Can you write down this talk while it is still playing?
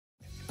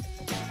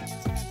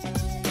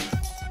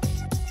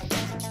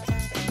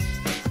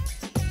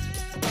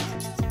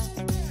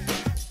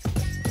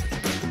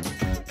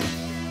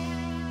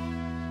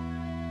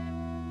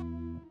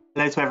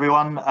Hello to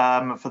everyone.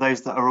 For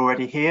those that are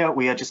already here,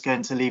 we are just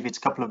going to leave it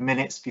a couple of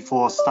minutes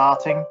before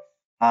starting.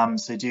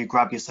 So do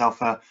grab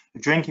yourself a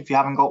drink if you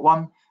haven't got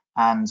one,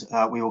 and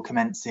we will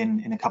commence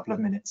in a couple of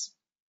minutes.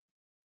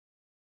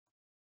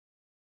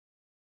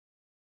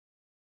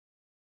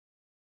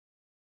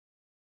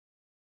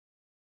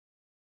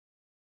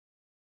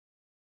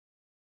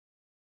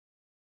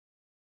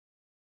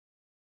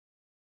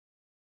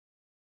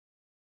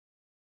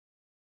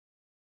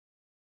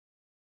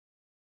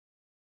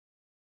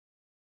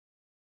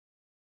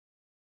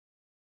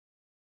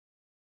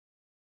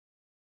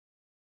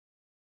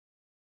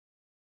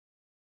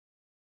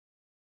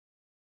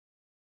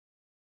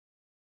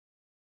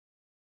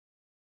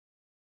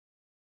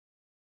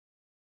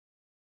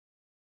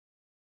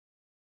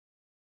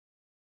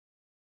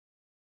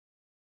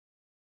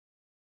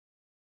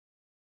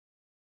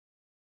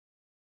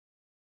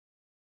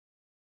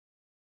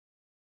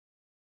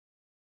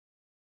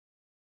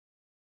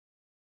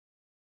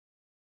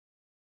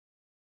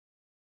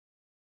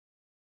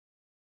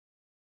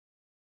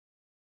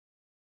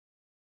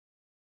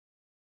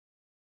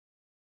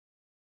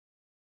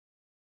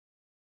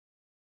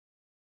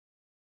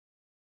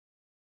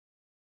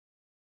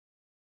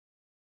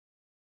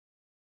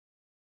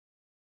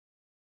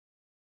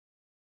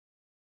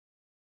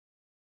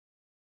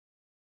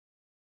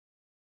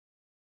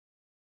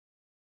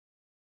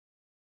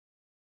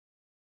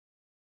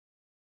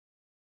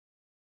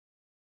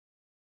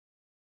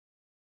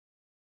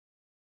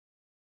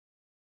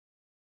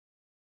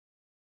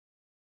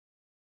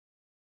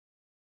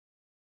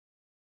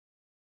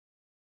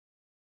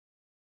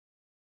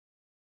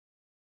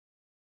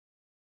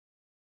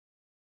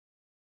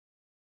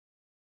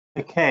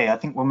 Okay, I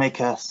think we'll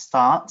make a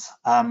start.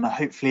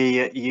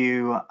 Hopefully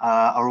you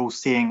are all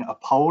seeing a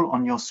poll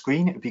on your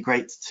screen. It would be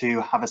great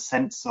to have a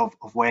sense of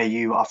where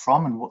you are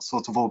from and what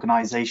sort of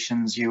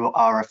organisations you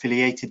are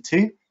affiliated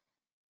to.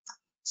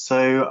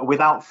 So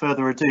without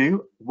further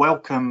ado,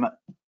 welcome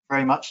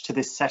very much to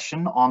this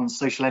session on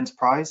social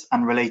enterprise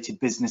and related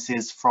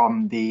businesses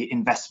from the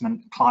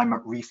Investment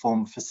Climate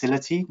Reform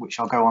Facility, which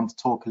I'll go on to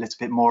talk a little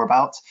bit more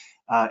about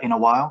in a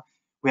while.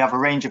 We have a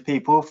range of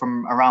people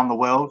from around the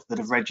world that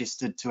have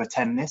registered to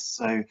attend this.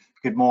 So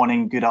good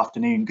morning, good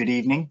afternoon, good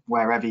evening,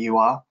 wherever you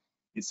are.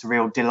 It's a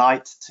real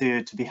delight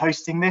to be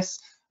hosting this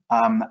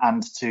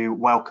and to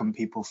welcome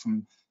people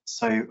from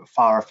so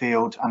far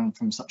afield and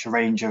from such a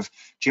range of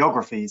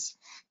geographies.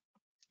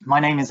 My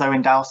name is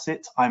Owen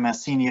Dowsett. I'm a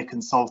senior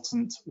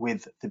consultant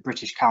with the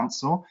British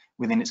Council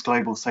within its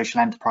global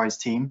social enterprise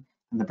team.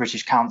 And the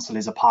British Council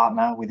is a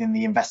partner within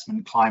the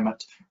Investment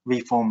Climate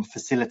Reform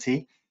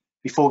Facility.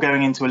 Before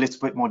going into a little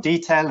bit more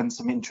detail and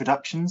some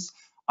introductions,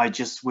 I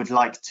just would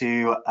like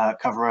to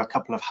cover a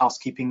couple of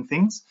housekeeping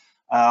things.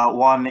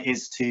 One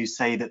is to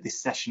say that this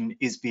session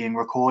is being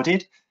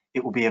recorded.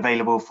 It will be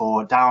available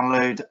for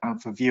download and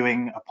for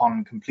viewing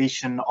upon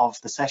completion of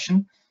the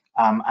session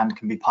and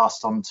can be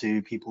passed on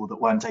to people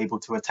that weren't able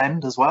to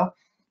attend as well.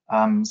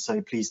 So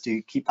please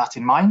do keep that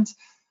in mind.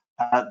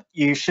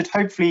 You should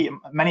hopefully,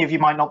 many of you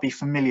might not be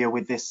familiar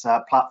with this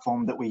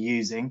platform that we're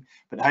using,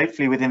 but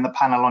hopefully within the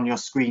panel on your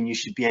screen, you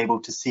should be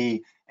able to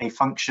see a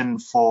function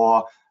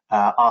for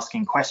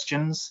asking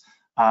questions.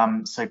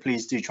 So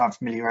please do try and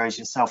familiarize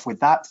yourself with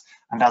that.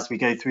 And as we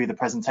go through the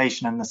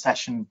presentation and the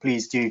session,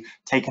 please do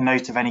take a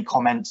note of any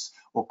comments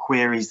or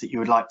queries that you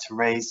would like to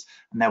raise.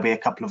 And there'll be a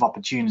couple of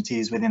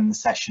opportunities within the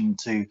session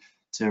to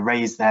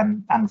raise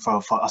them and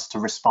for us to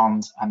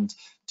respond and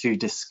to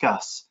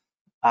discuss.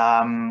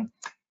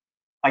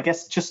 I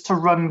guess just to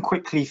run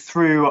quickly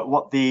through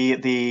what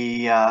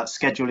the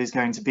schedule is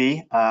going to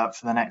be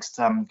for the next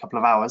couple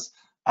of hours.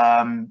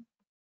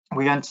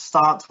 We're going to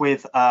start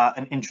with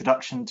an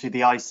introduction to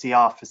the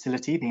ICR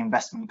Facility, the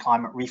Investment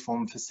Climate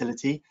Reform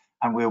Facility,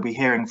 and we'll be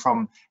hearing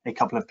from a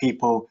couple of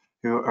people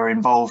who are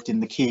involved in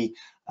the key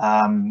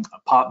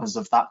partners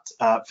of that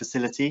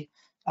facility,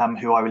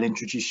 who I will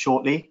introduce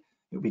shortly.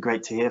 It would be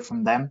great to hear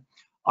from them.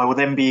 I will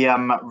then be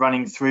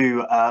running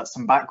through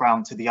some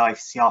background to the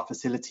ICR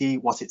Facility,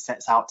 what it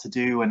sets out to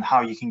do and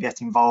how you can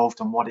get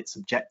involved and what its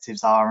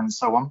objectives are and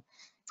so on.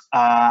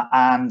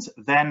 And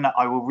then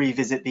I will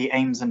revisit the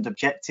aims and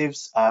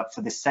objectives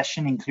for this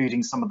session,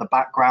 including some of the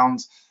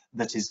background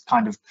that is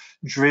kind of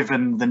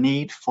driven the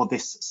need for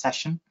this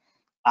session.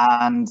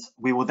 And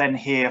we will then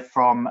hear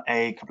from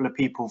a couple of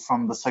people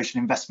from the Social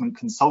Investment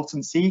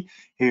Consultancy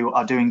who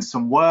are doing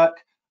some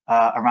work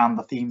around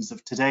the themes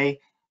of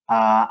today.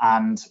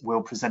 And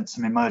we'll present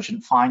some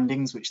emergent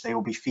findings, which they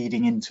will be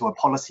feeding into a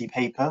policy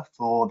paper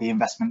for the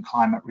Investment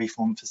Climate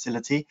Reform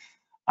Facility.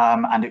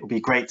 And it will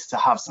be great to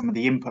have some of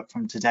the input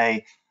from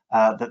today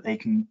that they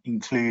can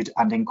include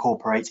and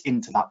incorporate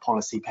into that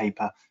policy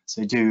paper.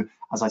 So do,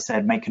 as I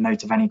said, make a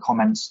note of any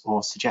comments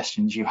or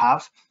suggestions you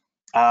have.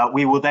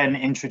 We will then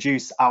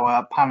introduce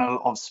our panel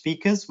of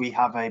speakers. We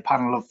have a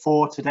panel of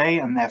 4 today,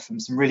 and they're from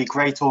some really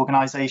great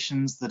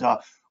organisations that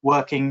are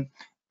working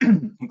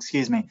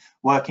excuse me,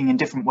 working in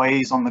different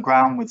ways on the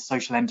ground with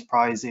social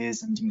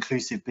enterprises and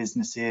inclusive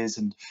businesses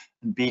and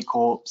B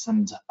Corps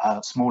and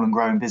small and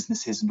growing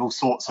businesses and all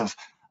sorts of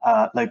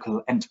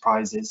local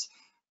enterprises.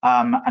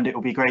 And it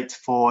will be great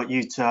for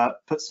you to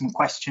put some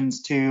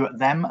questions to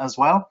them as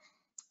well.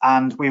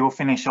 And we will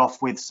finish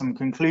off with some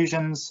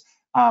conclusions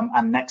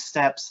and next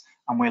steps,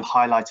 and we'll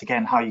highlight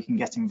again how you can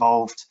get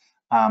involved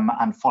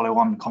and follow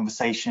on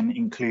conversation,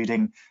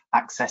 including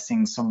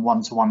accessing some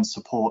one-to-one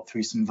support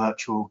through some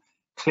virtual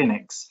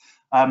clinics.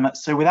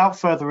 So without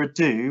further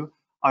ado,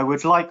 I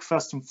would like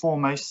first and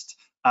foremost,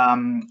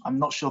 I'm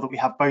not sure that we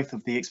have both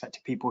of the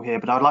expected people here,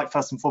 but I'd like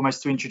first and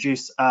foremost to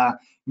introduce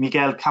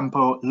Miguel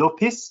Campo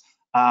Lopez,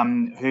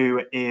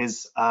 who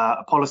is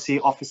a policy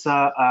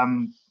officer,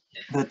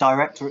 the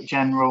Directorate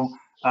General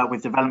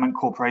with Development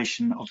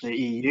Corporation of the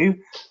EU.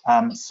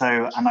 And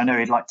I know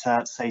he'd like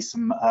to say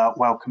some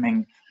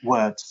welcoming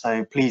words.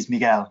 So please,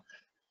 Miguel.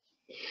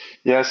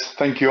 Yes,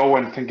 thank you,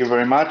 Owen. Thank you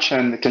very much.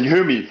 And can you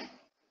hear me?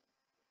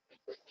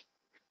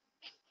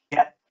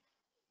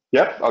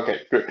 Yep.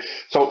 Okay, good.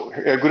 So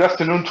good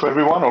afternoon to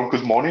everyone, or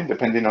good morning,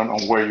 depending on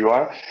where you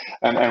are,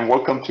 and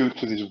welcome to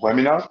this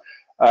webinar.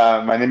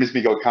 My name is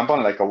Miguel Campo,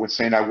 and like I was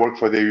saying, I work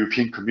for the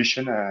European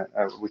Commission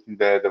within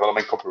the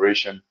Development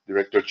Cooperation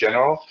Director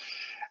General,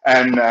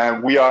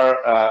 and we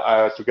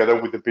are together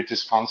with the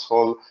British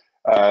Council,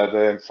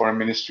 the Foreign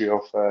Ministry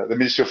of the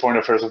Ministry of Foreign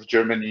Affairs of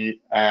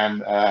Germany,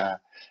 and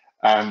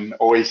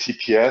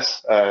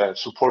OACPS,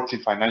 supporting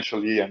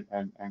financially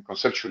and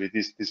conceptually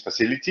this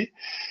facility.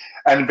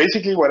 And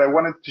basically, what I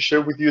wanted to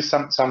share with you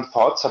some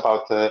thoughts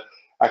about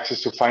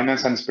access to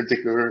finance, and in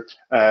particular,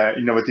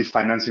 innovative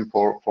financing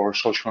for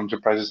social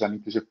enterprises and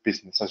inclusive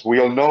business. As we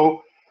all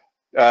know,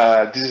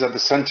 this is at the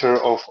center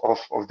of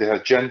the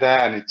agenda,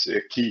 and it's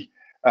a key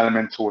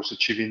element towards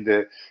achieving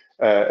the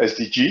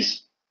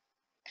SDGs.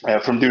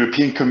 From the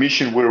European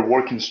Commission, we're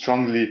working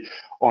strongly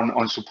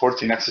on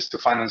supporting access to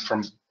finance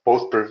from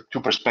two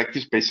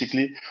perspectives,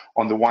 basically.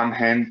 On the one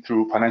hand,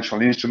 through financial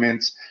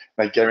instruments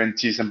like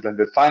guarantees and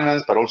blended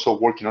finance, but also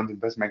working on the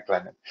investment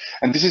climate.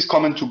 And this is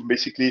common to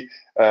basically,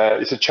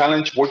 it's a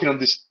challenge. Working on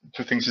these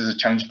two things is a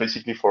challenge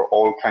basically for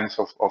all kinds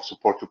of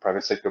support to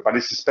private sector, but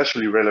it's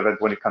especially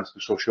relevant when it comes to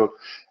social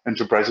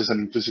enterprises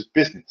and inclusive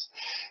business.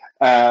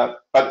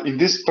 But in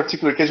this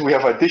particular case, we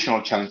have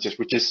additional challenges,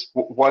 which is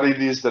what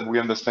it is that we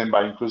understand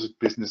by inclusive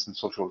business and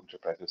social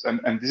enterprises.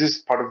 And this is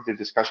part of the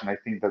discussion I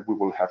think that we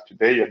will have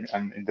today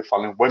and in the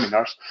following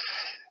webinars,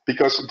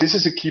 because this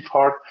is a key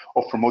part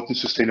of promoting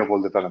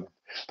sustainable development,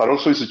 but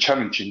also it's a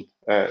challenging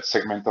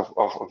segment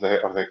of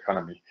the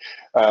economy.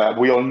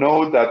 We all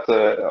know that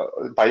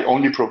by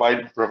only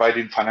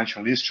providing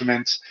financial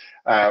instruments,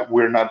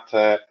 we're not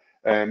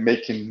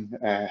making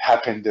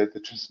happen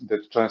the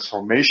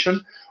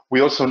transformation. We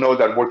also know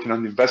that working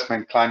on the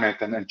investment climate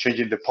and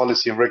changing the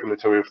policy and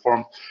regulatory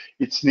reform,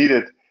 it's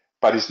needed,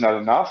 but it's not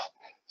enough.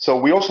 So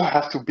we also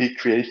have to be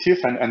creative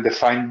and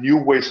define new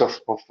ways of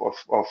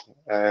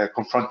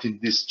confronting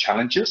these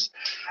challenges.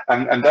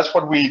 And that's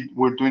what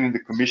we're doing in the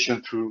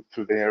Commission through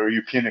the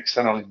European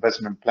External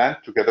Investment Plan,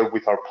 together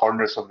with our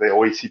partners of the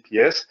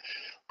OACPS,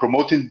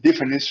 promoting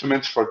different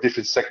instruments for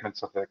different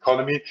segments of the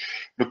economy,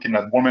 looking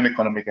at women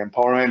economic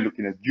empowerment,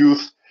 looking at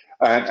youth,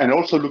 and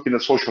also looking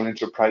at social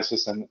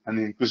enterprises and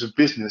inclusive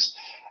business,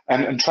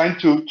 and trying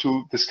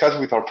to discuss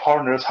with our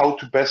partners how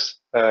to best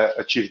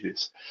achieve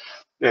this.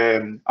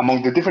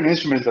 Among the different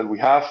instruments that we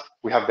have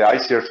the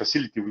ICR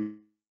Facility,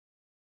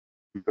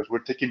 because we're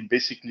taking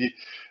basically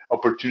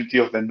opportunity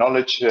of the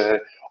knowledge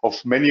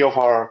of many of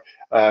our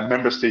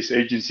member states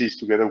agencies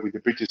together with the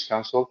British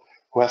Council,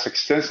 who has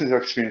extensive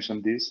experience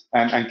on this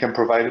and can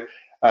provide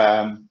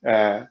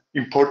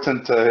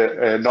important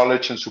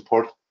knowledge and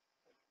support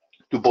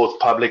to both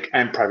public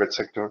and private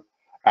sector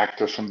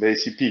actors from the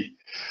ACP.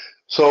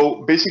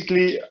 So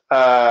basically,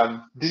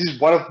 this is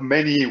one of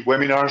many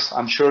webinars.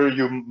 I'm sure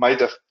you might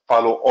have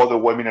followed other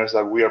webinars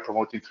that we are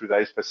promoting through the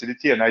ICE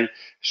facility, and I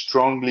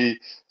strongly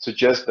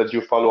suggest that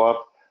you follow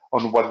up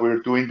on what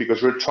we're doing,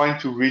 because we're trying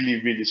to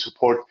really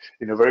support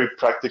in a very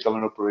practical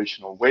and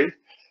operational way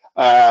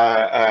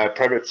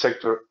private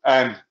sector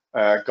and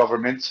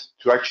governments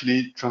to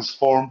actually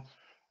transform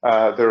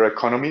their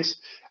economies.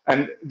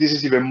 And this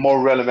is even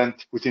more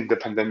relevant within the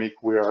pandemic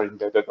we are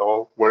embedded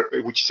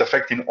which is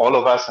affecting all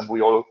of us, and we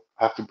all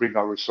have to bring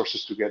our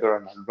resources together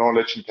and our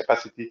knowledge and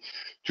capacity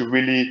to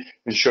really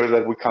ensure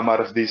that we come out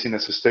of this in a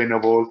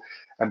sustainable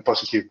and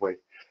positive way.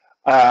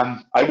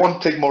 I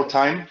won't take more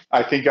time.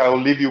 I think I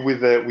will leave you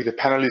with the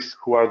panelists,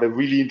 who are the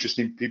really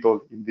interesting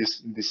people in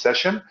this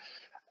session,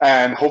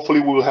 and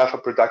hopefully we will have a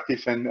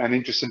productive and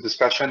interesting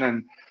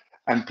discussion.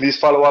 And please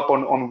follow up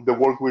on the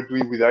work we're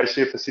doing with the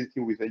ICR Facility,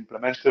 with the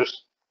implementers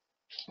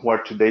who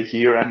are today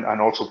here, and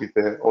also with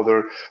the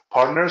other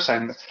partners.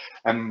 And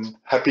I'm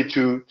happy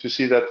to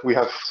see that we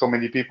have so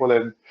many people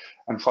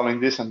and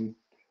following this, and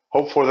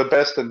hope for the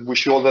best and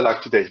wish you all the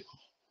luck today.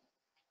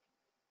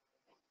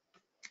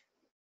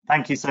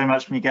 Thank you so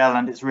much, Miguel,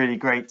 and it's really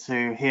great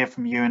to hear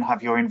from you and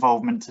have your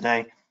involvement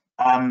today.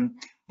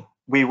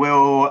 We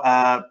will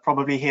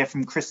probably hear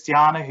from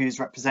Christiana, who's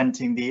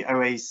representing the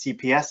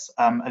OACPS,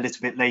 a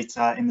little bit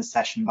later in the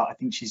session, but I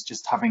think she's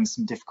just having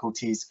some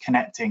difficulties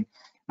connecting.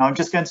 Now, I'm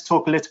just going to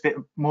talk a little bit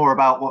more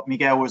about what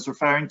Miguel was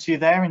referring to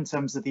there in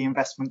terms of the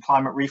Investment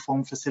Climate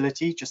Reform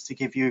Facility, just to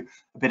give you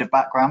a bit of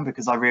background,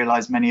 because I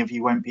realise many of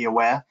you won't be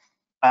aware.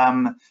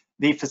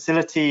 The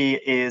facility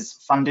is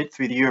funded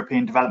through the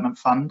European Development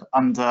Fund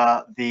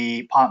under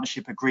the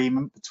partnership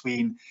agreement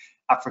between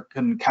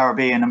African,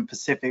 Caribbean and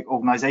Pacific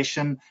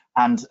Organisation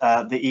and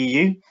the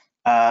EU,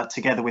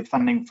 together with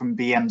funding from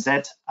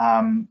BMZ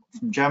from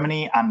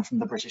Germany and from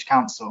the British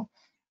Council.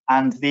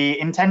 And the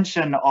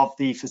intention of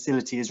the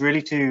facility is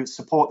really to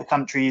support the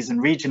countries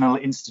and regional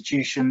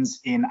institutions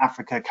in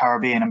Africa,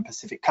 Caribbean and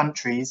Pacific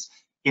countries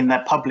in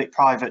their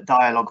public-private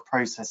dialogue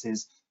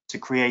processes to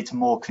create a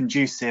more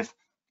conducive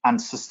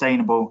and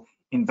sustainable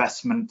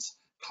investment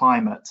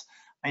climate.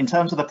 In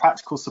terms of the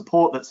practical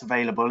support that's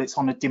available, it's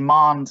on a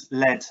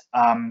demand-led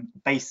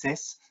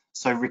basis.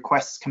 So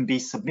requests can be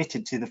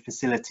submitted to the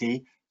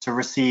facility to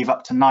receive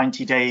up to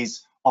 90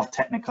 days of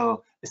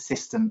technical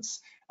assistance.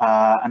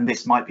 And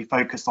this might be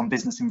focused on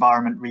business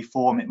environment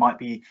reform. It might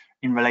be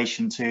in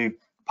relation to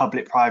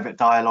public-private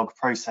dialogue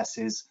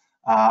processes.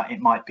 It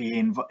might be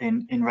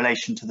in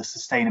relation to the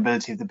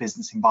sustainability of the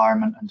business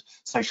environment, and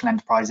social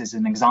enterprise is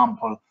an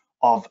example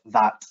of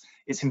that.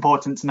 It's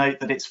important to note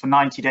that it's for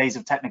 90 days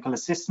of technical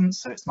assistance,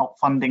 so it's not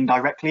funding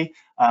directly,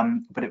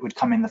 but it would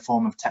come in the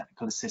form of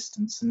technical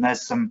assistance. And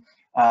there's some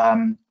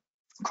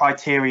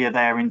criteria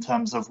there in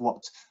terms of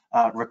what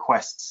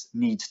requests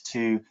need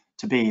to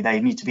be. They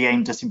need to be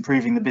aimed at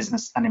improving the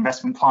business and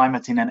investment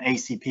climate in an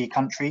ACP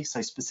country,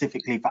 so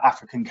specifically for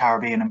African,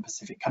 Caribbean and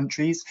Pacific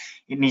countries.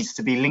 It needs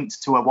to be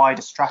linked to a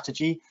wider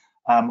strategy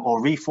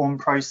or reform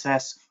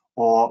process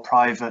or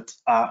private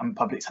and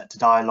public sector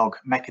dialogue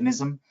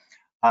mechanism,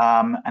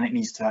 and it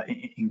needs to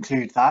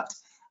include that.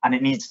 And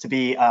it needs to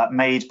be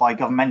made by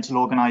governmental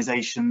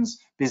organisations,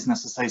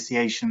 business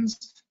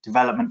associations,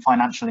 development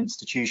financial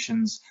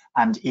institutions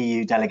and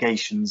EU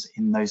delegations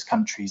in those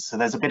countries. So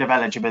there's a bit of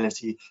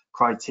eligibility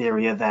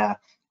criteria there.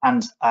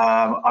 And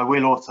I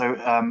will also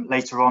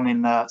later on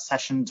in the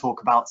session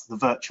talk about the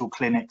virtual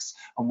clinics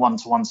and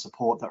one-to-one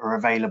support that are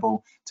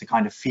available to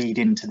kind of feed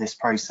into this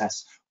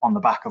process on the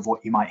back of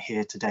what you might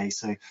hear today.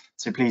 So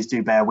please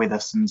do bear with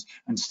us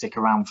and stick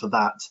around for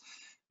that.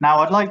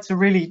 Now, I'd like to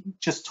really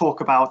just talk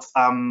about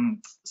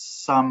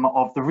some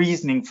of the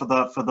reasoning for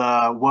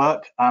the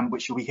work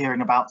which you'll be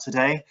hearing about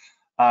today,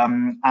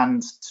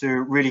 and to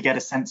really get a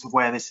sense of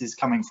where this is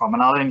coming from.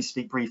 And I'll only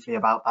speak briefly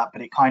about that,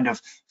 but it kind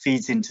of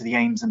feeds into the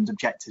aims and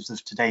objectives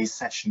of today's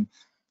session.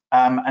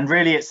 And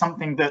really, it's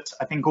something that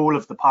I think all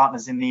of the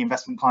partners in the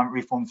Investment Climate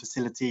Reform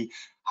Facility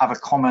have a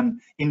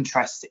common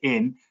interest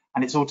in.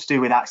 And it's all to do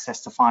with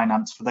access to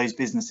finance for those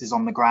businesses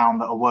on the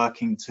ground that are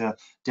working to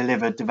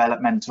deliver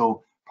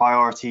developmental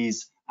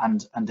priorities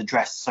and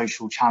address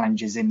social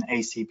challenges in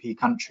ACP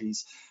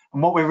countries.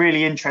 And what we're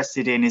really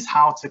interested in is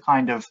how to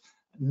kind of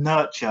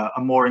nurture a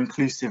more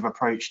inclusive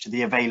approach to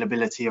the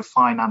availability of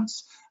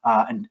finance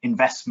and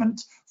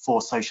investment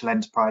for social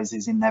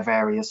enterprises in their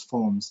various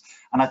forms.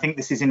 And I think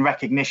this is in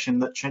recognition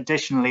that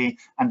traditionally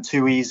and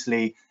too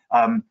easily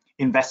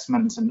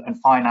investment and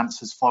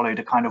finance has followed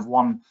a kind of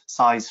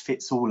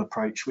one-size-fits-all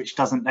approach, which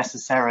doesn't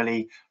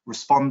necessarily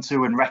respond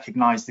to and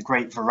recognise the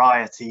great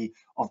variety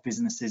of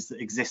businesses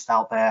that exist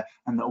out there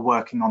and that are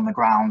working on the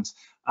ground,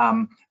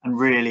 and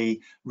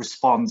really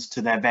responds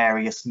to their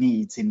various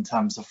needs in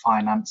terms of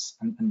finance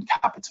and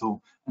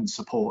capital and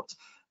support.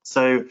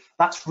 So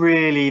that's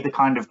really the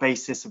kind of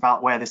basis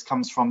about where this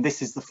comes from.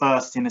 This is the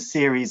first in a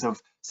series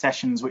of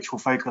sessions which will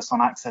focus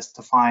on access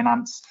to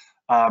finance.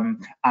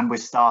 And we're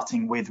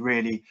starting with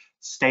really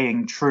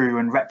staying true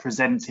and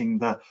representing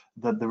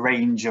the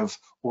range of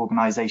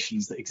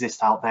organisations that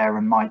exist out there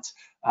and might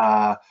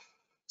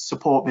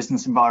support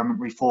business environment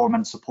reform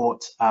and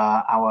support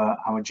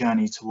our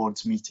journey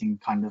towards meeting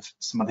kind of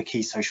some of the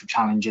key social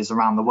challenges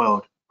around the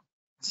world.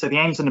 So the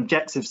aims and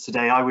objectives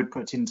today I would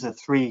put into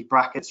 3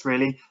 brackets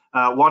really.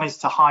 One is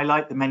to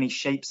highlight the many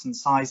shapes and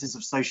sizes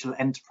of social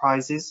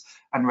enterprises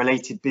and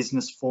related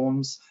business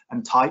forms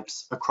and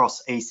types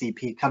across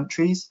ACP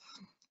countries.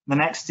 The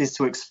next is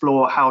to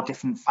explore how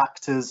different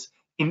factors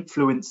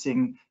influence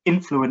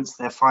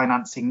their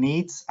financing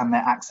needs and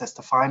their access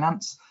to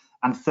finance.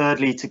 And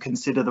thirdly, to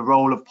consider the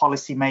role of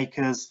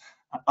policymakers,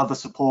 other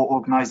support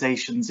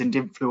organisations and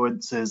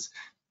influencers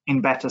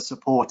in better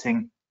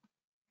supporting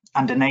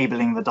and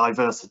enabling the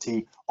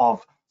diversity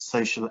of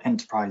social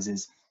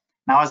enterprises.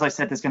 Now, as I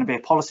said, there's going to be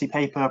a policy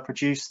paper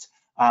produced,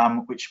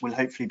 which will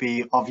hopefully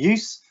be of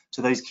use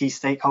to those key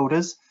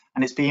stakeholders.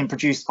 And it's being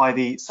produced by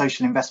the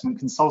Social Investment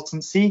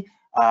Consultancy,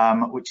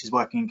 which is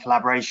working in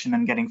collaboration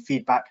and getting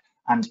feedback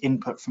and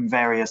input from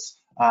various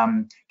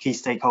key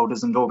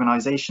stakeholders and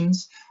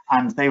organisations.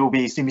 And they will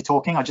soon be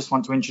talking. I just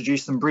want to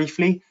introduce them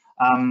briefly.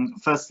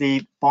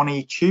 Firstly,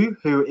 Bonnie Chiu,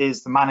 who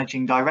is the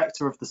Managing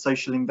Director of the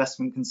Social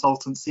Investment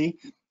Consultancy,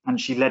 and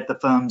she led the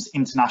firm's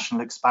international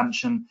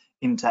expansion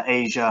into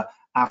Asia,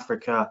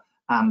 Africa,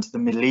 and the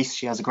Middle East.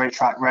 She has a great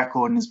track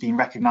record and has been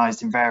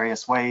recognised in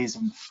various ways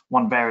and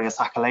won various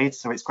accolades,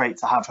 so it's great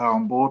to have her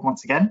on board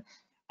once again.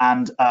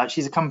 And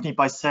she's accompanied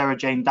by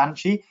Sarah-Jane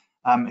Danchie,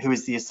 who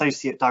is the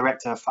Associate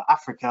Director for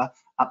Africa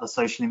at the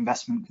Social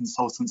Investment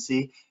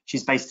Consultancy.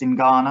 She's based in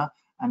Ghana,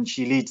 and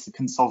she leads the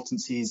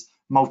consultancy's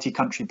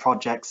multi-country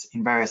projects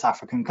in various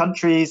African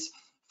countries,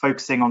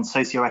 focusing on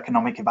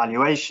socio-economic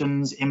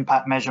evaluations,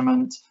 impact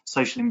measurement,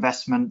 social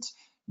investment,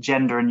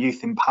 gender and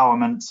youth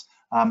empowerment,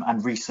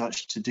 and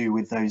research to do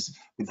with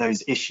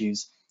those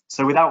issues.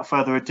 So without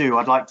further ado,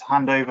 I'd like to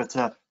hand over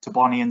to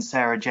Bonnie and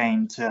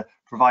Sarah-Jane to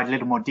provide a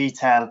little more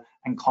detail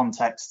and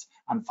context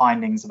and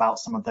findings about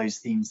some of those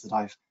themes that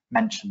I've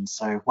mentioned.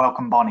 So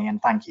welcome, Bonnie,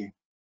 and thank you.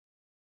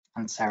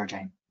 And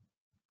Sarah-Jane.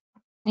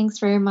 Thanks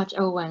very much,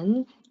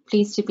 Owen.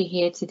 Pleased to be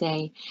here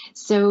today.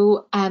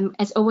 So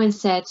as Owen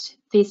said,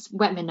 this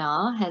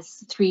webinar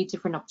has 3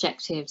 different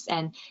objectives,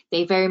 and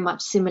they very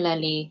much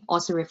similarly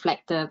also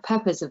reflect the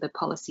purpose of the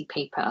policy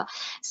paper.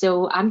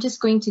 So I'm just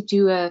going to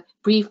do a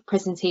brief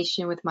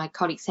presentation with my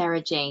colleague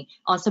Sarah-Jane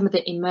on some of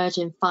the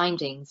emergent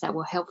findings that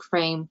will help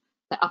frame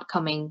the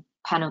upcoming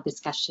panel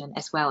discussion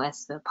as well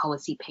as the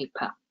policy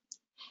paper.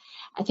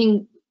 I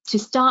think to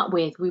start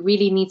with, we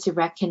really need to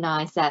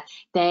recognize that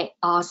there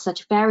are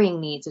such varying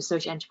needs of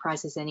social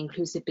enterprises and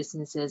inclusive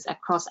businesses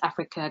across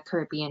Africa,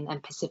 Caribbean,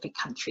 and Pacific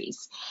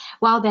countries.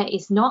 While there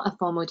is not a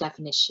formal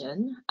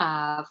definition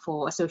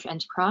for a social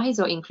enterprise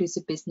or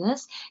inclusive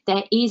business,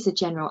 there is a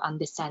general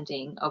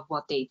understanding of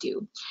what they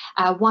do.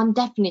 One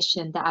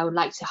definition that I would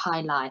like to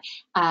highlight,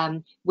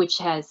 which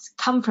has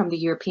come from the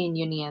European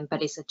Union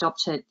but is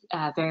adopted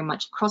very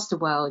much across the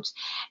world,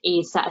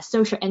 is that a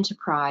social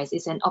enterprise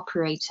is an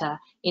operator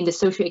in the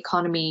social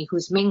economy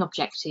whose main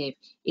objective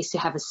is to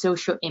have a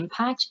social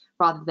impact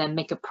rather than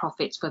make a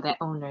profit for their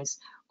owners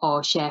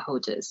or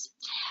shareholders.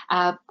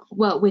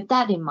 Well, with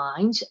that in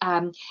mind,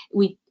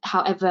 we,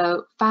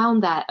 however,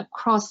 found that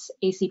across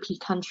ACP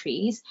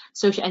countries,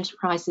 social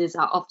enterprises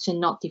are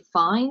often not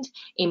defined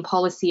in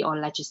policy or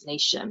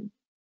legislation.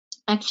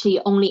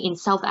 Actually, only in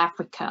South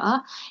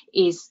Africa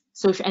is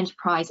social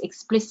enterprise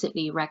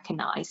explicitly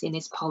recognized in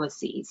its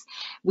policies.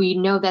 We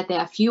know that there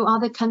are a few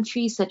other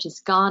countries, such as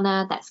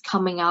Ghana, that's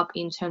coming up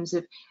in terms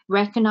of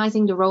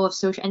recognizing the role of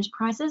social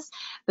enterprises,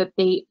 but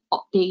they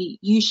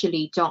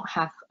usually don't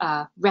have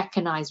a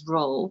recognized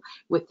role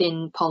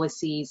within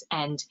policies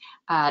and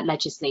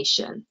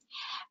legislation,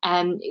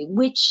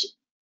 which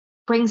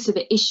brings to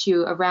the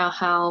issue around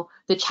how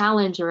the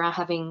challenge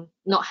around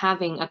not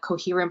having a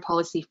coherent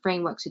policy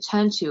framework to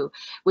turn to,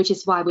 which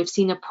is why we've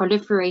seen a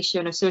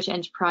proliferation of social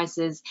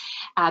enterprises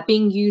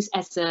being used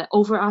as an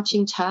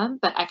overarching term,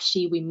 but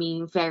actually we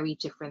mean very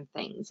different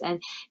things.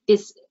 And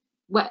this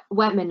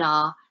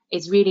webinar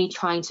is really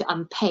trying to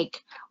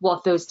unpick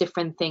what those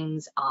different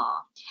things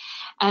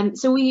are.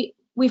 So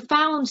we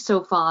found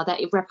so far that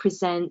it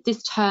represents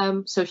this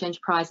term, social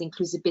enterprise,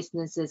 inclusive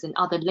businesses, and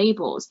other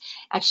labels.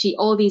 Actually,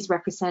 all these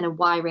represent a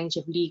wide range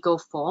of legal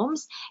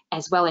forms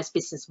as well as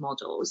business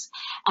models.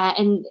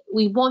 And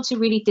we want to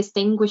really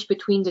distinguish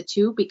between the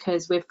two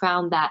because we've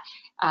found that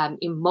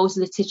in most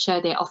literature,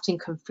 they're often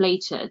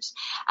conflated.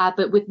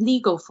 But with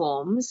legal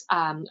forms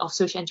of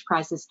social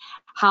enterprises,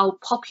 how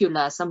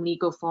popular some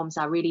legal forms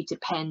are really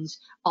depend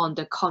on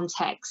the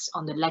context,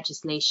 on the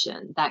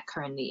legislation that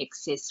currently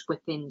exists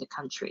within the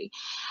country.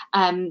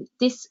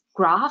 This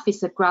graph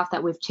is a graph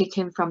that we've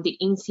taken from the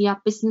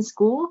ICR Business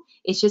School.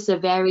 It's just a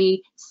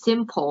very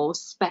simple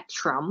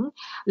spectrum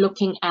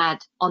looking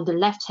at, on the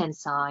left-hand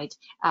side,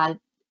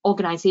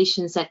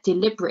 organizations that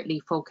deliberately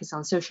focus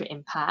on social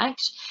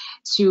impact,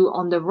 to,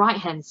 on the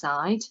right-hand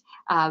side,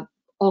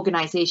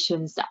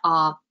 organizations that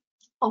are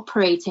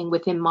operating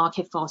within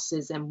market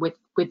forces and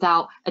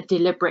without a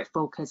deliberate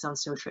focus on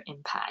social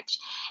impact.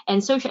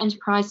 And social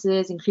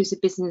enterprises, inclusive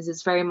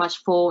businesses very much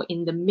fall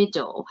in the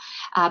middle.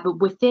 But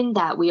within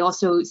that, we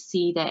also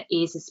see there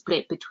is a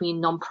split between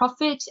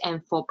non-profit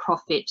and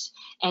for-profit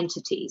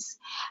entities.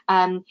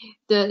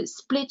 The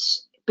split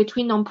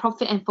between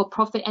non-profit and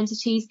for-profit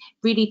entities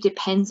really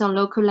depends on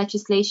local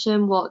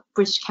legislation. What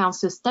British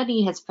Council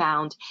study has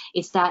found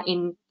is that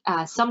in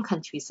some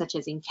countries, such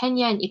as in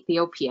Kenya and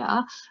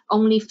Ethiopia,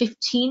 only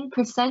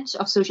 15%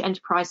 of social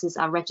enterprises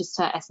are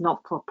registered as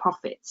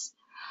not-for-profits.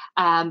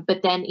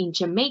 But then in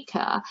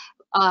Jamaica,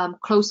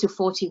 close to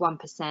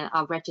 41%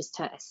 are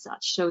registered as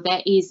such. So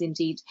there is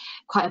indeed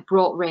quite a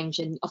broad range.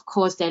 And of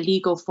course, their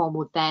legal form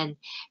would then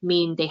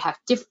mean they have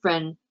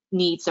different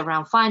needs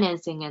around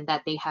financing and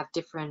that they have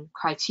different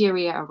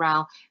criteria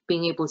around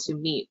being able to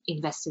meet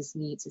investors'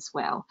 needs as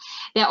well.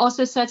 There are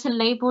also certain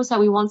labels that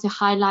we want to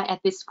highlight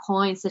at this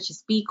point, such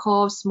as B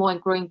Corp, small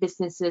and growing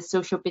businesses,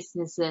 social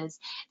businesses.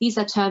 These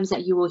are terms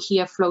that you will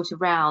hear float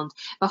around,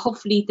 but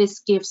hopefully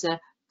this gives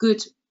a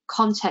good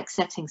context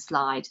setting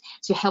slide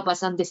to help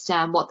us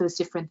understand what those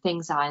different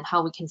things are and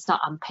how we can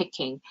start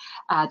unpicking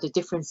the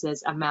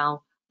differences among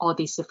all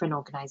these different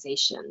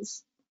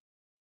organizations.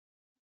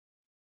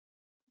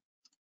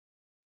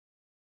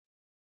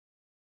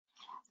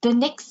 The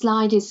next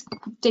slide is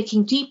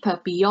digging deeper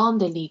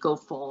beyond the legal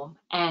form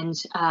and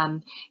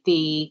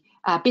the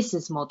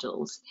business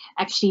models.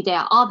 Actually, there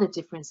are other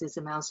differences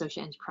among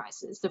social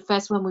enterprises. The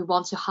first one we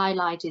want to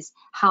highlight is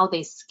how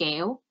they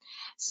scale.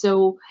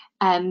 So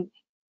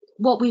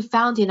what we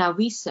found in our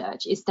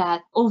research is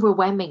that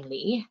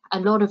overwhelmingly,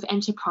 a lot of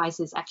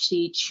enterprises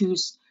actually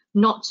choose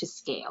not to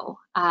scale.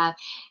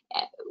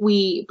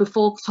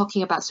 Before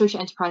talking about social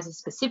enterprises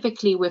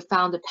specifically, we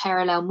found a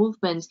parallel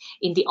movement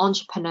in the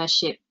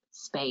entrepreneurship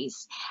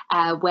space,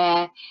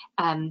 where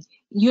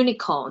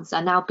unicorns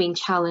are now being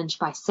challenged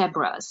by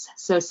zebras.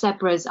 So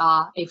zebras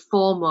are a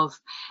form of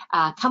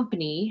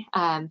company,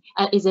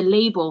 is a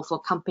label for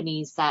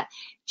companies that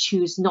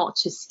choose not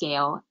to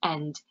scale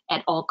and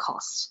at all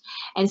costs.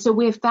 And so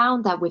we have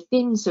found that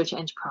within social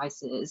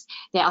enterprises,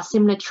 there are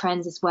similar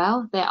trends as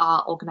well. There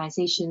are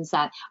organizations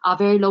that are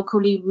very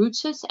locally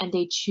rooted and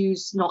they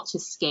choose not to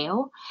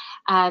scale.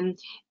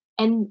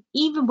 And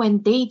even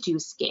when they do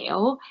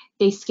scale,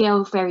 they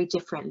scale very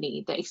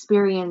differently. The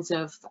experience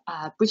of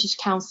British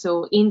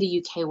Council in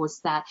the UK was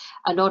that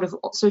a lot of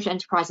social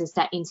enterprises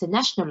that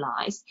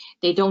internationalize,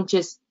 they don't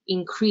just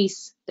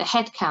increase the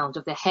headcount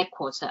of their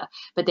headquarters,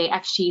 but they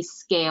actually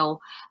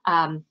scale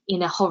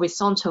in a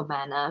horizontal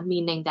manner,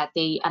 meaning that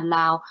they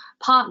allow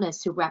partners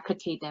to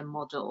replicate their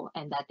model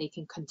and that they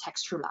can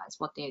contextualize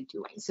what they're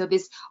doing. So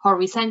this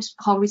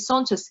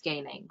horizontal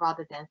scaling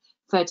rather than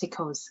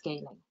vertical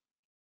scaling.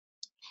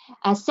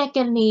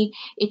 Secondly,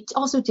 it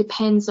also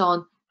depends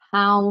on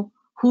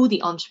who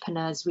the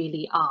entrepreneurs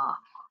really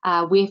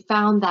are. We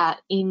found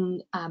that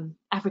in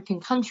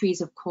African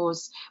countries, of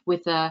course,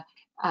 with a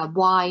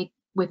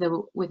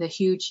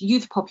huge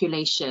youth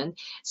population,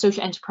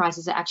 social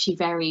enterprises are actually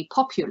very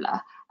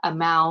popular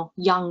among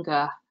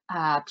younger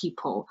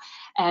people.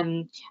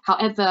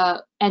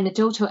 However,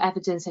 anecdotal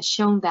evidence has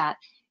shown that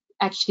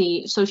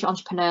actually social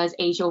entrepreneurs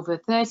aged over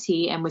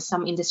 30 and with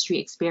some industry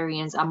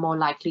experience are more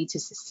likely to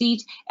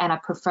succeed and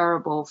are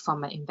preferable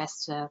from an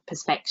investor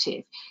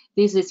perspective.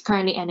 This is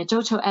currently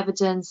anecdotal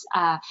evidence,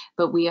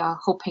 but we are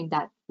hoping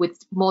that with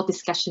more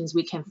discussions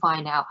we can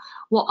find out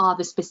what are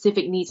the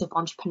specific needs of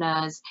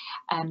entrepreneurs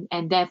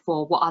and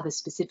therefore what are the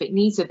specific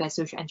needs of their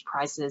social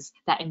enterprises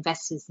that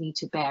investors need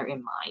to bear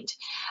in mind.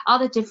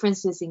 Other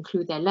differences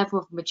include their level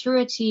of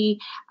maturity,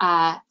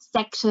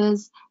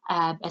 sectors,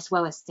 as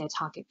well as their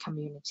target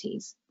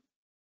communities.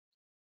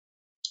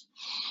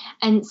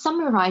 And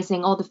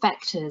summarizing all the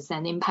factors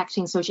and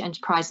impacting social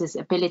enterprises'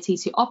 ability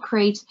to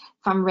operate,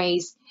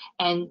 fundraise,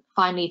 and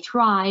finally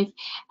thrive,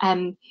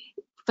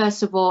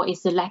 first of all,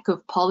 is the lack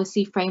of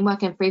policy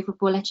framework and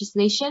favorable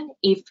legislation.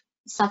 If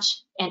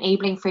such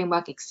enabling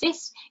framework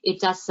exists,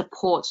 it does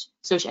support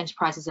social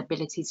enterprises'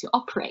 ability to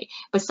operate.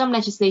 But some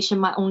legislation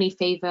might only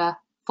favor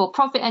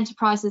for-profit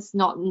enterprises,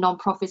 not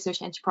non-profit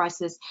social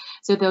enterprises.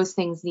 So those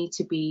things need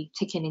to be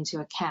taken into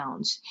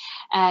account.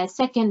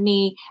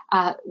 Secondly,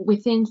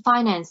 within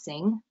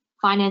financing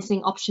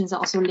options are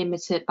also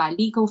limited by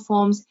legal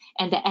forms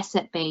and the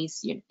asset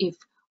base. If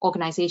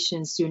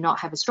organizations do not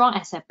have a strong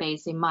asset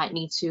base, they might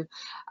need to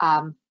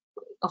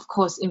of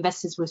course,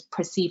 investors will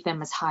perceive them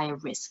as higher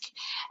risk.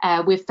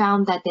 We've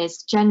found that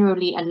there's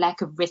generally a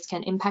lack of risk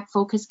and impact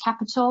focused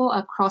capital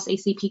across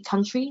ACP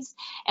countries,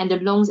 and the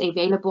loans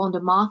available on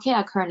the market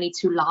are currently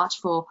too large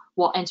for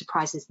what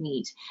enterprises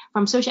need.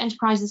 From Social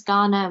Enterprises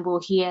Ghana, and we'll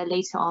hear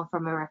later on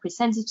from a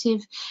representative,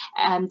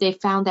 they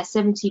found that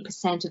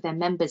 70% of their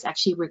members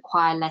actually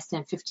require less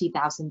than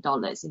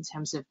 $50,000 in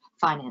terms of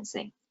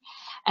financing.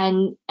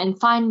 And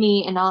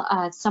finally,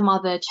 some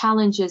other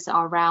challenges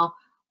are around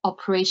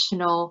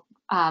operational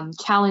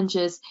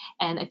challenges,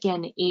 and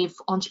again, if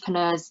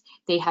entrepreneurs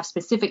they have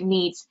specific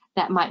needs,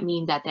 that might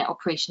mean that their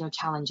operational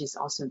challenges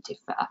also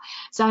differ.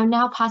 So I'll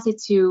now pass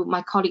it to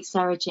my colleague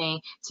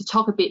Sarah-Jane to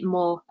talk a bit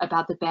more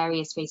about the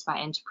barriers faced by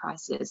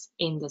enterprises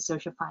in the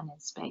social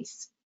finance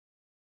space.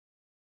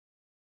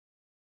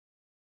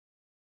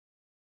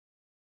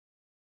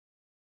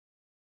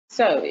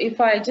 So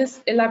if I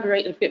just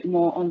elaborate a bit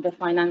more on the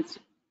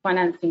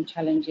financing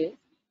challenges,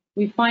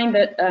 we find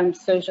that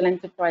social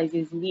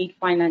enterprises need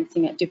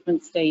financing at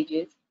different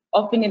stages.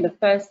 Often in the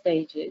first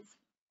stages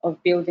of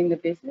building the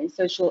business,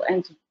 social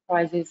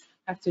enterprises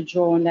have to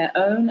draw on their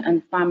own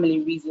and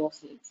family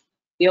resources.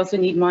 They also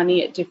need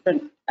money at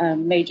different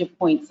major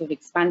points of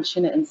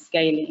expansion and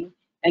scaling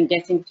and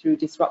getting through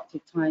disruptive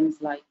times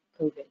like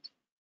COVID.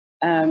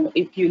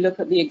 If you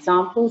look at the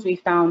examples, we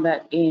found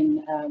that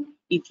in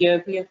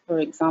Ethiopia, for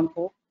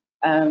example,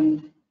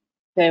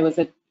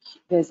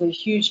 there's a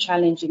huge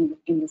challenge in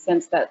the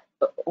sense that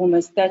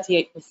almost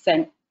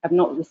 38% have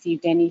not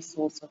received any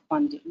source of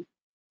funding.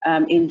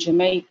 In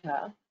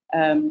Jamaica,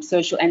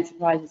 social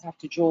enterprises have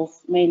to draw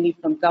mainly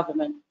from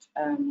government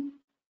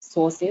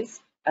sources,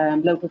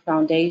 local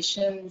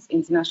foundations,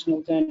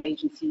 international donor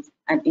agencies,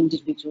 and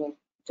individual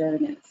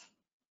donors.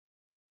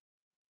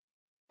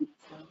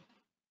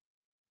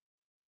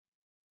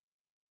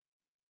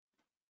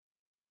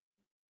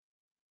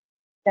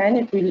 Then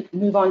if we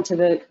move on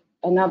to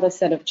another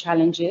set of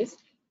challenges,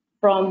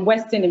 from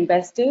Western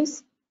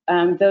investors,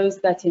 those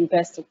that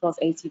invest across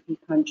ACP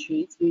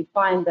countries, we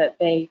find that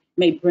they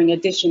may bring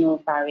additional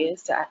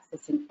barriers to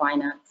accessing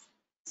finance.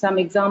 Some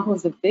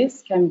examples of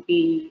this can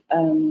be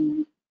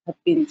have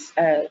been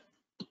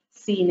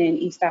seen in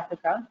East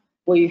Africa,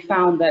 where we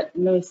found that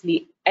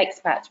mostly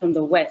expats from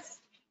the West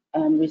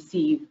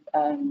receive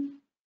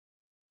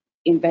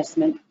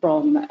investment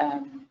from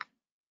them.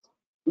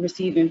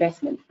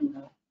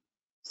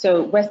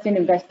 So Western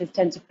investors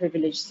tend to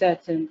privilege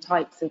certain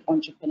types of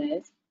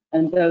entrepreneurs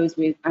and those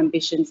with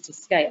ambitions to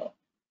scale.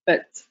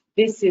 But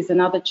this is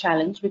another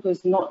challenge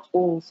because not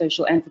all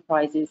social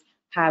enterprises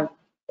have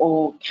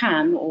or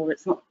can, or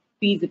it's not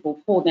feasible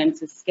for them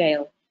to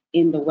scale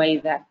in the way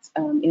that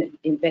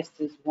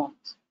investors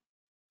want.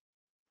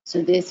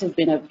 So this has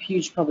been a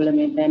huge problem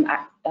in them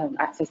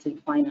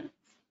accessing finance.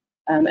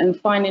 And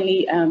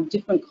finally,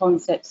 different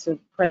concepts of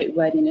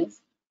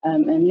creditworthiness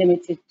and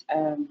limited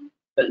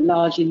but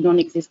largely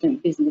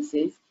non-existent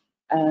businesses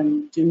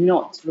do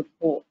not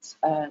report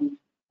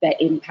their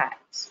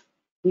impact.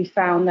 We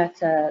found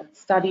that a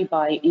study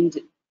by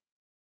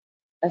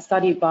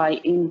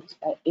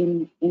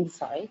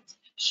Insight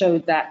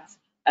showed that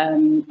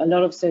a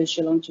lot of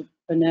social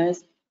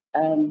entrepreneurs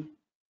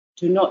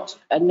do not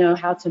know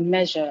how to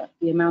measure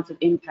the amount of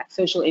impact,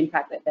 social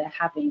impact that they're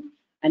having.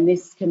 And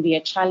this can be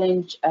a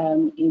challenge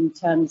in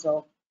terms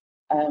of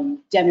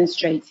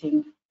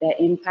demonstrating their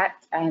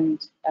impact and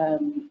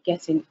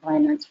getting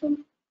finance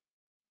from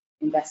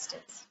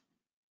investors.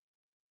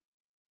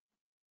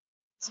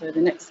 So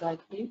the next slide,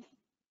 please.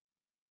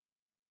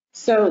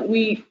 So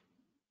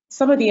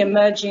some of the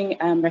emerging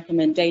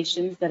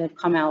recommendations that have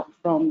come out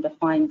from the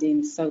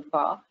findings so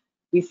far,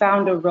 we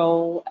found a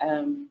role,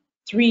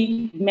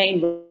 three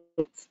main roles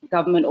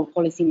government or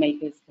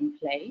policymakers can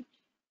play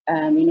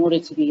in order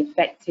to be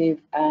effective.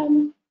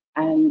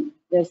 And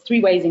there's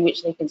three ways in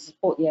which they can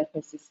support the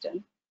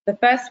ecosystem. The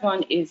first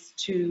one is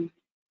to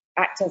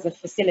act as a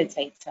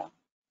facilitator.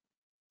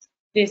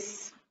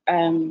 This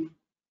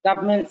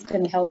governments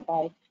can help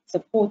by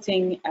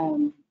supporting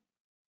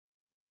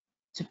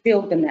to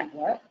build the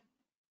network.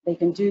 They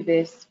can do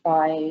this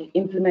by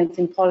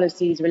implementing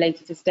policies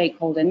related to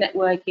stakeholder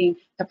networking,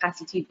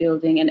 capacity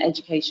building, and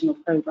educational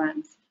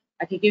programs.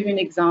 I could give you an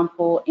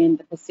example in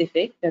the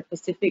Pacific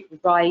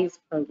RISE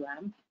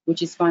program,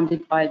 which is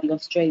funded by the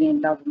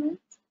Australian government.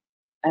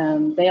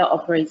 They are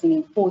operating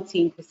in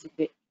 14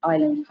 Pacific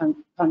Island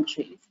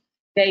countries.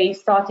 They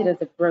started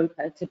as a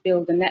broker to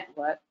build a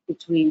network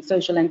between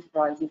social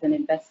enterprises and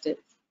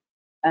investors.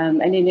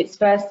 And in its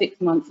first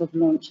 6 months of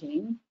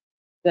launching,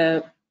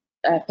 the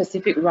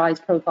Pacific RISE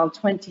profiled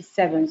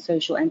 27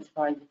 social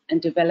enterprises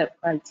and developed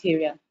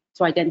criteria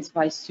to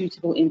identify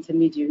suitable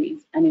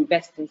intermediaries and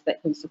investors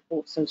that can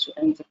support social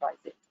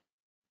enterprises.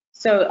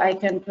 So I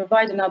can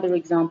provide another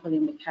example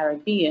in the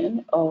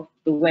Caribbean of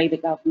the way the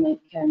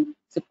government can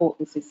support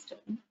the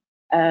system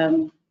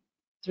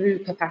through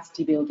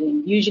capacity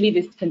building. Usually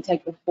this can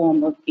take the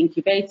form of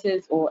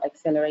incubators or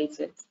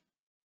accelerators.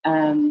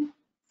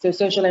 So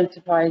social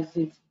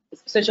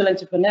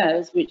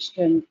entrepreneurs, which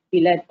can be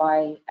led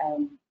by,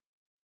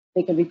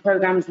 they can be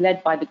programs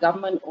led by the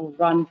government or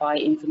run by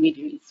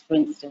intermediaries, for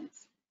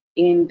instance.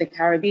 In the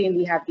Caribbean,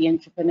 we have the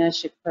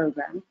Entrepreneurship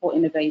Program for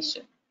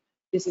Innovation.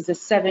 This is a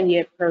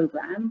 7-year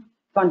program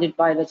funded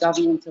by the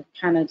Government of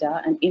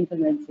Canada and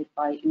implemented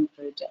by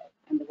InfoDev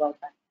and the World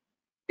Bank.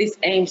 This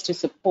aims to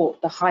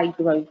support the high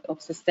growth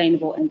of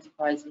sustainable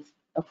enterprises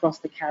across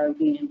the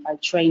Caribbean by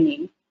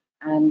training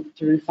and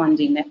through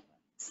funding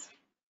networks.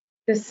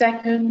 The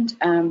second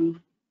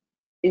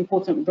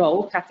important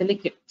role,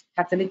 catalytic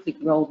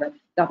role that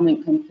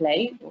government can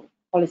play, or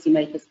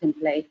policymakers can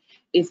play,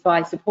 is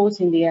by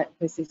supporting the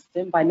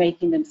ecosystem by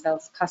making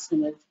themselves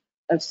customers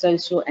of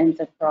social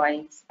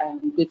enterprise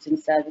goods and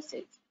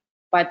services.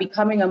 By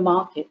becoming a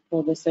market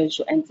for the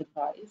social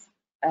enterprise,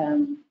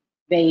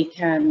 they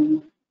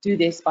can do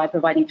this by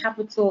providing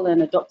capital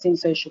and adopting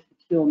social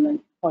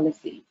procurement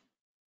policies.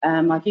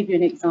 I'll give you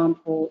an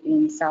example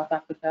in South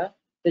Africa.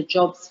 The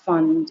Jobs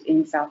Fund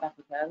in South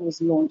Africa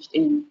was launched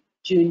in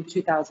June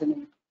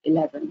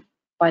 2011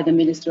 by the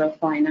Minister of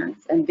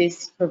Finance, and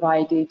this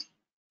provided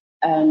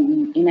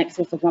in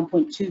excess of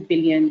 $1.2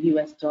 billion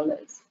US.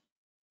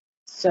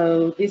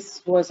 So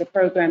this was a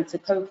program to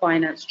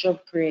co-finance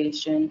job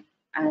creation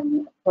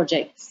and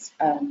projects,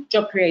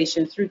 job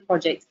creation through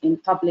projects in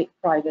public,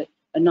 private,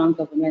 and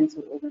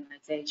non-governmental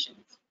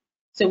organizations.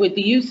 So with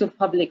the use of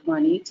public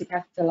money to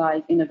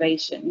capitalize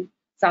innovation,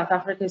 South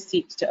Africa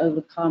seeks to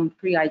overcome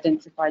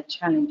pre-identified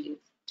challenges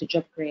to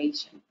job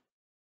creation.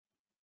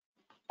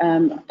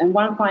 And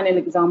one final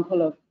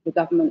example of the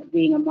government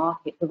being a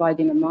market,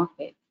 providing a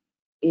market,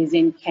 is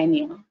in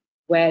Kenya,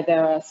 where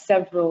there are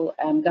several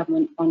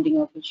government funding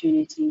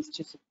opportunities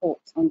to support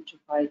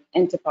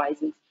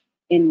enterprises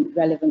in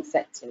relevant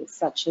sectors,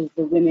 such as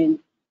the Women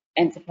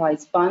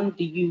Enterprise Fund,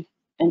 the Youth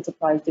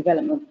Enterprise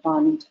Development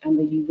Fund, and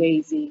the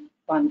UAZ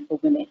Fund for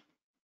Women.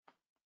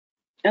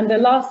 And the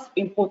last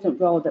important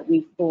role that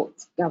we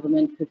thought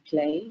government could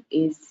play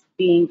is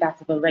being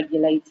that of a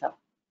regulator.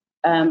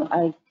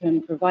 I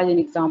can provide an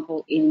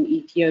example in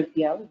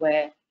Ethiopia,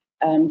 where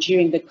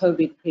during the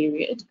COVID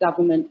period,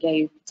 government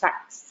gave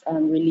tax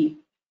relief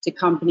to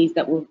companies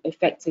that were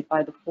affected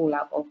by the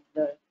fallout of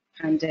the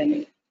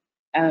pandemic.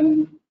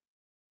 In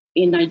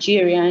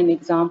Nigeria, an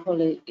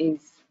example is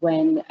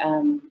when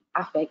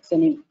Affex,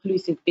 an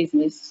inclusive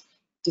business,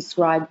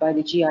 described by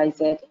the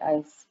GIZ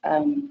as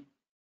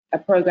a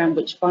program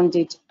which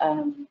funded,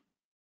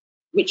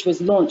 which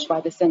was launched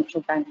by the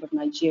Central Bank of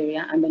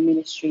Nigeria and the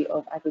Ministry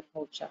of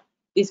Agriculture.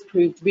 This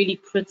proved really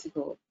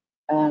critical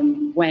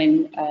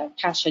when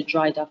cash had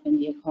dried up in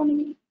the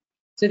economy.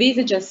 So these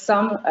are just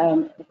some,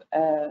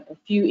 a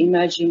few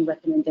emerging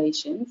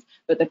recommendations,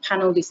 but the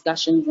panel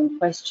discussions and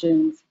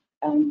questions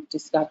and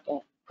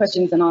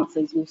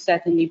answers will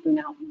certainly bring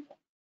out more.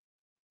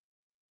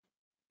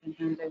 I can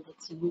hand over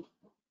to you,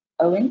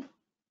 Owen.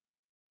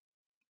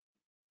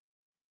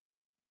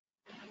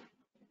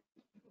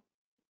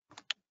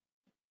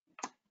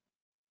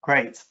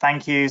 Great,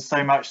 thank you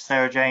so much,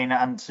 Sarah-Jane,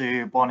 and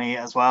to Bonnie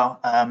as well.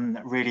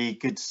 Really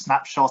good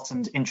snapshot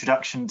and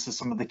introduction to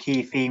some of the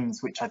key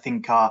themes which I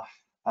think are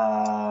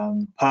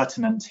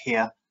pertinent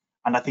here.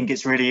 And I think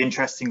it's really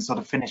interesting sort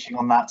of finishing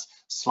on that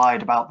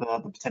slide about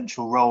the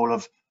potential role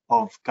of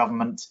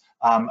government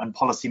and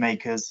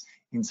policymakers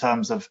in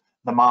terms of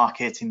the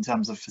market, in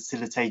terms of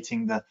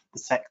facilitating the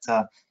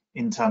sector,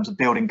 in terms of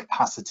building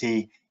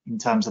capacity, in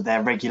terms of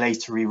their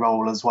regulatory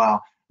role as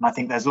well. And I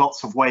think there's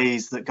lots of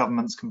ways that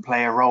governments can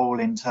play a role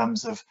in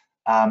terms of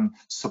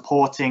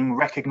supporting,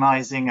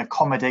 recognising,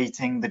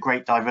 accommodating the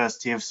great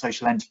diversity of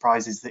social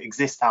enterprises that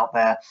exist out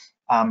there,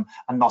 and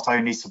not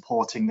only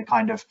supporting the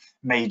kind of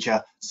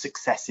major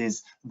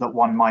successes that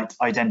one might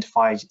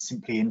identify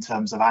simply in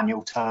terms of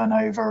annual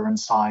turnover and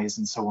size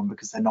and so on,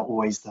 because they're not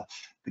always the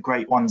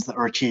great ones that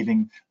are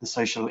achieving the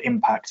social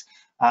impact.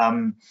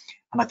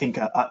 And I think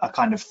a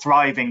kind of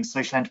thriving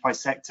social enterprise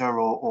sector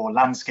or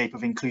landscape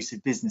of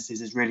inclusive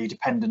businesses is really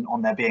dependent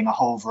on there being a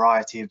whole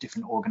variety of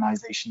different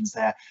organisations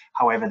there,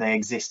 however they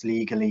exist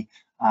legally,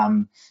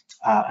 and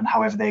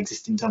however they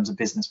exist in terms of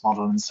business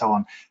model and so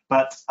on.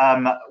 But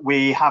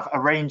we have a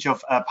range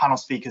of panel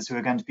speakers who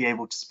are going to be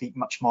able to speak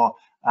much more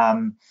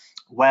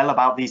well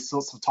about these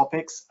sorts of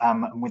topics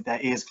and with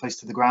their ears close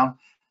to the ground.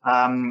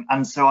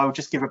 And so I will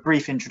just give a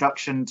brief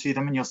introduction to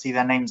them, and you'll see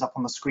their names up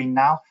on the screen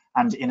now.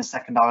 And in a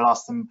second, I will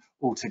ask them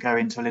all to go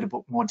into a little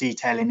bit more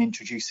detail in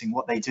introducing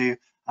what they do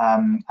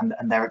and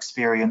their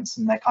experience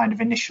and their kind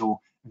of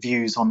initial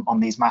views on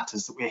these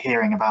matters that we're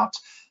hearing about.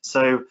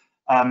 So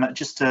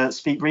just to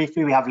speak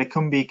briefly, we have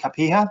Likumbi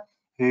Kapiha,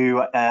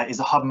 who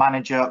is a hub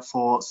manager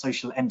for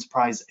Social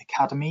Enterprise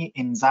Academy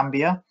in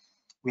Zambia.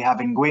 We have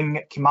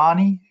Ngwing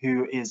Kimani,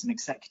 who is an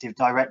executive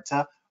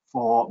director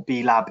for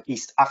B-Lab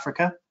East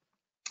Africa.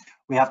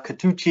 We have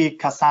Katuchi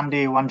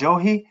Kasande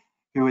Wanjohi,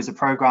 who is a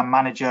program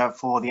manager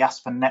for the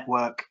Aspen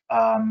Network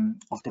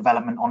of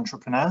Development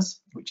Entrepreneurs,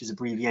 which is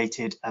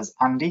abbreviated as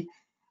ANDI.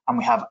 And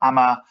we have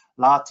Ama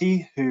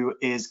Lati, who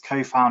is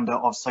co-founder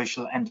of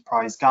Social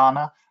Enterprise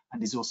Ghana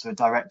and is also a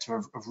director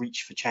of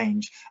Reach for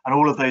Change. And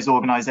all of those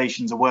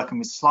organizations are working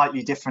with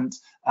slightly different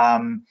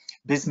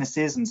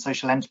businesses and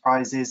social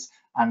enterprises,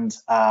 and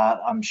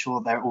I'm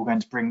sure they're all going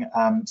to bring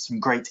some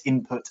great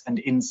input and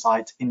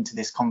insight into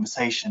this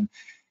conversation.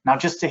 Now,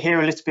 just to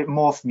hear a little bit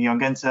more from you, I'm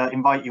going to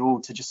invite you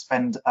all to just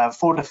spend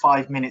 4 to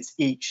 5 minutes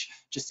each,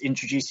 just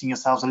introducing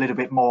yourselves a little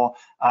bit more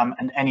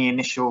and any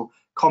initial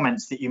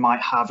comments that you might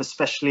have,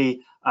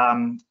 especially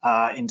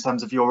in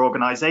terms of your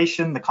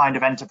organisation, the kind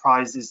of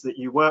enterprises that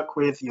you work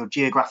with, your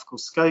geographical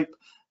scope,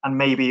 and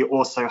maybe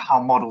also how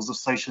models of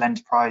social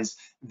enterprise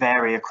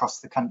vary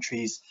across the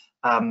countries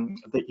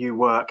that you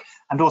work.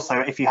 And also,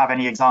 if you have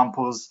any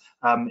examples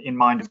in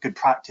mind of good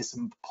practice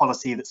and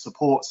policy that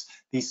supports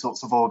these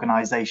sorts of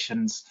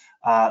organisations,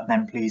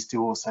 then please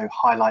do also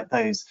highlight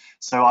those.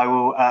 So I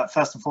will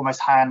first and foremost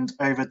hand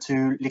over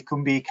to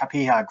Likumbi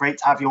Kapiha. Great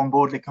to have you on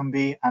board,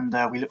 Likumbi, and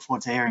we look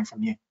forward to hearing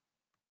from you.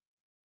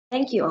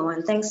 Thank you,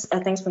 Owen. Thanks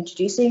for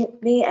introducing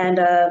me, and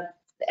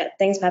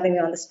thanks for having me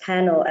on this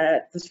panel.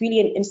 It was really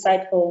an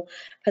insightful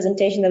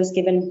presentation that was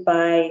given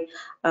by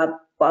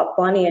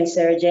Bonnie and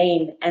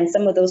Sarah-Jane, and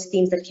some of those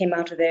themes that came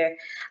out of there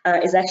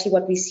is actually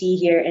what we see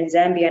here in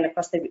Zambia and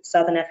across the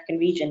Southern African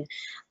region.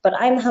 But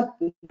I'm hub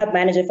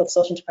manager for the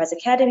Social Enterprise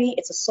Academy.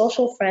 It's a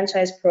social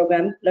franchise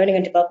program, learning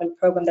and development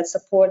program that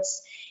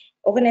supports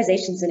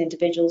organizations and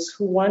individuals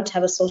who want to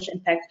have a social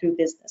impact through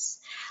business.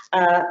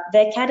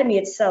 The Academy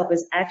itself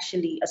is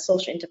actually a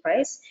social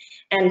enterprise.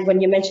 And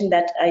when you mentioned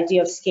that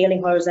idea of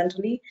scaling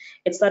horizontally,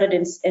 it started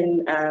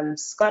in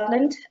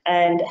Scotland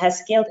and has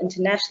scaled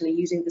internationally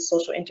using the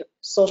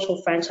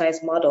social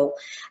franchise model.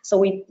 So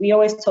we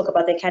always talk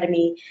about the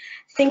Academy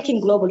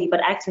thinking globally but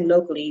acting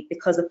locally,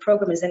 because the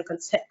program is then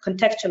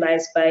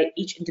contextualized by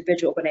each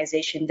individual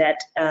organization that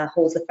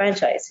holds the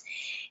franchise.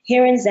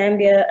 Here in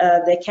Zambia,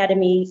 the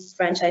Academy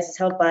franchise is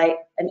held by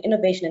an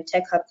innovation and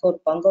tech hub called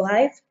Bongo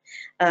Hive.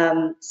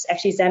 It's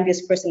actually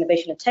Zambia's first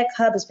innovation and tech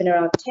hub. It's been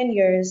around 10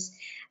 years.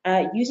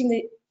 Using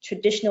the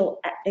traditional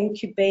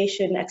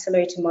incubation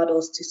accelerator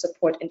models to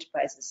support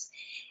enterprises.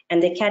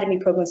 And the Academy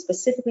program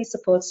specifically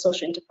supports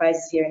social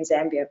enterprises here in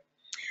Zambia.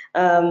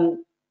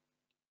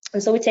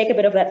 And so we take a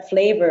bit of that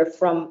flavor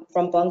from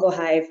Bongo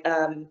Hive,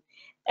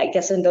 I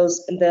guess in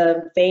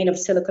the vein of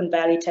Silicon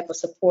Valley type of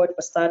support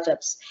for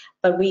startups,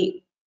 but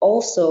we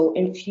also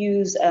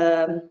infuse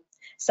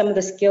some of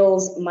the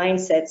skills,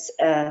 mindsets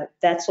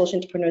that social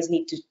entrepreneurs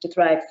need to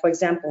thrive. For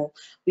example,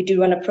 we do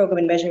run a program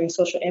in measuring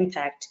social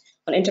impact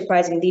on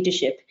enterprise and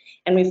leadership,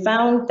 and we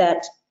found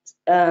that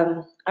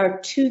our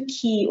two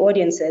key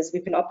audiences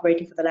we've been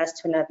operating for the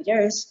last 2.5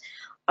 years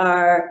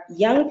are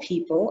young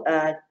people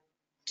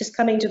just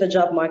coming to the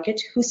job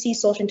market who see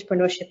social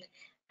entrepreneurship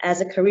as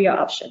a career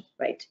option,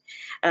 right?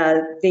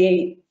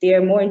 They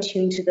are more in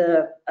tune to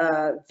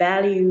the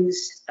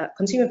values,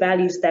 consumer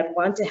values that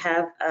want to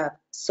have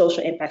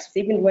social impacts.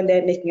 Even when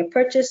they're making a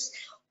purchase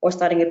or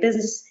starting a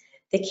business,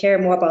 they care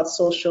more about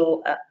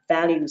social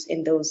values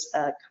in those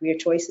career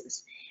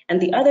choices. And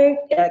the other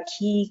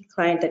key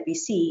client that we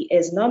see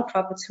is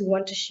nonprofits who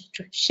want to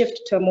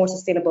shift to a more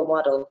sustainable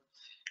model.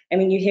 I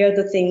mean, you hear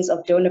the things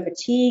of donor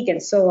fatigue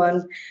and so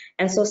on.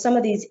 And so some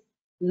of these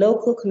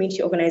local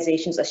community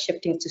organizations are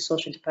shifting to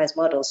social enterprise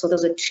models. So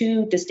those are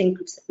two distinct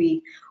groups that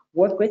we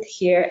work with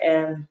here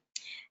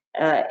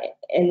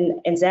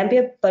in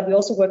Zambia, but we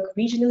also work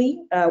regionally.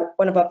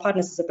 One of our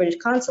partners is the British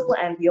Council,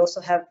 and we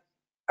also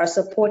are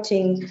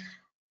supporting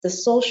the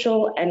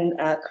social and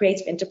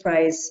creative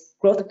enterprise,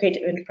 growth of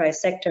creative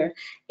enterprise sector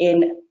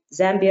in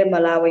Zambia,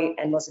 Malawi,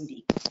 and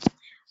Mozambique.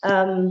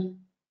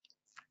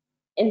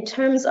 In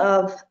terms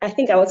of, I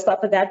think I would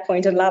stop at that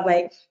point and allow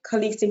my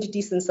colleagues to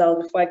introduce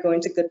themselves before I go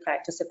into good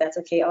practice, if that's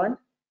okay, Owen.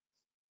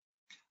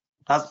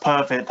 That's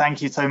perfect.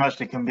 Thank you so much,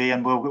 Likumbi,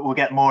 and we'll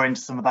get more into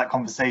some of that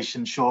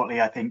conversation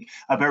shortly, I think.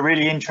 But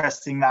really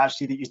interesting that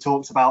actually that you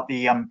talked about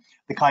the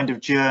kind of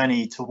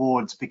journey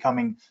towards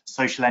becoming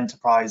social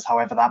enterprise,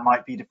 however that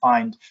might be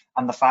defined,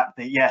 and the fact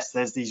that yes,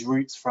 there's these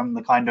roots from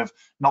the kind of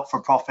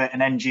not-for-profit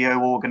and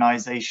NGO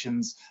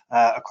organisations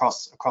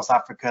across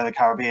Africa, the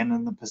Caribbean,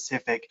 and the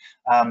Pacific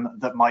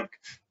that might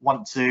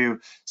want to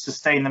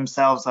sustain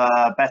themselves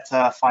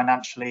better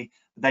financially.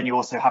 But then you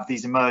also have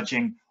these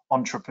emerging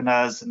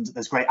entrepreneurs, and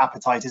there's great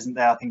appetite, isn't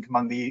there, I think,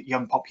 among the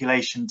young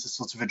population to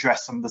sort of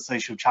address some of the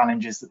social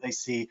challenges that they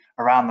see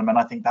around them. And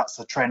I think that's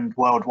a trend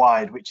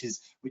worldwide, which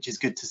is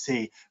good to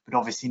see, but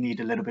obviously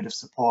need a little bit of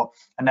support.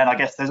 And then I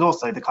guess there's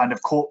also the kind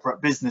of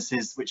corporate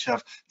businesses which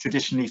have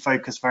traditionally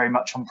focused very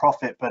much on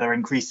profit, but are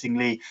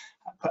increasingly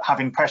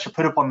having pressure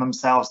put upon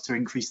themselves to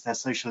increase their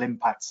social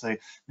impact. So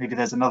maybe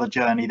there's another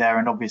journey there,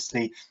 and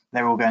obviously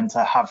they're all going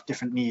to have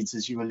different needs,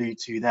 as you allude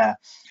to there.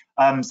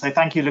 So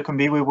thank you,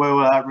 Likumbi. We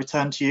will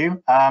return to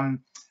you.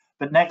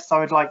 But next, I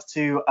would like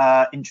to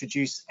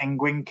introduce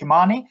Ngwing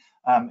Kimani,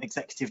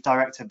 Executive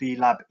Director,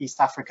 B-Lab East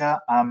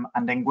Africa. And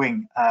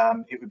Ngwing,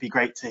 it would be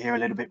great to hear a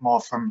little bit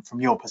more from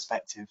your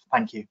perspective.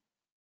 Thank you.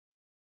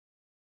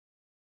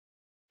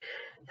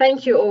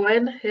 Thank you,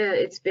 Owen. Yeah,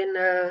 it's been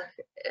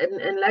an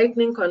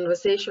enlightening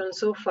conversation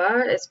so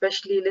far,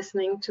 especially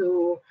listening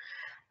to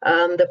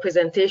the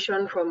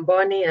presentation from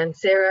Bonnie and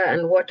Sarah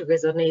and what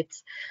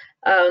resonates.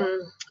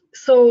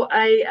 So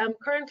I am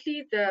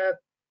currently the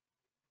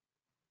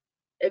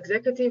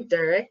Executive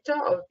Director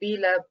of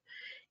B-Lab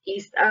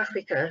East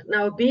Africa.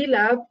 Now,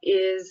 B-Lab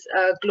is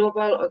a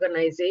global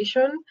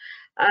organization,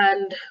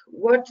 and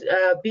what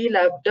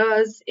B-Lab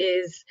does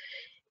is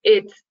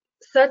it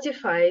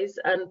certifies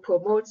and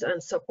promotes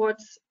and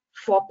supports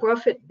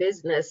for-profit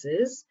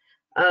businesses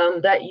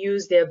that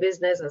use their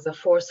business as a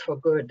force for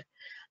good.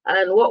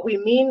 And what we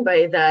mean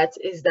by that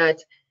is that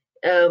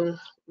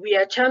we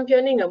are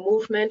championing a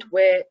movement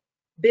where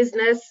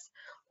business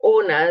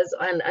owners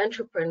and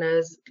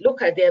entrepreneurs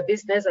look at their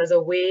business as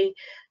a way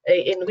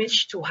in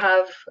which to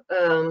have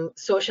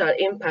social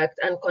impact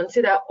and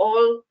consider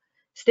all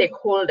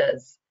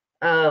stakeholders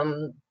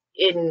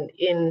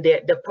in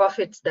the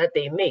profits that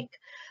they make.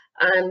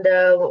 And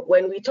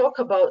when we talk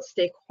about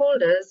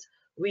stakeholders,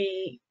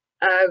 we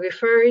are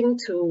referring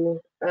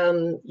to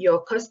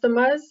your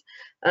customers,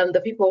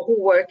 the people who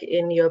work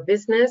in your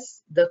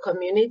business, the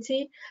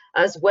community,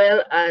 as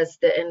well as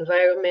the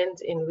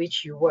environment in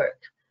which you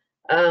work.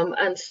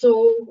 And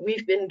so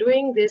we've been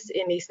doing this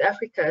in East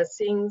Africa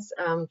since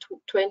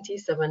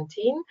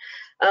 2017.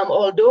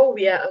 Although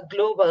we are a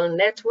global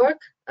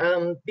network,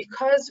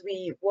 because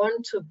we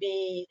want to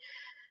be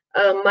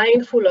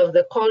mindful of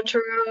the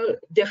cultural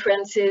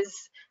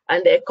differences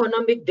and the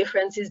economic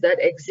differences that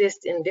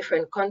exist in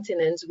different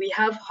continents, we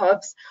have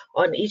hubs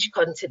on each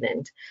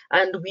continent.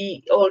 And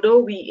although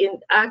we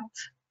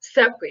act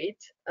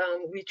separate,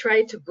 we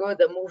try to grow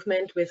the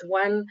movement with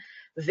one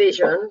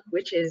vision,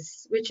 which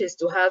is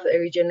to have a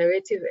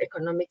regenerative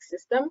economic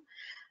system.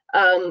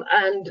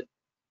 And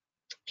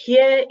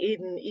here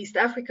in East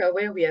Africa,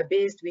 where we are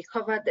based, we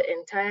cover the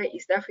entire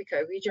East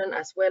Africa region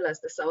as well as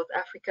the South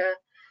Africa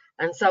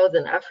and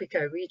Southern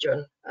Africa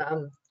region.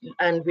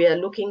 And we are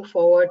looking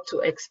forward to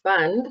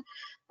expand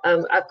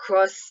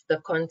across the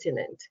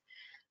continent.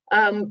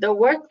 The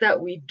work that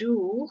we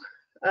do,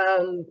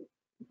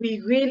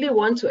 we really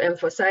want to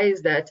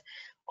emphasize that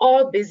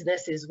all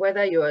businesses,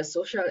 whether you're a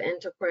social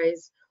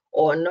enterprise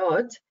or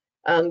not,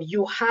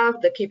 you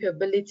have the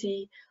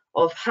capability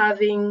of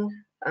having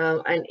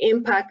an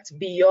impact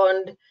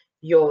beyond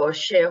your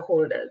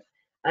shareholders.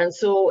 And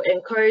so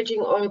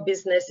encouraging all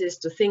businesses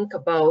to think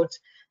about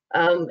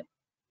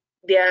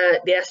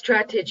their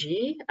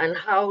strategy and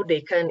how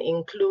they can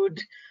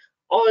include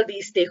all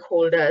these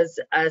stakeholders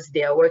as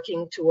they are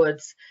working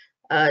towards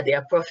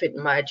their profit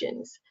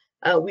margins.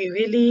 We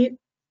really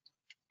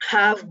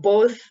have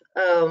both,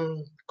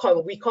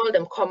 we call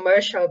them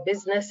commercial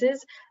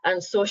businesses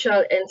and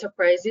social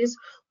enterprises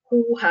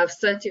who have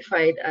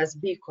certified as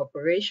B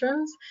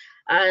corporations.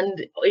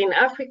 And in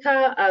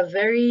Africa, a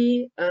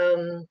very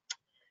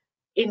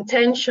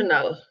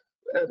intentional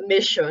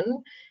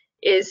mission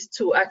is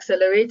to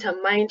accelerate a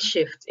mind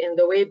shift in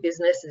the way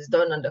business is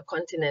done on the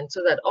continent,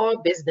 so that all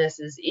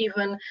businesses,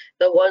 even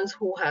the ones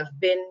who have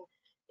been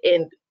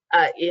in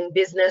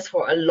business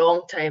for a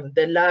long time,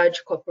 the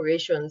large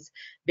corporations,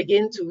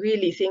 begin to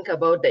really think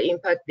about the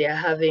impact they are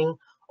having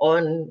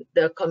on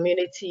the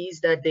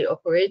communities that they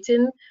operate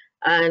in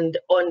and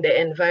on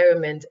the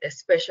environment,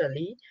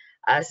 especially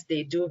as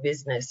they do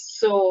business.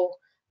 So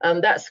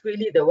that's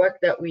really the work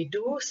that we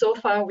do. So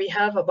far, we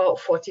have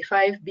about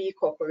 45 B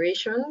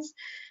corporations.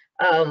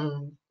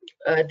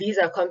 These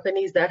are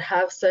companies that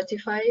have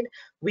certified.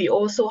 We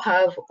also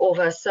have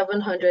over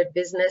 700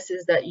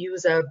 businesses that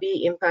use our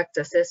B impact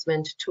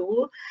assessment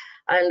tool.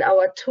 And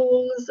our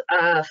tools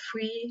are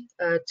free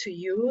to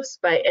use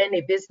by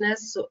any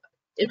business. So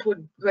it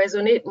would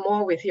resonate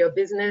more with your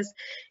business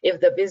if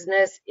the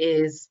business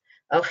is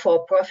a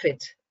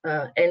for-profit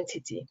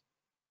entity.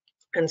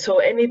 And so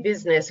any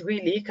business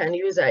really can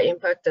use our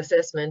impact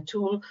assessment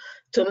tool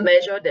to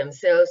measure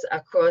themselves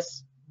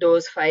across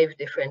those 5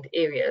 different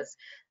areas.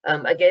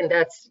 Again,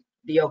 that's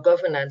your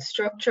governance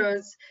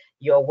structures,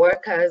 your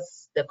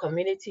workers, the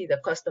community,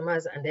 the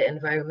customers, and the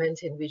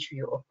environment in which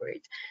you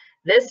operate.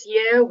 This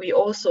year, we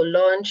also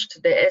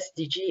launched the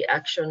SDG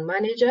Action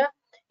Manager.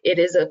 It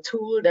is a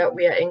tool that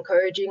we are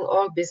encouraging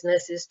all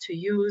businesses to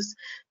use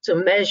to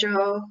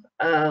measure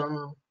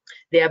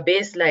their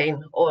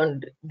baseline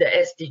on the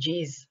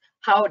SDGs,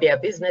 how their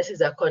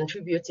businesses are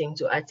contributing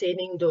to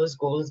attaining those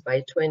goals by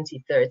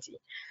 2030.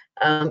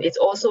 It's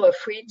also a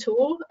free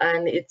tool,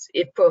 and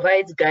it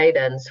provides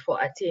guidance for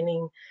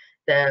attaining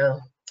the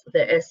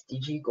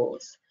SDG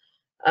goals.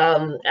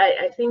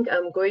 I think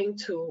I'm going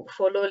to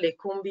follow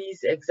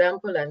Lekumbi's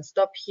example and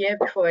stop here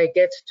before I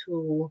get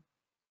to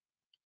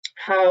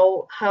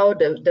how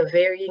the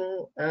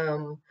varying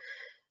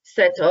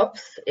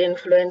setups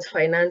influence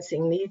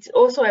financing needs.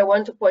 Also, I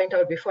want to point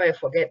out before I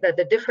forget that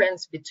the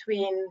difference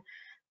between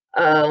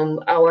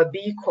our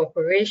B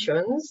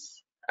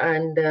corporations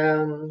and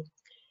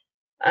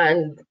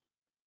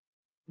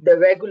the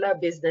regular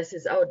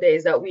businesses out there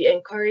is that we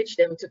encourage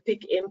them to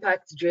pick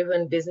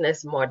impact-driven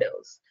business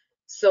models.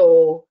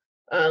 So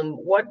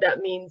what that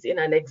means in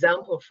an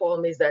example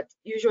form is that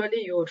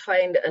usually you would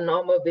find a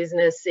normal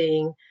business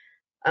saying,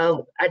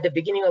 at the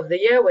beginning of the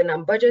year when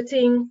I'm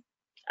budgeting,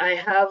 I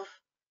have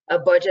a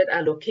budget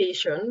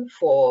allocation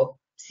for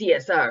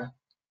CSR.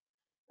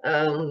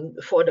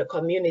 For the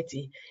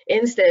community.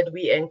 Instead,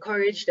 we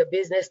encourage the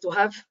business to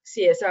have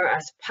CSR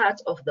as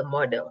part of the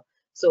model.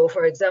 So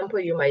for example,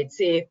 you might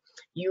say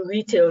you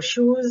retail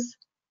shoes,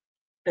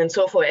 and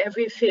so for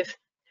every fifth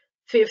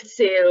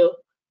sale,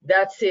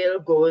 that sale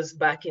goes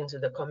back into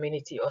the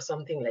community or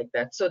something like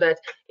that, so that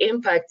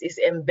impact is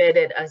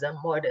embedded as a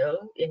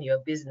model in your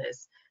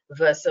business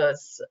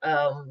versus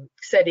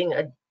setting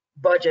a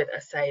budget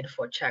aside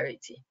for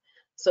charity.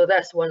 So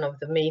that's one of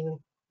the main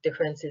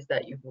differences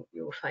that you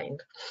will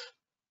find.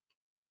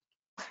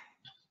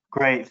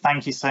 Great,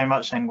 thank you so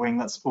much, Nguyen.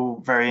 That's all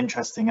very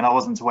interesting, and I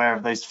wasn't aware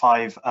of those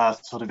 5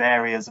 sort of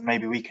areas, and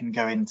maybe we can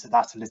go into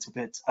that a little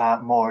bit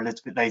more a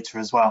little bit later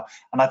as well.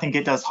 And I think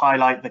it does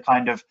highlight the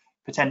kind of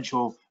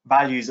potential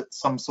values that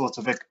some sort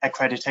of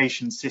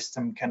accreditation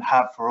system can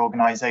have for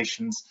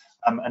organisations,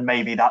 and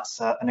maybe that's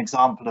an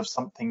example of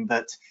something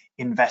that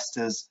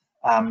investors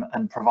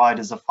and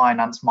providers of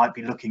finance might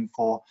be looking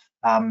for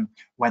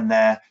when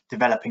they're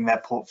developing their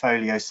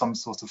portfolio, some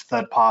sort of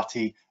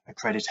third-party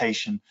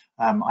accreditation.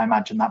 I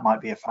imagine that might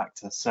be a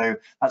factor. So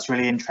that's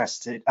really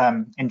interesting.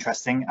 And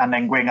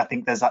then, Nguyen, I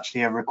think there's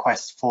actually a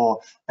request for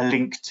a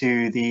link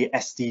to the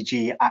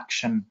SDG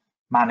Action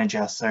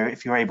Manager. So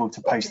if you're able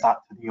to post that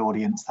to the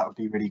audience, that would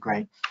be really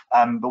great.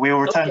 But we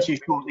will return to you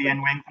shortly,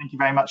 Nguyen. Thank you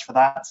very much for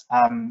that,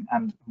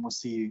 and we'll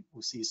see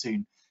you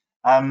soon.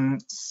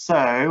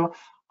 So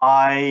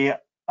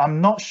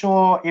I'm not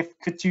sure if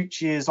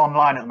Katuchi is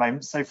online at the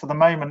moment. So for the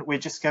moment, we're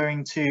just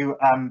going to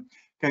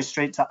go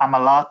straight to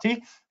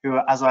Amalati, who,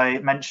 as I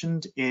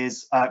mentioned,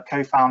 is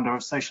co-founder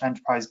of Social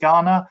Enterprise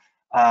Ghana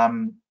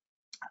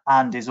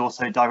and is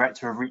also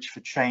director of Reach for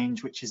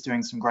Change, which is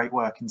doing some great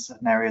work in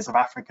certain areas of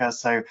Africa.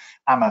 So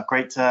Amma,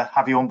 great to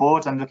have you on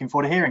board. I'm looking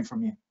forward to hearing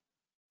from you.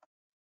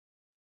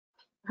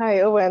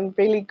 Hi, Owen,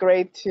 really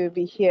great to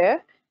be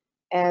here.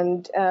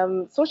 And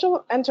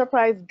Social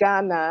Enterprise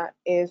Ghana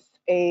is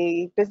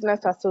a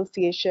business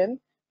association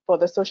for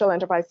the social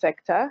enterprise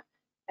sector.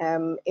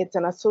 It's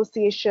an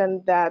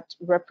association that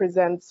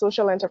represents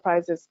social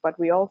enterprises, but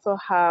we also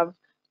have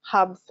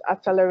hubs,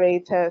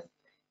 accelerators,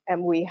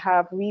 and we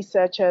have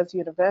researchers,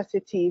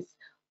 universities,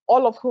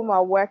 all of whom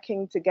are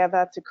working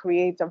together to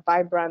create a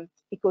vibrant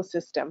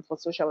ecosystem for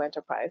social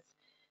enterprise.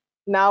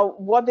 Now,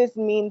 what this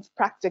means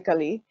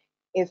practically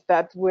is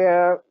that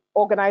we're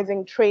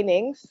organizing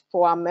trainings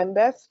for our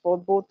members, for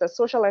both the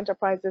social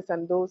enterprises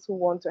and those who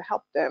want to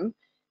help them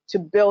to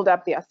build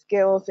up their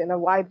skills in a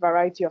wide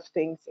variety of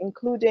things,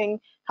 including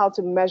how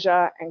to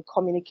measure and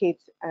communicate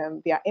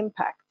their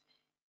impact.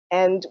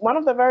 And one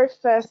of the very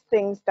first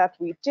things that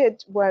we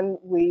did when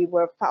we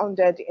were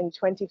founded in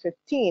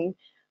 2015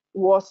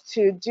 was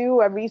to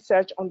do a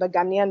research on the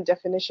Ghanaian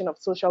definition of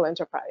social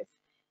enterprise.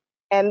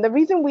 And the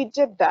reason we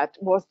did that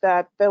was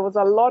that there was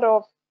a lot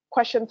of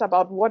questions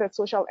about what a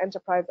social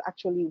enterprise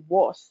actually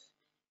was.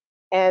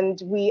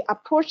 And we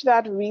approached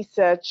that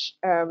research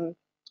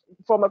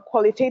from a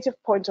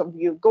qualitative point of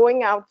view,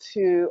 going out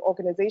to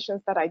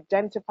organizations that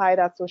identified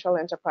as social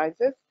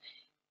enterprises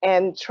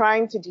and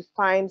trying to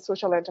define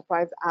social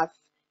enterprise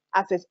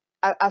as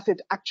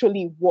it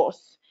actually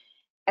was.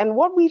 And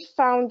what we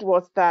found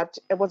was that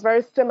it was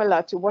very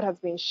similar to what has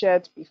been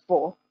shared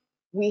before.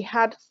 We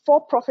had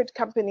for-profit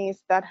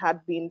companies that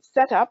had been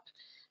set up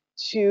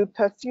to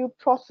pursue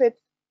profits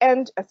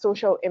and a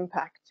social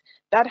impact,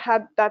 that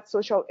had that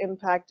social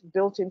impact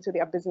built into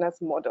their business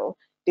model.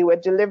 They were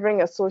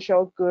delivering a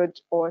social good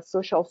or a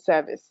social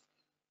service.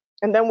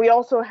 And then we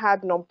also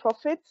had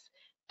nonprofits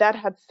that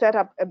had set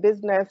up a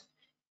business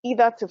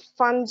either to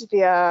fund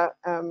their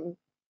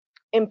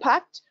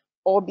impact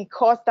or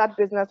because that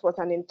business was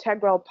an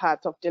integral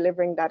part of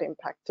delivering that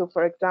impact. So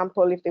for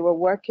example, if they were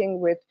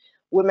working with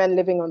women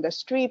living on the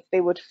streets,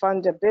 they would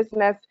fund a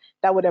business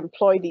that would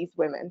employ these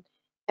women.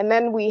 And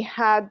then we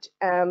had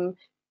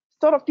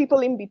sort of people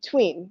in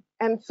between.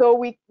 And so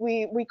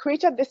we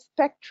created this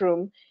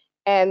spectrum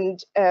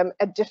and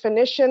a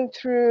definition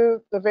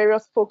through the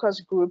various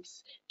focus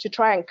groups to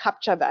try and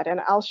capture that.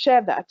 And I'll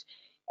share that.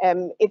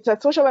 It's a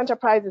social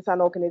enterprise, it's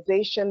an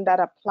organization that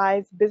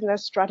applies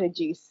business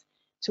strategies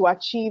to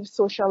achieve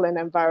social and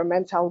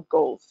environmental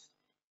goals.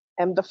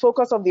 And the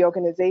focus of the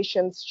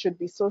organizations should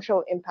be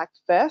social impact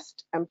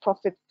first and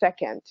profit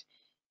second.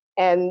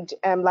 And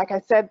like I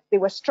said, they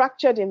were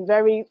structured in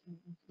very,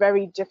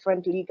 very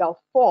different legal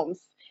forms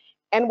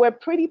and were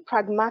pretty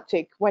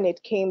pragmatic when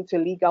it came to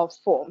legal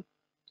form.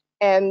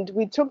 And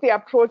we took the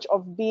approach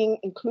of being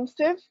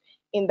inclusive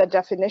in the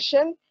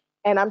definition.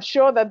 And I'm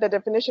sure that the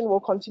definition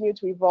will continue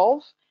to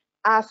evolve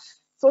as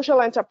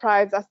social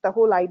enterprise, as the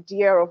whole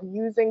idea of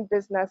using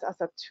business as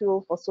a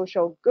tool for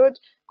social good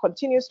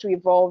continues to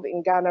evolve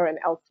in Ghana and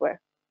elsewhere.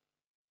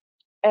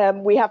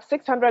 We have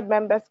 600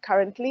 members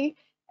currently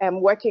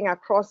working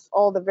across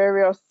all the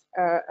various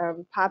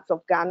parts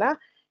of Ghana.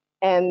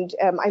 And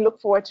I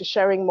look forward to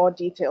sharing more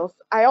details.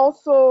 I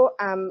also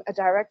am a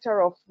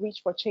director of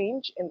Reach for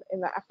Change in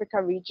the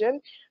Africa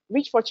region.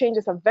 Reach for Change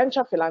is a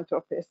venture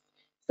philanthropist.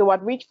 So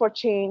at Reach for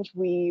Change,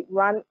 we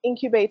run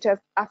incubators,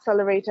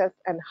 accelerators,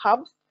 and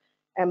hubs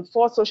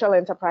for social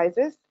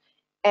enterprises.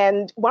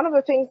 And one of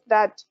the things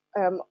that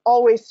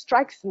always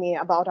strikes me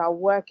about our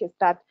work is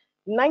that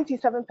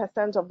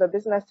 97% of the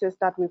businesses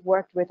that we've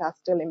worked with are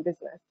still in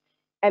business.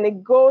 And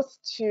it goes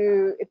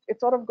to, it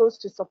sort of goes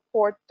to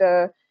support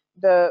the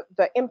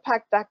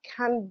impact that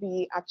can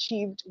be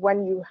achieved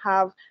when you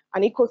have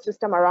an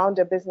ecosystem around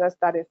a business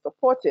that is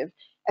supportive,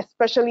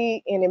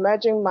 especially in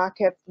emerging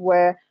markets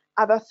where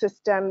other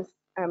systems,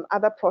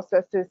 other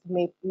processes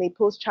may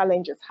pose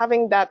challenges.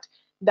 Having that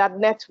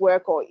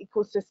network or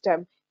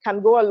ecosystem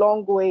can go a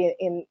long way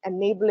in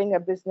enabling a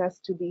business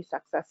to be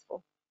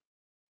successful.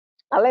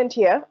 I'll end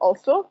here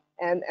also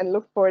and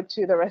look forward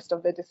to the rest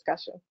of the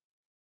discussion.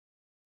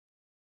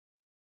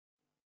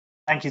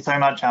 Thank you so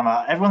much,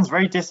 Emma. Everyone's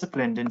very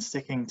disciplined in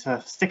sticking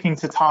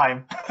to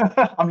time.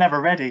 I'm never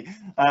ready,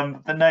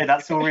 but no,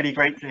 that's all really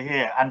great to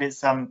hear, and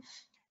it's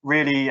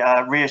really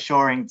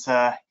reassuring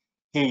to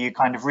hear you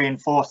kind of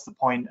reinforce the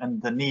point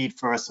and the need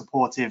for a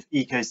supportive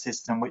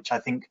ecosystem, which I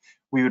think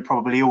we would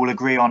probably all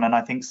agree on, and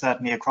I think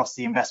certainly across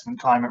the Investment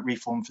Climate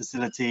Reform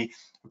Facility,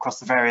 across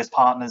the various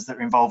partners that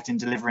are involved in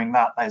delivering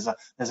that,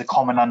 there's a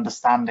common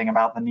understanding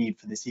about the need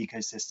for this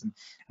ecosystem.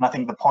 And I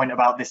think the point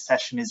about this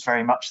session is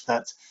very much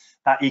that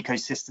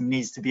ecosystem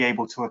needs to be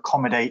able to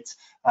accommodate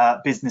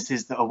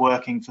businesses that are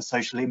working for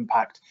social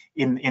impact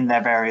in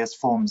their various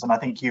forms. And I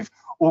think you've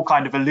all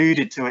kind of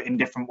alluded to it in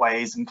different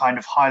ways and kind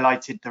of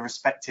highlighted the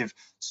respective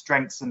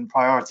strengths and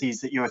priorities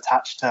that you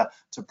attach to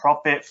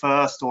profit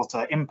first or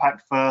to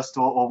impact first,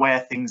 or where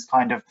things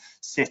kind of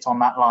sit on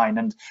that line.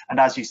 And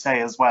as you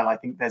say as well, I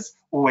think there's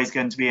always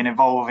going to be an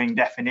evolving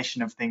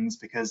definition of things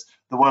because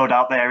the world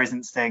out there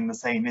isn't staying the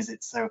same, is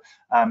it? So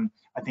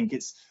I think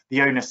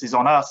the onus is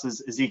on us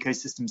as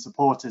ecosystem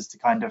supporters to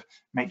kind of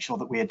make sure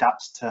that we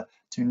adapt to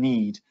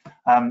need.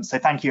 So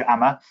thank you,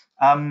 Emma.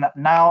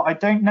 Now, I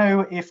don't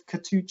know if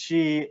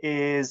Katuchi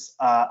is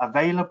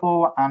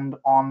available and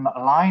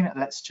online.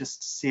 Let's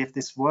just see if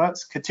this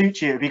works.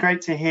 Katuchi, it would be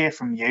great to hear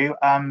from you.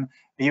 Are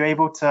you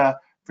able to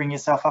bring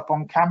yourself up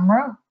on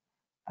camera?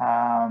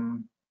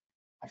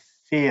 I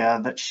fear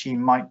that she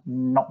might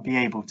not be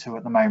able to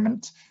at the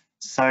moment.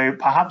 So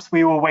perhaps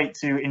we will wait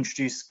to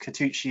introduce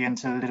Katuchi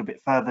until a little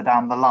bit further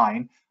down the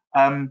line.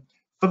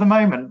 For the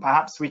moment,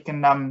 perhaps we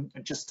can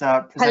just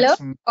present Hello,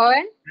 some...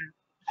 Owen?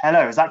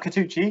 Hello, is that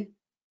Katuchi?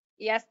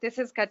 Yes, this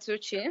is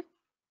Katuchi.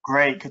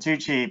 Great,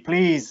 Katuchi,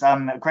 please,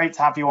 great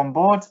to have you on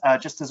board.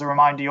 Just as a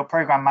reminder, you're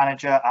Program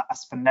Manager at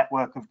Aspen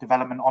Network of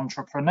Development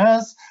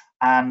Entrepreneurs,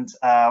 and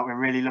we're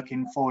really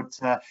looking forward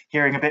to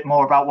hearing a bit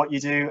more about what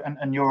you do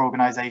and your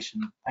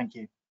organisation. Thank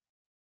you.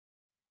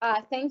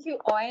 Thank you,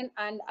 Owen,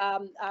 and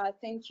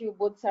thank you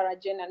both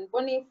Sarah-Jane and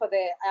Bonnie for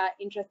the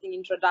interesting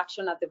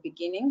introduction at the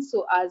beginning.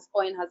 So as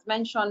Owen has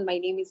mentioned, my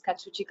name is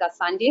Katuchi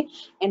Kasandi,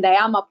 and I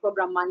am a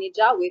program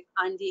manager with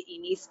Andy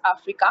in East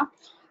Africa.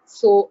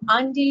 So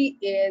Andy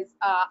is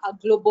a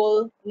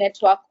global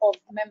network of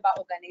member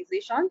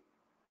organizations,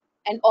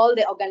 and all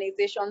the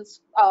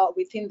organizations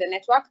within the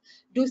network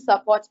do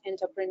support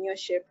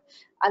entrepreneurship.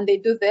 And they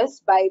do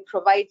this by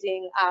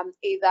providing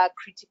either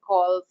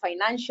critical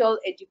financial,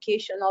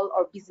 educational,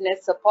 or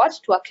business support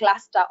to a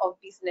cluster of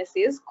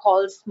businesses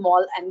called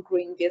small and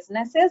growing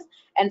businesses.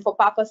 And for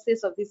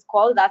purposes of this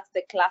call, that's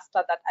the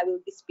cluster that I will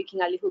be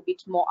speaking a little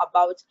bit more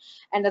about.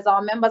 And as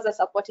our members are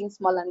supporting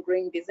small and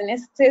growing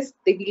businesses,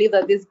 they believe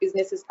that these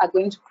businesses are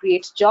going to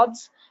create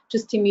jobs to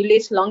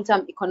stimulate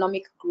long-term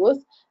economic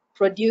growth,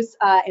 produce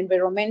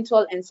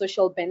environmental and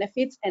social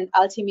benefits, and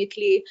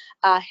ultimately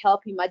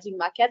help emerging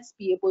markets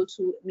be able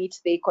to meet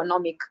the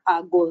economic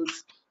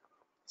goals.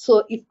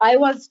 So if I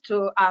was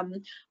to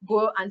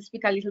go and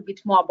speak a little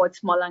bit more about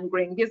small and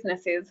growing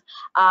businesses,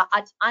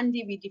 at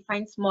Andy, we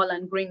define small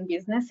and growing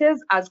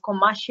businesses as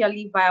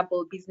commercially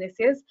viable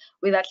businesses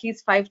with at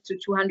least 5 to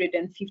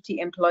 250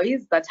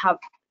 employees that have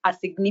a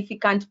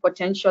significant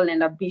potential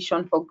and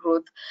ambition for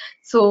growth.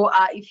 So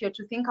if you're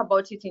to think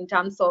about it in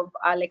terms of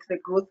like the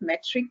growth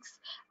metrics,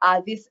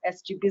 these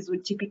SGBs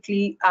would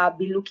typically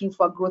be looking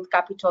for growth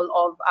capital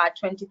of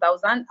 $20,000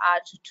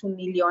 to $2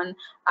 million.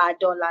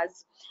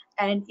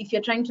 And if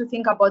you're trying to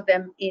think about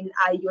them in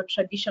your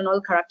traditional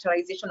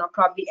characterization, or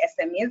probably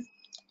SMEs,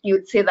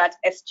 you'd say that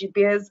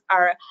SGBs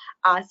are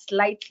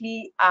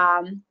slightly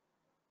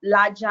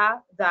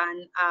larger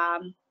than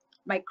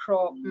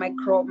micro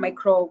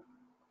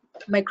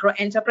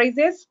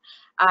enterprises,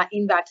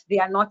 in that they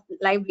are not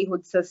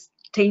livelihood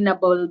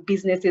sustainable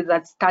businesses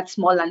that start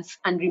small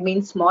and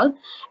remain small.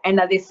 And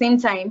at the same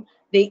time,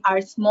 they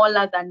are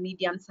smaller than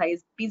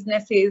medium-sized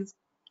businesses,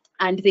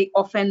 and they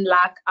often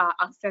lack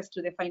access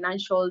to the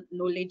financial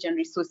knowledge and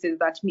resources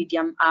that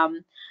medium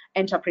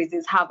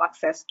enterprises have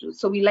access to.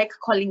 So we like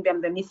calling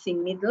them the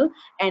missing middle,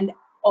 and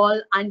all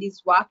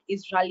Andy's work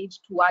is rallied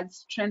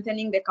towards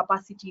strengthening the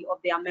capacity of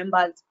their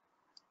members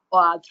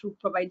through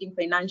providing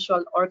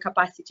financial or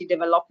capacity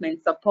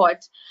development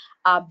support,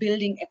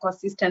 building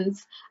ecosystems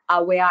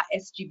where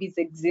SGBs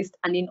exist.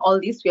 And in all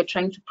this, we are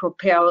trying to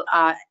propel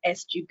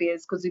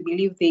SGBs because we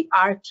believe they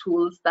are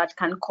tools that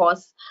can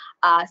cause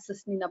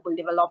sustainable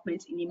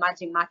development in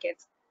emerging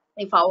markets.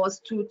 If I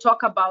was to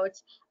talk about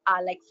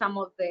like some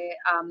of the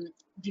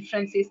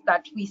differences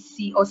that we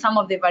see, or some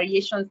of the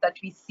variations that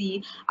we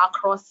see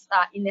across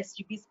in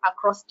SGBs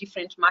across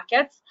different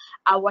markets,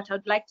 what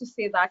I'd like to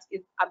say is that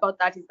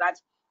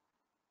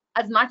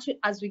as much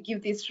as we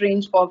give this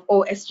range of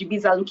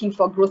SGBs are looking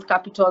for growth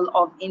capital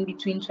of in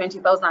between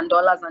 $20,000 and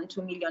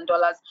 $2 million,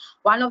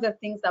 one of the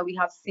things that we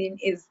have seen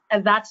is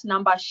that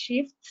number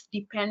shifts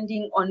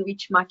depending on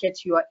which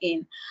market you are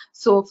in.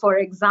 So for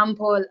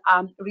example,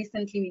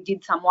 recently we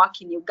did some work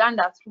in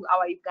Uganda through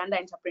our Uganda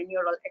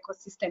Entrepreneurial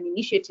Ecosystem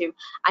Initiative,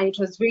 and it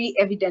was very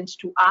evident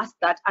to us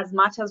that as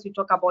much as we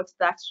talk about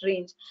that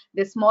range,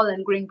 the small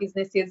and growing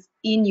businesses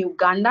in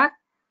Uganda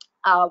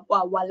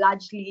were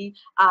largely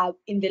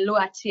in the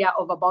lower tier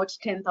of about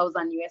 10,000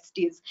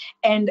 USDs.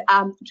 And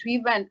to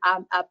even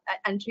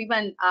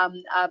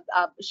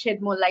shed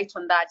more light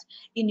on that,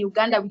 in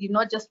Uganda, we did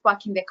not just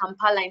work in the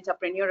Kampala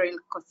entrepreneurial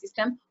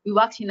ecosystem, we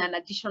worked in an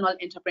additional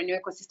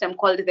entrepreneurial ecosystem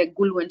called the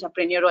Gulu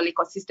entrepreneurial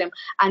ecosystem,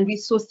 and we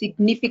saw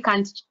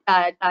significant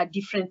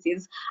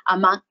differences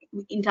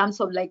in terms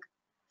of like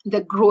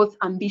the growth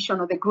ambition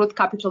or the growth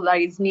capital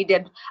that is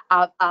needed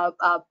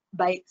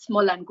by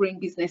small and growing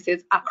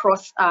businesses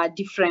across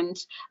different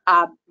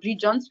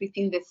regions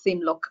within the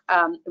same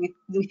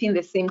within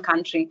the same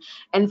country.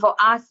 And for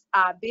us,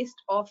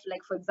 based off,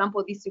 like for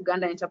example, this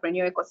Uganda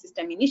Entrepreneurial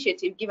Ecosystem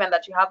Initiative, given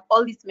that you have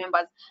all these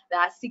members that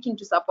are seeking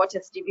to support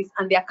SGBs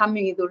and they are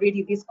coming with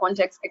already this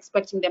context,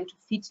 expecting them to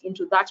fit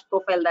into that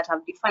profile that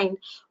I've defined,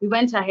 we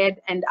went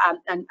ahead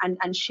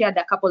and shared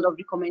a couple of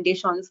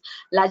recommendations,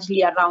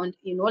 largely around,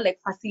 like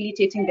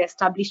facilitating the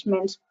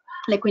establishment.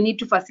 Like we need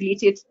to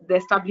facilitate the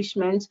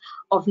establishment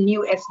of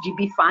new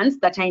SGB funds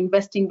that are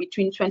investing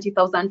between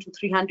 20,000 to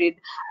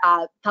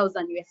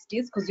 300,000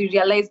 USDs, because we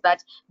realized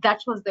that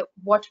that was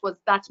what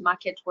that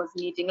market was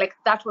needing. Like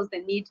that was the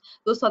need.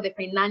 Those are the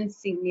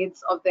financing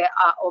needs of the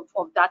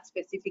of that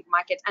specific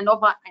market. And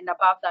over and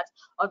above that,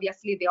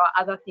 obviously there are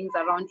other things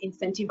around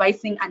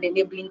incentivizing and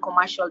enabling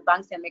commercial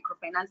banks and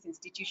microfinance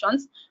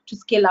institutions to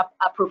scale up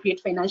appropriate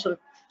financial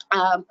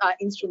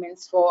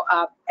instruments for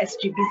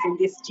SGBs in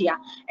this tier.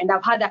 And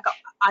I've had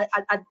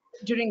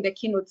during the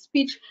keynote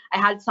speech, I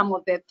had some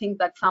of the things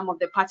that some of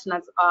the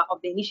partners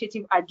of the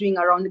initiative are doing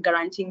around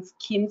guaranteeing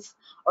schemes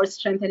or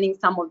strengthening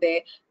some of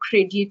the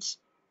credit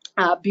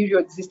bureau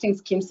existing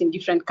schemes in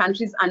different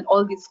countries, and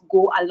all this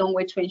go a long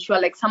way to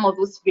ensure like some of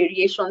those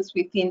variations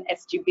within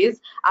SGBs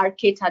are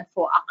catered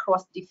for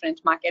across different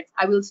markets.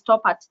 I will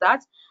stop at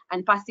that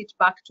and pass it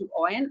back to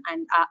Owen,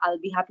 and I'll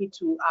be happy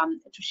to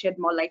shed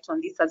more light on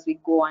this as we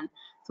go on.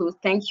 So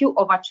thank you.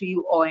 Over to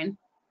you, Owen.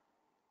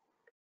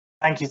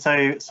 Thank you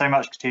so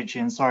much,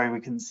 Katuchi, and sorry we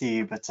couldn't see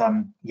you, but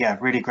yeah,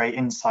 really great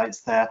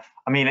insights there.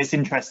 I mean, it's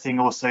interesting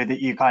also that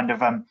you kind of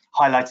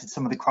highlighted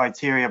some of the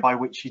criteria by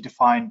which you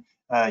define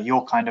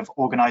your kind of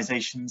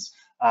organizations,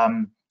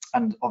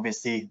 and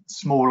obviously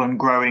small and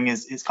growing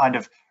is kind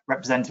of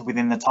represented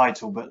within the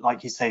title, but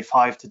like you say,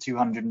 5 to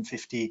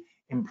 250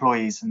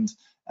 employees, and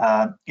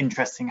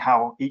interesting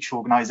how each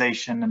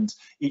organization and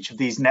each of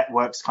these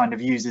networks kind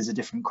of uses a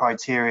different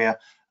criteria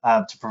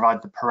to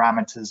provide the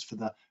parameters for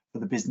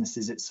the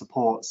businesses it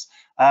supports.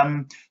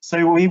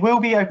 So we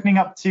will be opening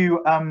up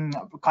to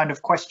kind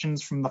of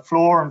questions from the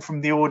floor and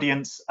from the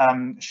audience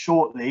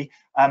shortly.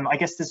 I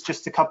guess there's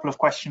just a couple of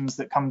questions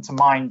that come to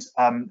mind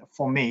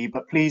for me,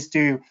 but please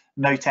do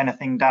note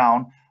anything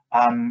down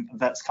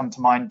that's come to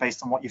mind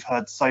based on what you've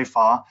heard so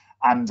far,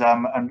 and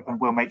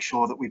we'll make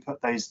sure that we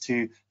put those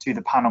to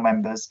the panel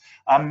members.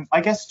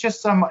 I guess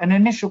just an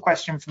initial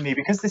question for me,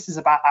 because this is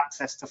about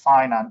access to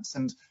finance,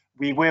 and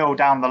we will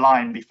down the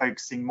line be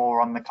focusing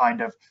more on the kind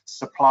of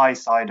supply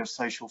side of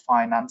social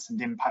finance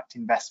and impact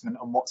investment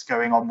and what's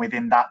going on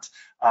within that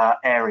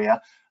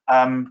area.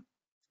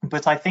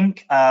 But I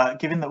think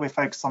given that we're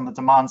focused on the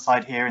demand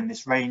side here in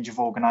this range of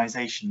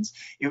organizations,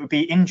 it would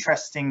be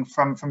interesting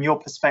from your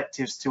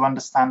perspectives to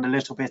understand a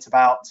little bit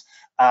about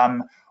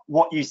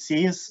what you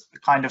see as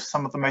kind of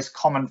some of the most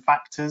common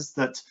factors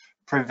that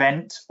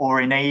prevent or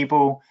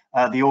enable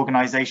the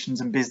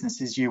organizations and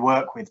businesses you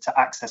work with to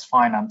access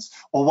finance,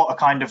 or what are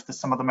kind of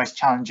some of the most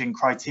challenging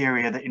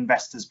criteria that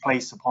investors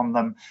place upon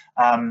them,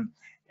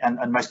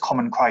 and most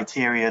common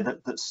criteria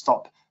that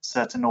stop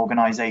certain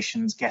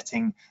organizations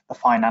getting the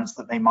finance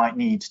that they might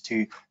need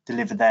to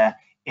deliver their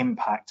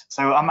impact.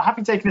 So I'm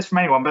happy taking this from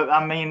anyone, but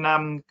I mean,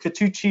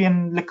 Katuchi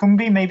and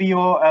Likumbi, maybe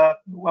you're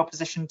well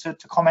positioned to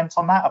comment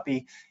on that. It'd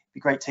be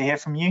great to hear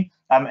from you.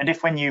 And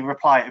if when you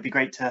reply, it'd be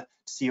great to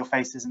see your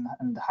faces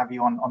and have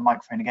you on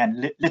microphone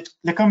again.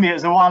 Likumbi, it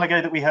was a while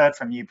ago that we heard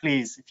from you.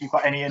 Please, if you've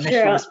got any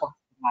initial response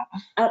to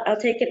that. I'll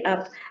take it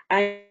up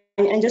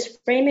and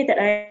just frame it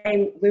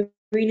that we're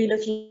really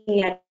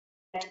looking at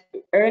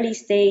early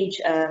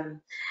stage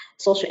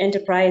social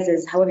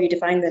enterprises, however you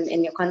define them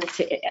in your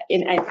context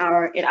in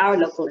our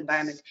local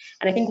environment.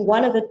 And I think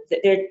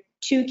there are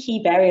two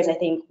key barriers. I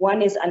think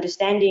one is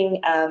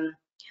understanding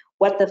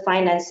what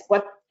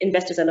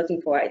investors are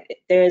looking for.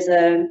 There's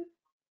a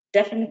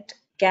definite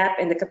gap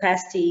in the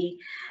capacity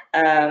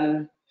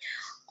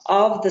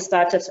of the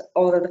startups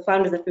or the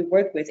founders that we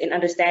work with in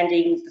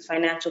understanding the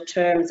financial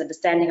terms,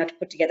 understanding how to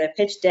put together a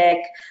pitch deck,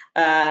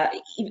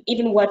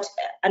 even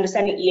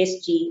understanding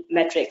ESG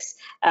metrics,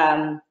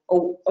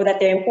 or that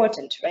they're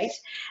important, right?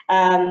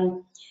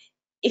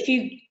 If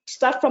you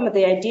start from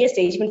the idea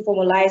stage, even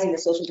formalizing the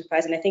social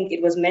enterprise, and I think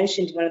it was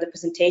mentioned in one of the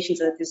presentations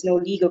that there's no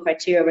legal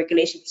criteria or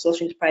regulation for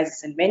social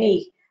enterprises in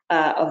many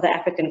of the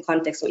African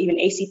context, or even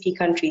ACP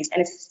countries,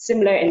 and it's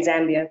similar in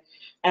Zambia.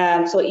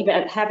 So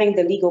even having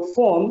the legal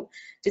form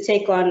to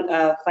take on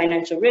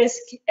financial risk,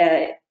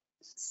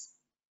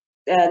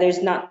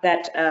 there's not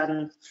that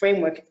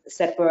framework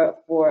set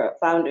for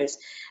founders.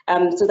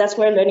 So that's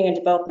where learning and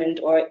development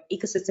or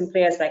ecosystem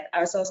players like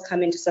ourselves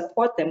come in to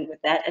support them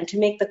with that and to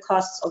make the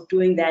costs of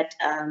doing that,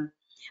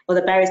 or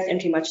the barriers to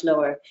entry, much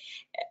lower.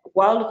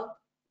 While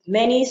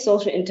many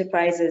social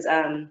enterprises,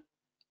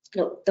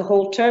 the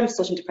whole term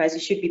social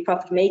enterprises should be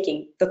profit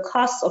making, the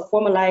costs of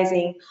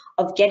formalizing,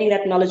 of getting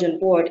that knowledge on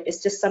board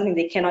is just something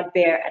they cannot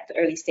bear at the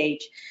early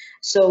stage.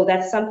 So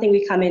that's something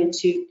we come in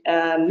to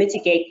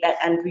mitigate that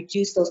and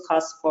reduce those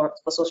costs for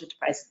social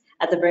enterprise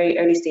at the very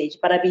early stage.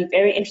 But I'd be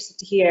very interested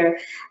to hear,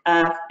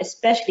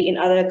 especially in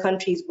other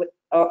countries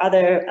or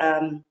other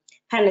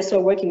panelists who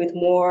are working with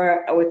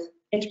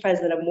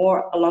enterprises that are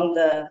more along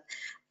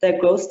the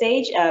growth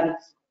stage,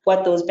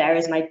 what those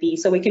barriers might be,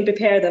 so we can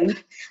prepare them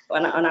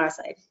on our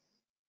side.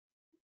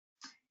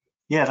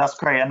 Yeah, that's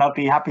great, and I'd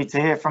be happy to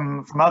hear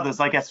from others.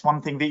 I guess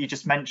one thing that you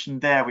just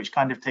mentioned there, which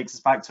kind of takes us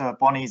back to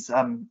Bonnie's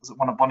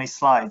one of Bonnie's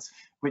slides,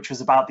 which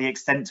was about the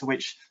extent to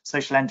which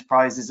social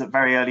enterprises at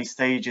very early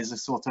stages are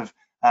sort of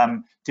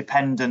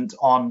dependent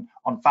on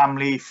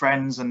family,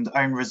 friends, and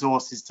own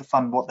resources to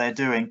fund what they're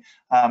doing.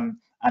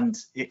 And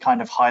it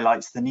kind of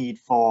highlights the need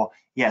for,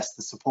 yes,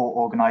 the support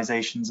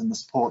organizations and the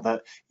support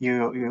that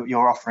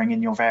you're offering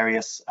in your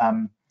various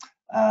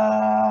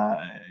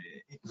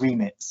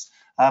remits.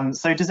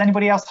 So does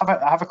anybody else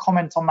have a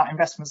comment on that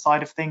investment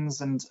side of things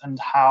and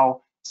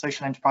how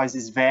social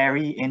enterprises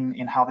vary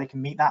in how they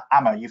can meet that?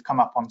 Amma, you've come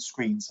up on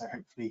screen, so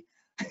hopefully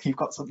you've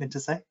got something to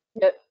say.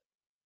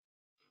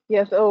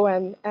 Yes,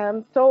 Owen.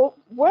 So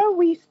where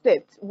we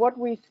sit, what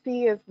we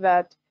see is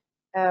that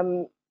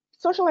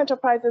social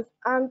enterprises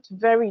aren't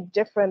very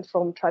different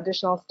from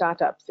traditional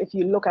startups if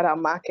you look at our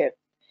market.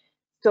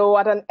 So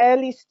at an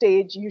early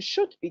stage, you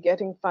should be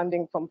getting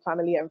funding from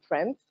family and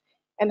friends.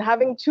 And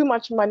having too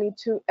much money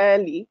too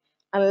early,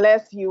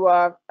 unless you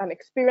are an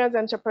experienced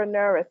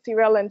entrepreneur, a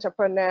serial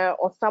entrepreneur,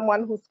 or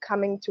someone who's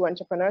coming to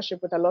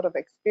entrepreneurship with a lot of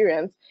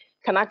experience,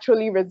 can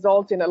actually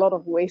result in a lot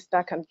of waste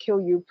that can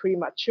kill you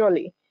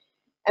prematurely.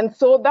 And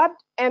so that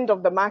end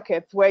of the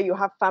market where you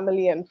have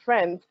family and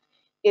friends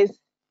is,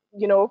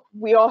 you know,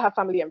 we all have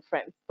family and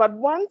friends. But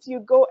once you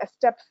go a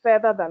step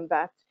further than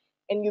that,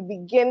 and you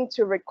begin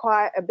to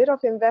require a bit of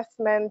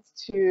investment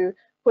to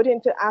put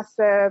into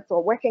assets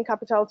or working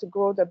capital to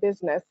grow the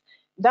business,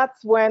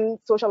 that's when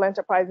social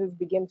enterprises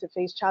begin to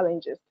face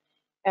challenges.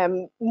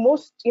 In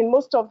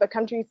most of the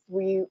countries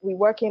we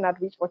work in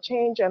at Reach for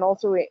Change, and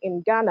also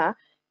in Ghana,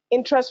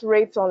 interest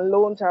rates on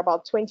loans are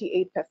about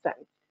 28%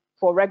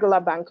 for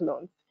regular bank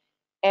loans.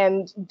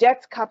 And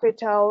debt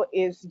capital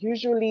is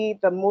usually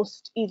the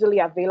most easily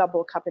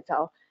available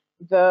capital.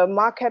 The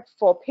market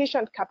for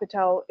patient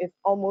capital is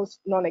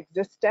almost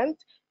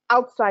non-existent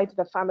outside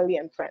the family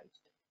and friends.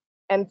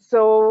 And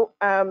so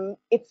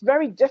it's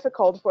very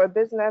difficult for a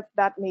business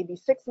that may be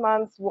 6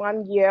 months,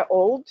 1 year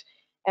old,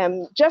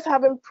 just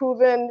having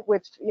proven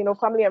with, you know,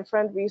 family and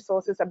friend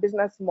resources, a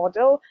business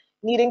model,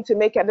 needing to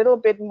make a little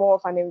bit more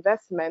of an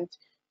investment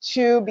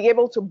to be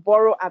able to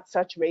borrow at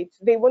such rates.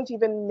 They won't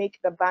even make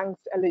the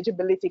bank's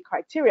eligibility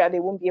criteria. They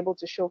won't be able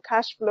to show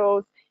cash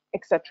flows,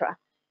 etc.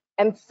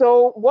 And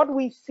so what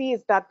we see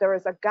is that there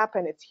is a gap,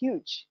 and it's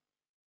huge.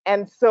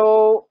 And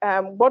so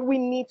what we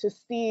need to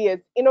see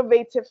is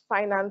innovative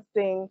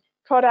financing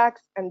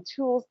products and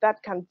tools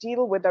that can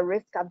deal with the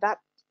risk at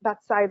that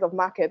size of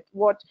market,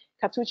 what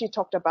Katuchi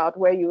talked about,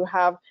 where you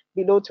have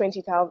below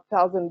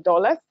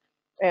 $20,000,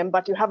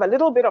 but you have a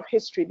little bit of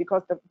history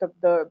because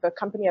the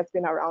company has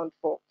been around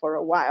for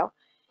a while.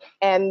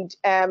 And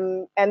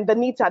the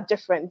needs are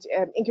different.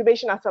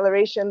 Incubation,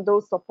 acceleration,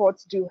 those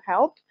supports do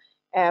help.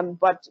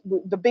 But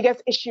the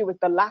biggest issue is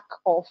the lack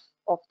of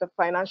the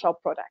financial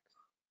products.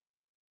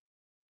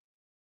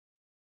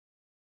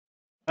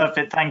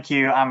 Perfect, thank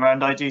you, Amra.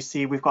 And I do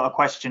see we've got a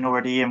question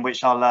already in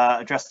which I'll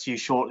address to you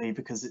shortly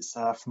because it's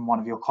from one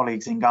of your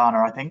colleagues in Ghana,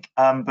 I think.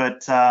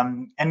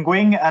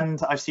 Nguyen,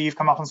 and I see you've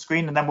come up on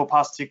screen, and then we'll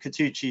pass to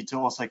Katuchi to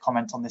also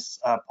comment on this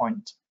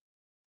point.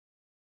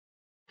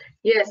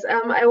 Yes,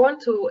 I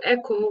want to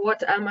echo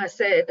what Amma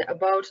said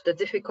about the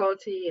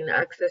difficulty in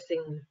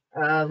accessing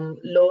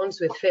loans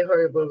with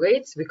favorable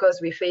rates, because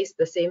we face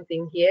the same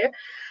thing here.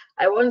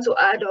 I want to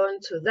add on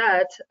to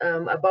that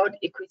about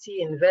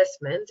equity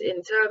investment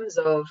in terms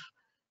of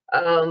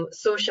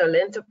social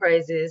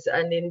enterprises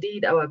and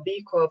indeed our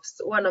B Corps.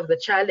 One of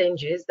the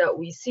challenges that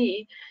we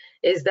see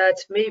is that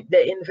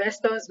the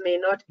investors may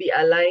not be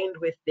aligned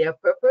with their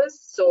purpose.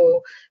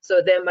 So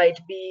there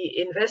might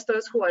be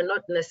investors who are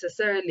not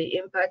necessarily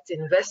impact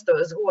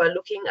investors who are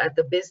looking at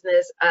the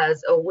business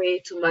as a way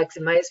to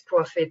maximize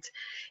profit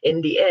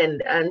in the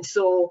end. And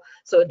so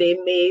they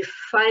may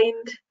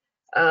find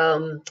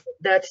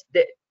that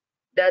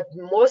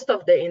most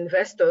of the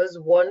investors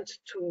want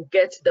to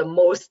get the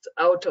most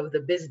out of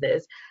the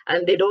business,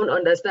 and they don't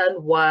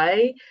understand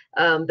why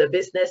the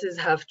businesses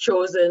have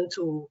chosen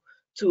to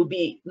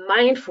be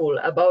mindful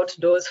about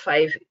those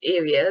 5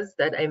 areas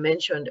that I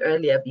mentioned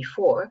earlier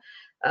before.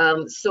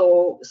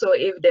 So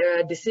if there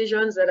are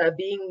decisions that are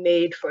being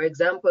made, for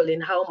example,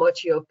 in how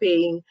much you're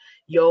paying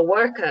your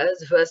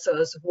workers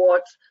versus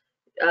what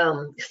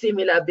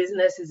similar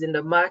businesses in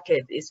the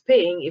market is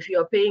paying, if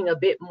you're paying a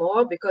bit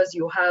more because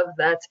you have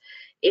that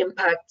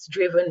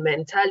impact-driven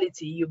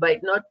mentality, you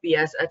might not be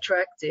as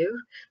attractive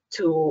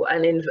to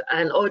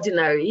an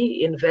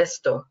ordinary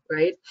investor,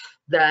 right?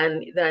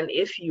 Than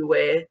if you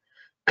were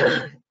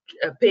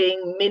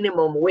paying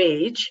minimum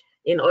wage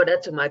in order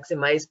to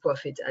maximize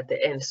profit at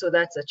the end. So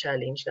that's a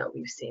challenge that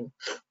we've seen.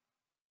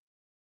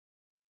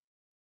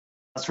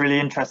 That's really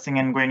interesting,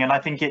 Nguyen, and I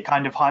think it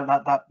kind of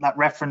that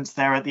reference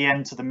there at the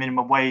end to the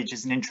minimum wage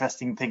is an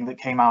interesting thing that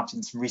came out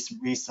in some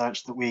recent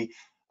research that we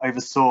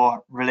oversaw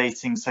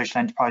relating social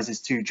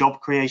enterprises to job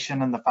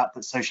creation and the fact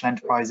that social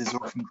enterprises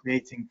are often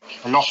creating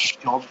a lot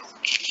of jobs.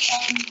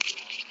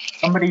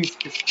 Somebody's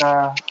just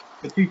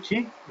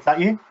Katuchi, is that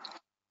you?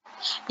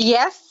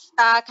 Yes,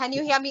 can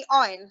you hear me,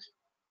 Owen?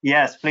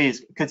 Yes,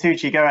 please.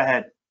 Katuchi, go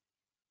ahead.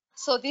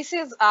 So this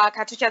is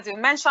Katuchi, as you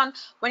mentioned.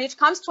 When it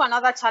comes to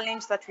another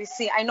challenge that we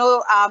see, I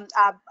know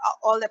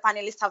all the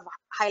panelists have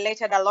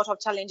highlighted a lot of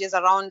challenges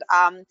around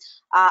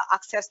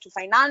access to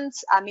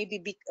finance.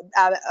 Maybe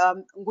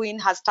Nguyen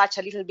has touched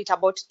a little bit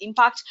about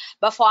impact,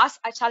 but for us,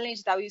 a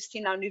challenge that we've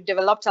seen, and we've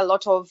developed a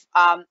lot of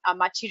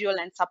material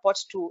and support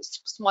to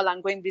small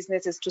and growing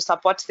businesses to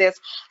support this,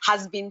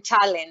 has been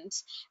talent.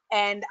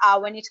 And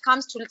when it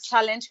comes to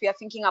talent, we are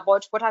thinking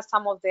about what are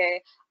some of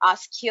the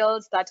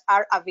skills that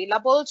are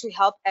available to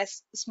help us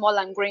small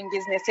and growing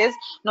businesses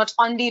not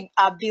only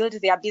build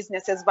their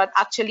businesses, but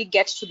actually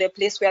get to the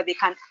place where they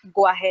can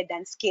go ahead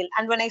and scale.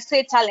 And when I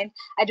say talent,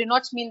 I do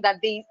not mean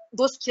that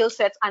those skill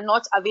sets are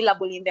not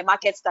available in the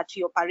markets that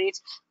we operate.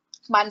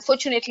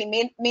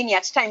 unfortunately, many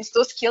at times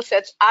those skill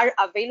sets are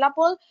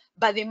available,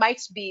 but they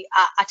might be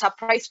at a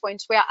price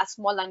point where a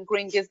small and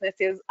growing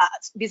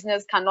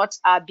business cannot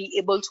be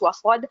able to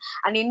afford.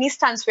 And in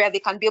instance where they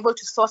can be able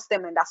to source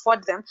them and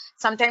afford them,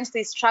 sometimes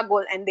they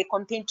struggle and they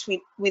compete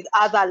with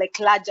other like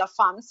larger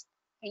firms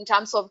in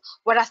terms of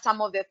what are some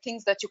of the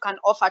things that you can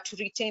offer to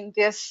retain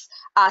this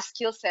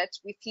skill set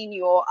within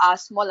your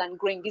small and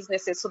growing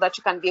businesses, so that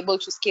you can be able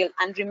to scale.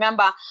 And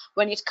remember,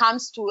 when it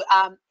comes to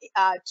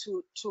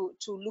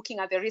looking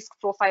at the risk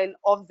profile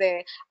of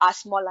the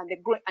small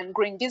and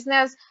growing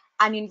business,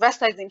 an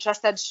investor is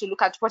interested to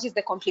look at what is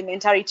the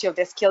complementarity of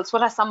the skills,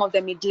 what are some of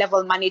the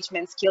mid-level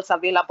management skills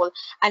available.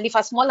 And if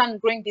a small and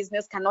growing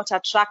business cannot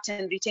attract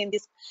and retain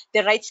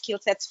the right skill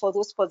sets for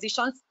those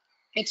positions,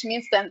 it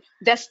means then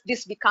this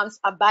becomes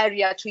a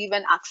barrier to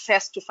even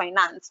access to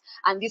finance,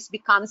 and this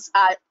becomes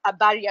a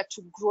barrier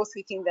to growth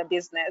within the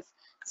business.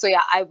 So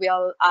yeah,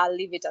 I'll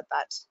leave it at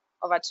that.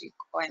 Over to you,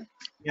 Owen.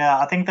 Yeah,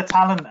 I think the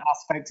talent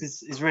aspect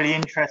is really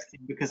interesting,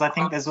 because I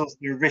think there's also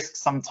a risk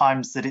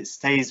sometimes that it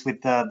stays with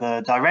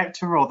the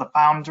director or the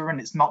founder, and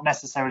it's not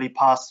necessarily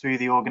passed through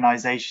the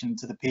organization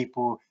to the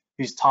people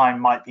whose time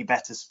might be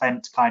better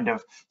spent kind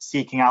of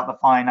seeking out the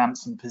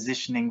finance and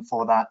positioning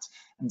for that.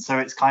 And so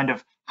it's kind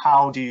of,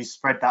 how do you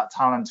spread that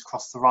talent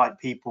across the right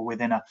people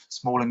within a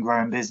small and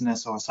growing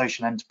business or a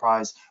social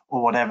enterprise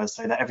or whatever,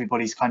 so that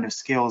everybody's kind of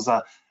skills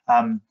are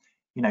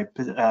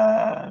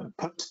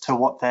put to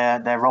what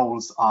their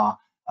roles are.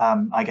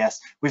 I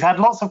guess we've had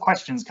lots of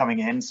questions coming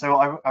in,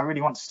 so I really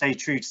want to stay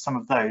true to some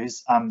of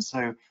those.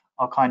 So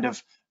I'll kind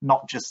of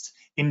not just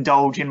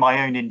indulge in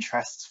my own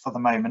interests for the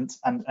moment,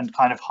 and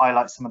kind of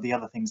highlight some of the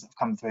other things that have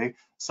come through.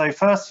 So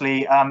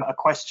firstly, a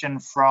question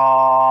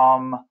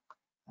from,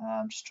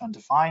 I'm just trying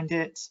to find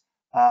it,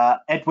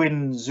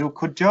 Edwin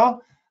Zukujo,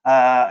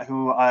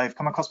 who I've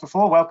come across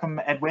before. Welcome,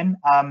 Edwin.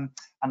 And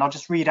I'll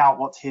just read out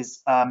what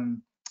his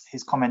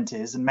comment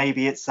is, and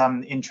maybe it's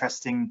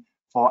interesting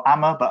for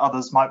Amma, but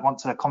others might want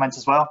to comment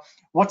as well.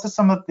 What are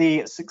some of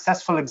the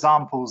successful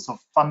examples of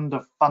fund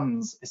of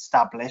funds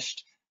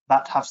established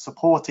that have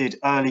supported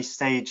early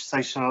stage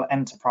social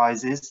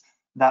enterprises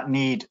that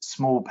need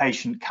small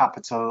patient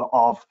capital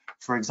of,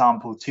 for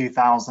example,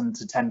 $2,000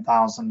 to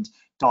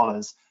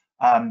 $10,000?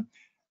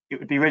 It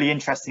would be really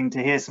interesting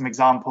to hear some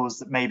examples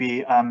that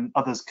maybe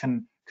others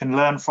can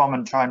learn from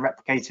and try and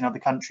replicate in other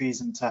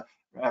countries, and to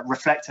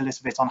reflect a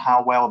little bit on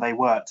how well they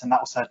worked, and that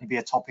will certainly be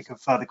a topic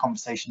of further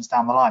conversations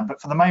down the line. But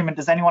for the moment,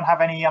 does anyone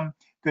have any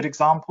good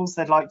examples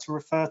they'd like to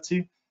refer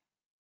to?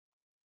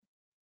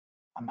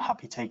 I'm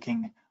happy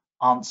taking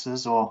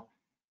answers, or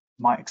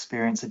might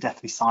experience a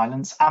deathly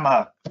silence.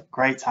 Amma,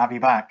 great to have you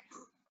back.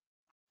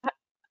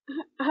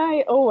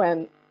 Hi,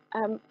 Owen.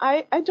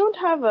 I don't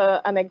have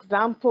an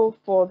example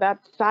for that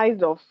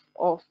size of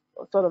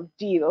sort of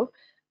deal,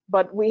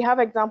 but we have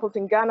examples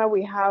in Ghana.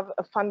 We have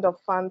a fund of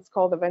funds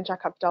called the Venture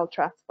Capital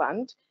Trust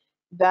Fund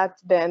that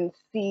then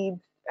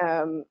seeds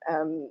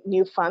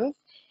new funds.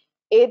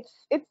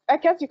 It's I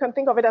guess you can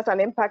think of it as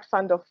an impact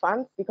fund of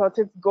funds, because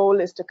its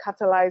goal is to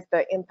catalyze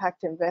the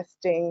impact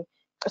investing,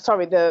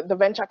 the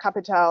venture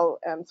capital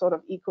sort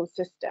of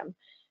ecosystem.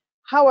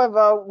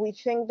 However, we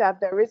think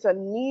that there is a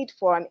need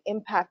for an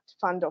impact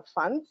fund of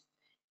funds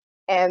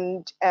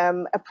and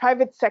a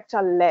private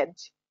sector-led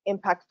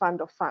impact fund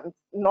of funds,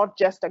 not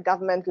just a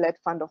government-led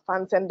fund of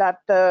funds, and that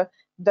the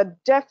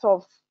depth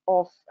of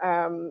the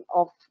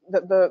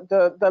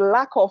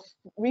lack of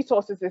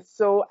resources is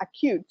so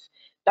acute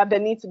that there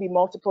needs to be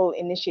multiple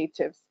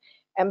initiatives.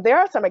 And there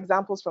are some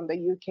examples from the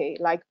UK,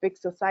 like Big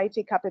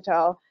Society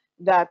Capital,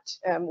 that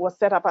was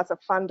set up as a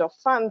fund of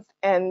funds,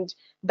 and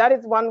that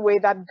is one way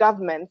that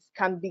governments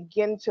can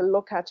begin to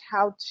look at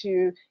how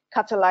to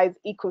catalyze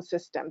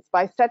ecosystems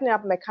by setting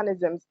up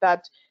mechanisms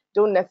that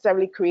don't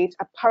necessarily create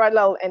a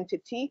parallel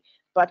entity,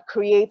 but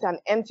create an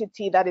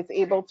entity that is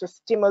able to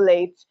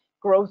stimulate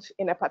growth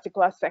in a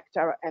particular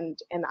sector and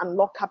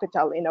unlock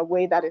capital in a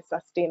way that is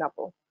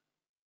sustainable.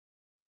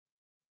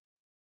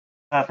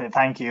 Perfect,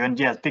 thank you. And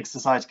yes, Big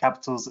Society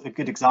Capital is a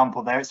good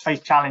example there. It's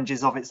faced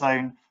challenges of its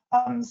own,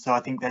 so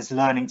I think there's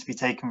learning to be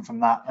taken from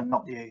that, and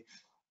not the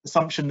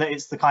assumption that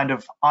it's the kind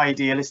of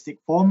idealistic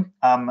form.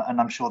 And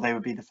I'm sure they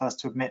would be the first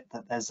to admit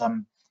that there's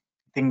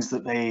things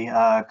that they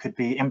could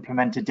be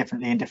implemented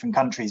differently in different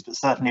countries, but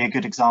certainly a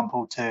good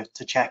example to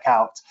check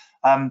out.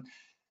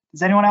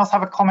 Does anyone else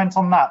have a comment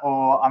on that,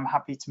 or I'm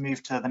happy to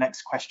move to the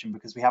next question,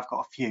 because we have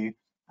got a few.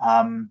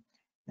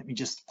 Let me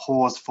just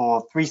pause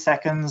for 3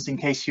 seconds in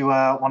case you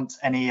want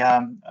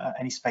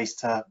any space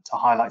to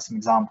highlight some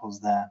examples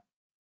there.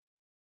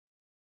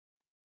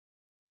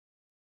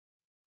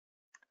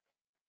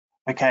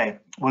 Okay,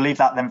 we'll leave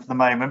that then for the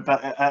moment,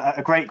 but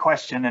a great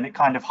question, and it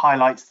kind of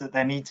highlights that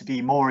there need to be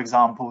more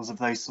examples of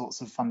those sorts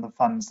of fund of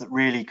funds that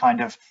really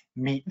kind of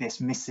meet this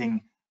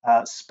missing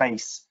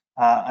space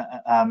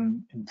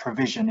in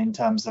provision in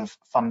terms of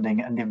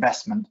funding and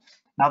investment.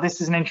 Now,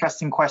 this is an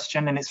interesting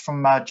question, and it's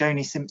from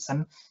Joni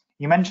Simpson.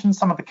 You mentioned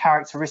some of the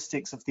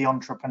characteristics of the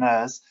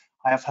entrepreneurs.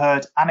 I have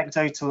heard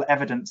anecdotal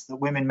evidence that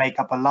women make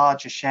up a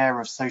larger share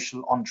of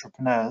social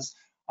entrepreneurs.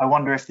 I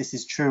wonder if this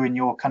is true in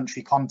your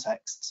country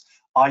contexts.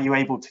 Are you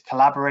able to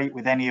collaborate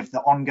with any of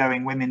the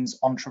ongoing women's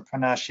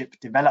entrepreneurship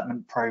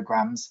development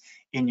programs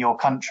in your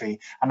country?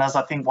 And as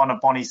I think one of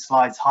Bonnie's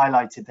slides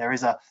highlighted, there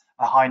is a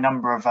high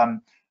number of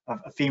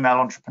female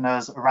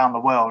entrepreneurs around the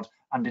world,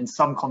 and in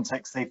some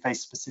contexts they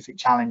face specific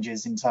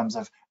challenges in terms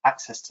of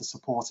access to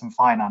support and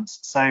finance.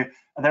 So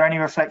are there any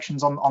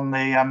reflections on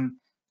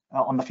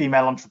the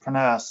female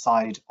entrepreneur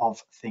side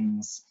of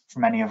things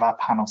from any of our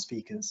panel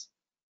speakers?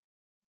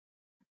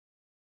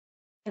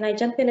 Can I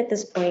jump in at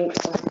this point?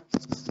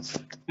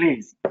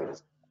 Please.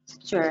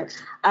 Sure.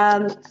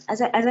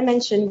 As I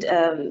mentioned,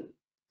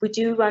 we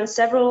do run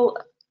several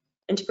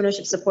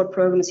entrepreneurship support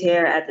programs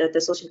here at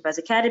the Social Enterprise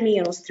Academy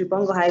and also through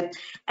Bongo Hive.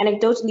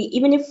 Anecdotally,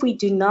 even if we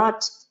do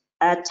not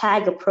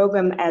tag a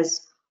program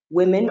as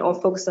women or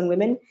focus on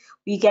women,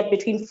 we get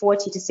between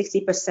 40 to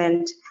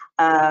 60%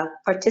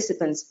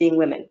 participants being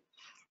women.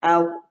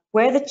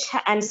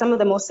 And some of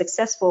the most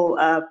successful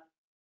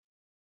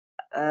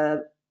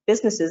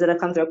businesses that have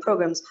come through our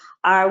programs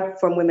are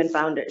from women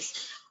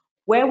founders.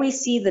 Where we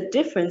see the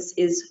difference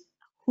is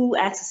who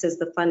accesses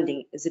the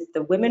funding. Is it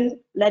the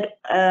women-led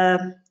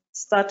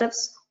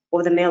startups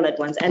or the male-led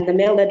ones? And the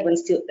male-led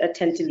ones still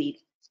tend to lead.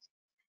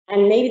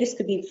 And maybe this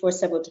could be for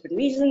several different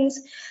reasons.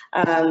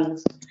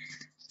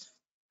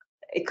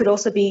 It could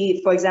also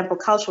be, for example,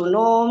 cultural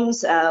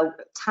norms,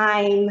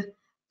 time,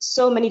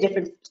 so many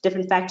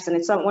different factors, and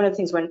it's one of the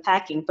things we're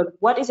unpacking. But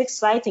what is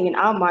exciting in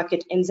our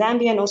market, in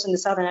Zambia and also in the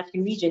Southern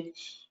African region,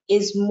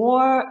 is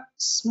more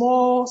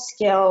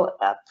small-scale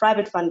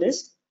private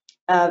funders,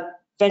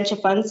 venture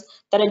funds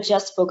that are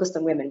just focused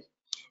on women.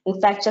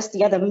 In fact, just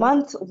the other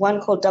month,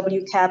 one called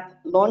WCAP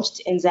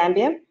launched in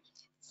Zambia,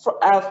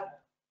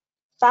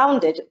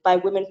 founded by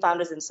women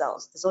founders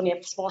themselves. There's only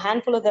a small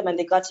handful of them, and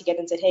they got together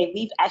and said, hey,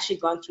 we've actually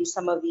gone through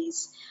some of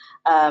these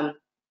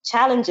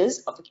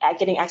challenges of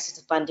getting access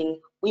to funding.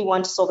 We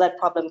want to solve that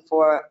problem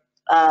for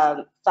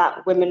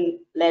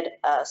women-led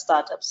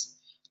startups.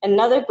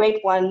 Another great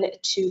one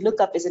to look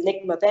up is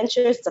Enigma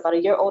Ventures. It's about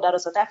a year old out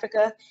of South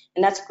Africa,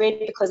 and that's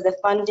great because they're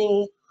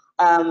funding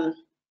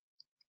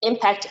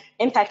impact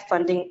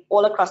funding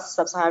all across the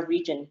sub-Saharan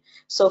region.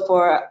 So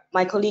for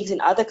my colleagues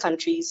in other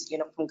countries,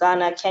 from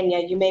Ghana,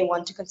 Kenya, you may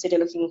want to consider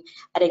looking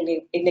at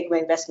Enigma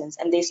Investments,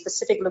 and they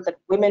specifically look at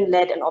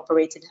women-led and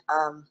operated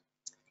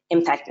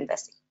impact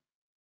investing.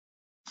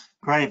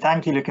 Great,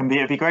 thank you, Lukumbi.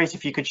 It'd be great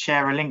if you could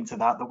share a link to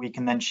that we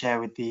can then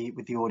share with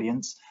the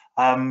audience.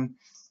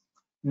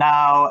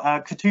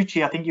 Now,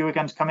 Katuchi, I think you were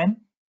going to come in.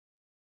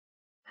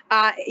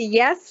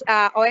 Yes,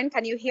 Owen,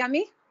 can you hear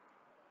me?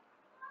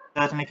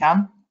 Certainly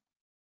can.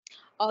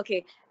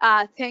 Okay,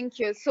 thank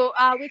you. So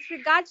with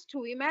regards to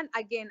women,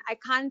 again, I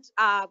can't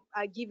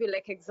give you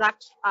like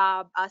exact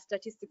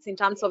statistics in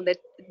terms of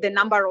the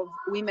number of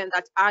women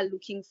that are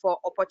looking for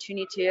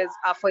opportunities,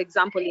 for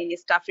example, in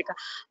East Africa.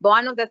 But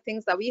one of the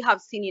things that we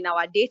have seen in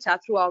our data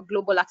through our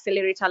Global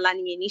Accelerator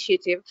Learning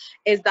Initiative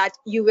is that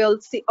you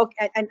will see,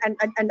 okay, and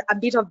a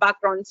bit of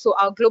background. So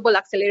our Global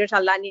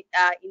Accelerator Learning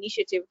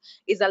Initiative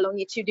is a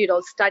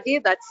longitudinal study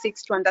that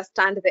seeks to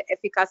understand the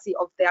efficacy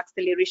of the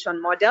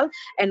acceleration model.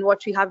 And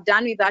what we have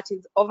done with that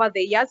is over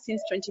the years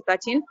since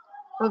 2013,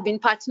 we've been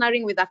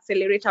partnering with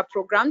accelerator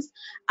programs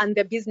and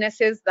the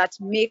businesses that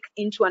make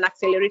into an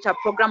accelerator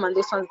program and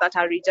those ones that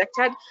are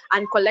rejected,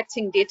 and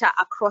collecting data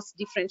across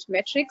different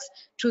metrics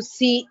to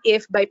see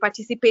if by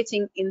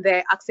participating in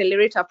the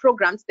accelerator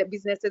programs, the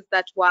businesses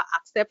that were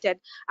accepted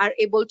are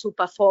able to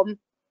perform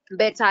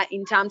better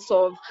in terms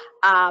of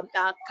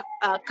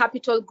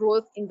capital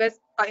growth,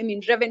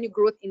 revenue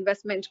growth,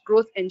 investment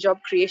growth, and job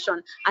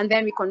creation. And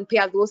then we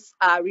compare those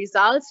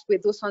results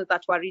with those ones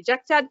that were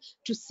rejected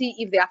to see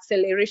if the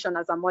acceleration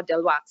as a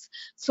model works.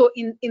 So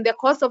in the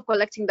course of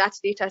collecting that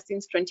data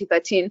since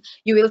 2013,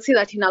 you will see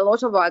that in a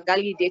lot of our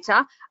Gali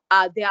data,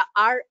 there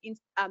are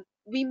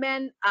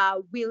women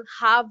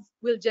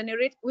will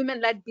generate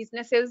women-led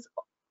businesses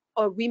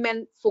or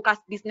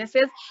women-focused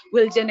businesses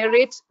will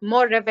generate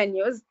more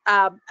revenues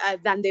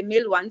than the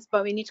male ones.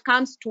 But when it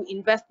comes to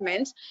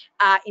investment,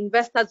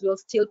 investors will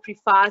still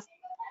prefer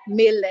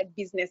male-led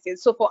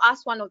businesses. So for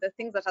us, one of the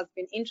things that has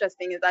been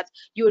interesting is that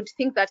you would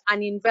think that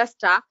an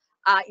investor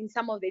in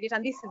some of the data,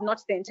 and this is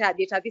not the entire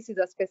data, this is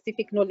a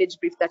specific knowledge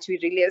brief that we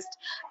released,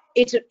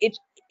 it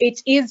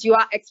is your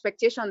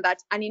expectation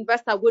that an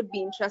investor would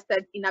be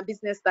interested in a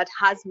business that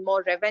has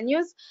more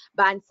revenues.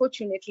 But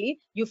unfortunately,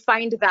 you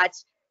find that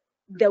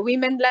the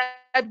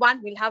women-led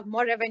one will have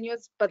more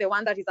revenues, but the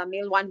one that is a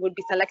male one would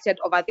be selected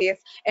over this.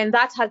 And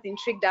that has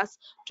intrigued us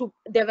to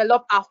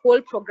develop a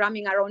whole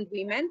programming around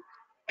women.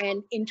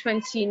 And in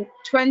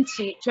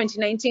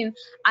 2019,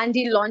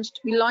 we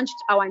launched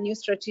our new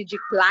strategic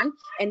plan.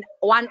 And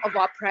one of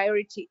our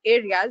priority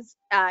areas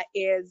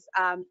is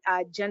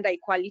gender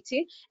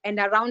equality. And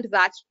around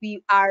that,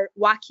 we are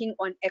working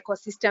on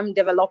ecosystem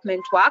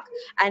development work.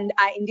 And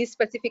in this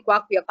specific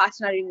work, we are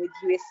partnering with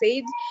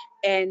USAID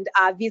and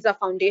Visa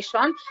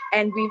Foundation.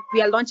 And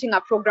we are launching a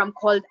program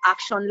called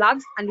Action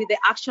Labs. And with the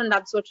Action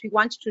Labs, what we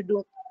want to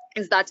do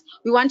is that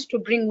we want to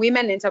bring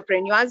women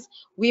entrepreneurs,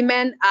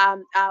 women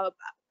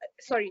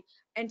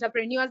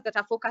entrepreneurs that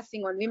are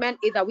focusing on women,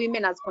 either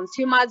women as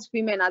consumers,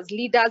 women as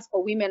leaders,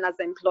 or women as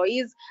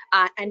employees,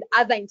 and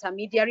other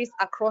intermediaries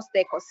across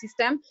the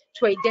ecosystem,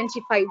 to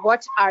identify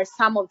what are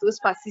some of those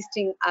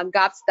persisting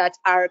gaps that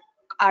are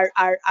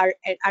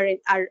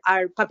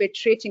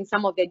perpetrating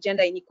some of the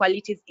gender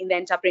inequalities in the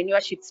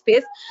entrepreneurship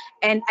space,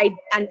 and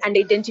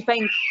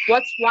identifying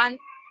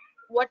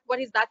what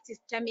is that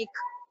systemic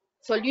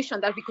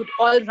solution that we could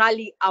all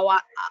rally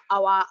our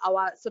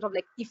sort of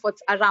like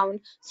efforts around,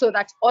 so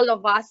that all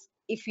of us,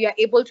 if you are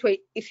able to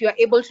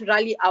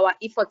rally our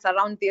efforts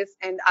around this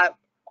and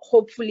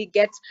hopefully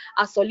get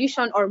a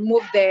solution or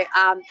move the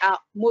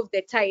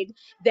tide,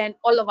 then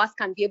all of us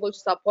can be able to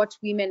support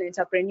women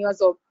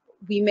entrepreneurs or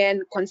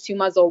women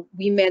consumers or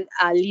women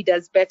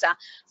leaders better.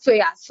 So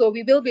yeah, so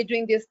we will be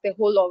doing this the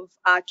whole of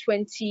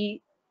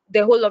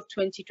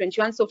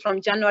 2021. So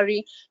from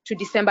January to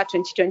December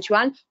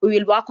 2021, we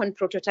will work on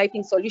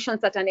prototyping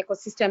solutions at an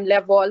ecosystem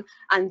level.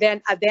 And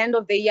then at the end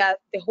of the year,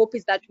 the hope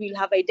is that we'll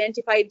have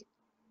identified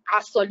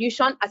a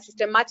solution, a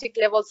systematic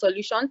level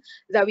solution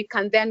that we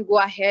can then go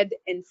ahead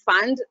and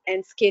fund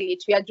and scale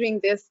it. We are doing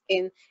this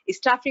in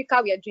East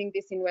Africa, we are doing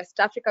this in West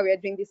Africa, we are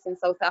doing this in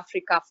South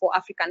Africa for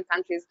African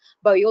countries,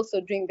 but we're also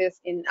doing this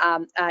in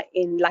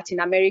Latin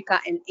America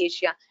and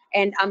Asia.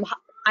 And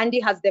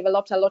Andy has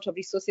developed a lot of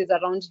resources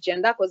around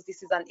gender, because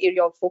this is an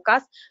area of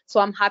focus.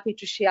 So I'm happy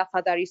to share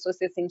further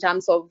resources in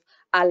terms of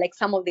like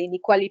some of the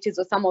inequalities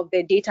or some of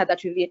the data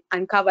that we've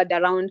uncovered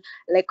around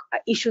like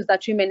issues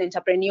that women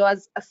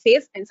entrepreneurs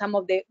face, and some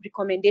of the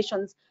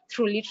recommendations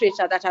through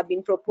literature that have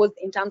been proposed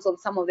in terms of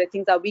some of the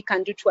things that we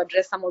can do to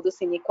address some of those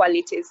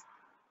inequalities.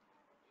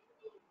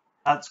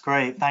 That's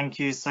great. Thank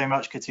you so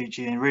much,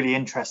 Katuchi, and really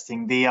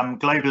interesting. The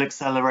Global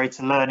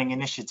Accelerator Learning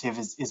Initiative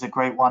is a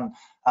great one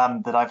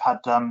that I've had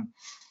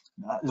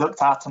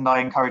looked at, and I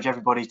encourage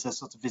everybody to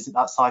sort of visit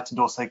that site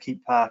and also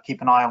keep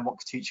an eye on what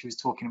Katuchi was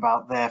talking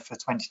about there for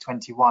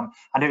 2021.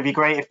 And it would be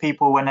great if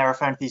people, when they're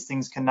referring to these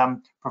things,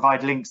 can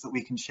provide links that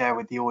we can share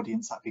with the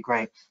audience. That'd be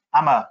great.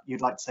 Amma,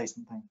 you'd like to say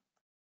something?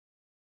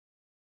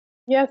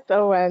 Yes,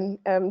 Owen,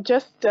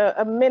 just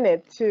a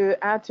minute to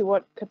add to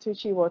what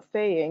Katuchi was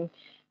saying.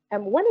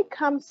 When it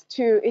comes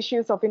to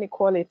issues of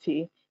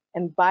inequality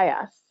and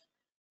bias,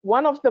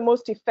 one of the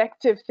most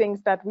effective things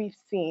that we've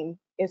seen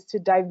is to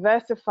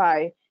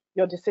diversify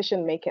your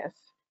decision makers.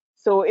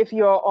 So if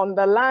you're on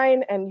the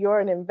line and you're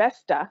an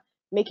investor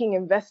making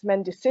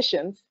investment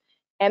decisions,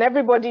 and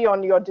everybody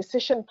on your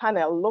decision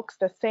panel looks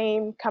the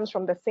same, comes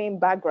from the same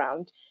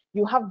background,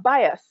 you have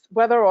bias,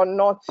 whether or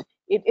not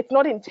it's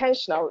not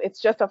intentional,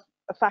 it's just a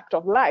fact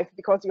of life,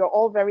 because you're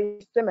all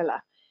very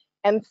similar.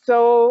 And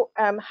so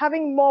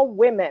having more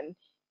women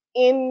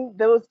in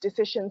those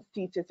decision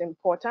seats is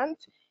important.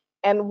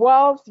 And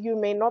whilst you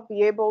may not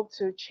be able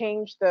to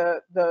change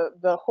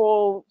the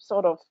whole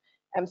sort of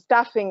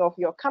staffing of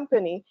your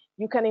company,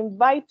 you can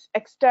invite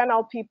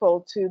external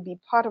people to be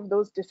part of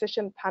those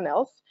decision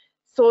panels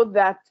so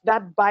that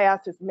that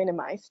bias is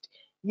minimized.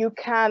 You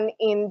can,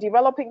 in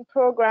developing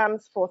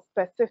programs for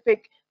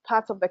specific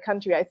parts of the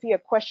country, I see a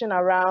question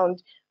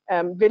around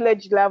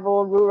village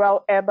level,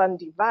 rural, urban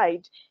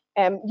divide.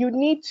 You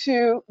need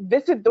to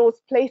visit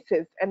those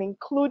places and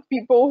include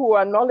people who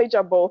are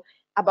knowledgeable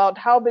about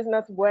how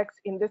business works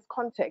in this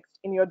context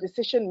in your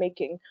decision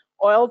making,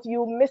 or else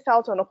you miss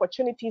out on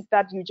opportunities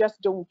that you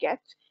just don't get.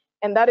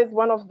 And that is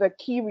one of the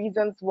key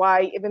reasons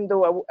why, even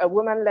though a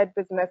woman-led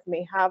business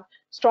may have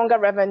stronger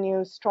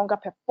revenues, stronger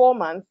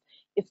performance,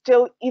 it's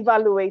still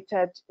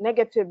evaluated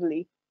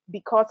negatively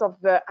because of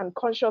the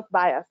unconscious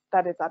bias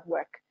that is at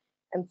work.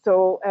 And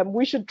so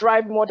we should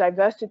drive more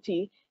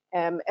diversity,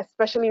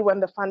 especially when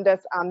the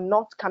funders are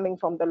not coming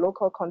from the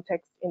local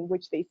context in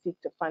which they seek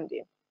to fund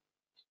in.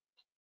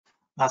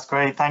 That's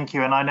great, thank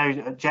you. And I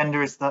know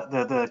gender is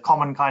the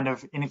common kind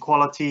of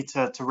inequality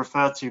to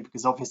refer to,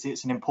 because obviously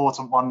it's an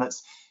important one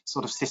that's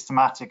sort of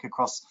systematic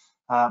across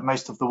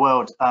most of the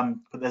world.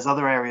 But there's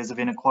other areas of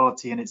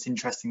inequality, and it's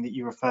interesting that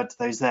you referred to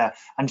those there.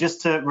 And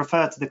just to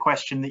refer to the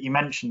question that you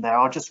mentioned there,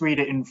 I'll just read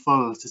it in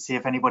full to see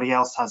if anybody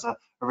else has a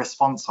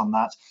response on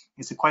that.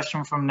 It's a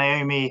question from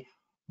Naomi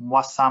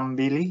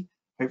Mwasambili.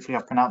 Hopefully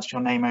I've pronounced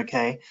your name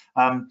okay.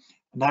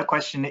 And her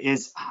question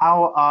is,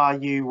 how are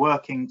you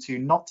working to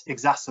not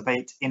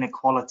exacerbate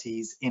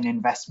inequalities in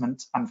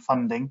investment and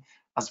funding,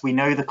 as we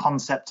know the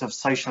concept of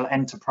social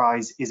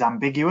enterprise is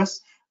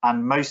ambiguous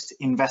and most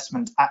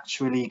investment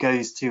actually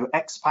goes to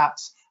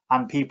expats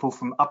and people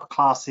from upper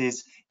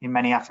classes in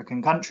many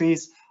African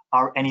countries?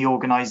 Are any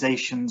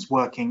organisations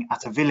working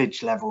at a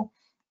village level?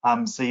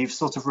 So you've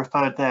sort of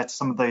referred there to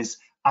some of those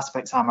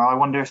aspects, Amma. I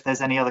wonder if there's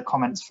any other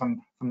comments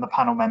from the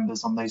panel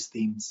members on those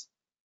themes.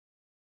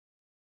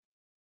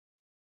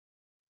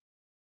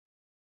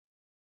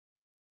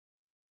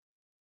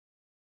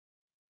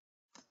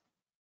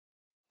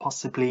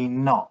 Possibly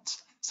not.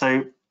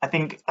 So I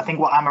think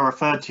what Amma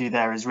referred to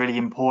there is really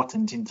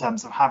important in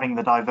terms of having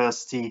the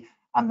diversity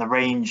and the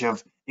range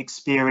of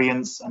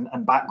experience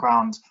and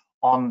background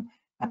on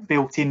and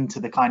built into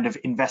the kind of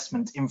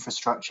investment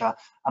infrastructure.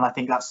 And I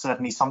think that's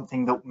certainly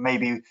something that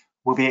maybe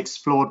will be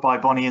explored by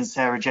Bonnie and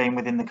Sarah-Jane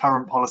within the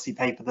current policy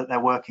paper that they're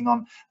working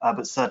on,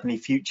 but certainly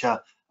future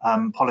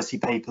policy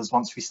papers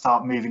once we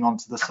start moving on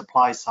to the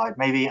supply side.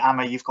 Maybe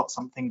Amma, you've got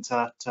something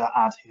to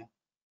add here.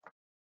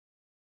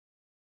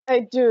 I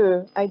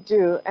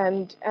do.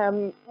 And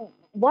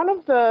one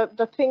of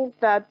the things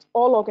that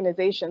all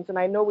organizations, and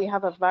I know we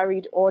have a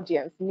varied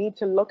audience, need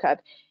to look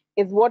at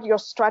is what your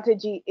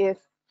strategy is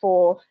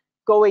for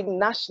going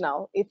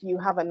national if you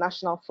have a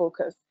national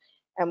focus.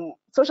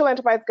 Social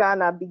Enterprise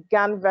Ghana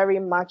began very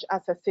much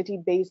as a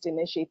city-based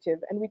initiative,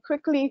 and we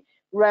quickly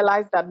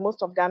realized that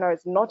most of Ghana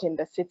is not in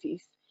the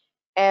cities,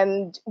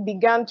 and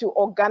began to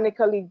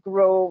organically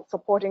grow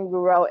supporting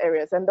rural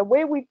areas. And the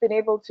way we've been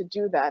able to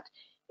do that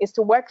is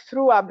to work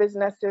through our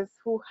businesses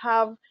who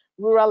have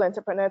rural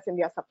entrepreneurs in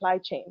their supply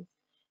chains,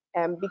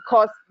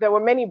 because there were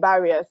many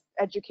barriers,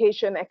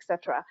 education,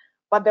 etc.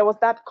 But there was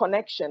that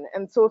connection.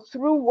 And so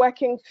through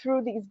working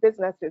through these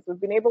businesses, we've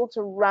been able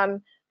to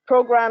run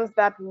programs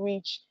that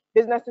reach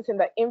businesses in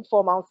the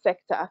informal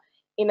sector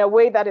in a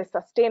way that is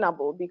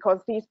sustainable, because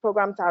these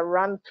programs are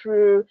run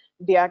through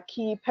their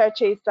key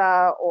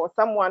purchaser or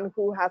someone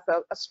who has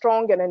a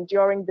strong and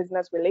enduring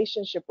business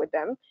relationship with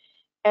them.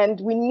 And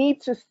we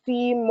need to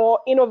see more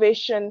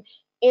innovation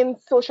in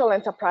social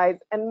enterprise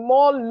and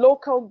more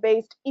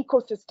local-based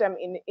ecosystem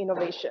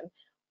innovation.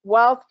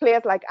 Whilst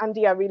players like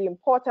Andy are really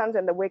important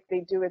and the work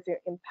they do is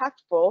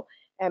impactful,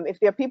 if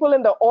there are people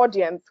in the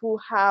audience who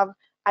have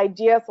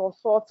ideas or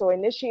thoughts or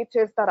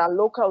initiatives that are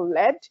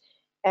local-led,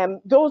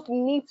 those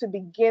need to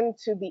begin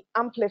to be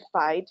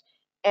amplified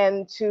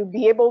and to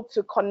be able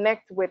to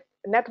connect with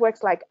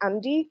networks like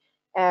Andy,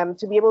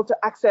 to be able to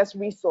access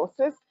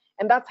resources.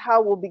 And that's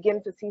how we'll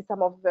begin to see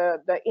some of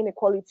the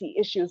inequality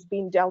issues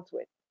being dealt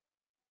with.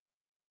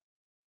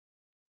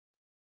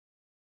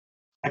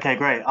 Okay,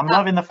 great. I'm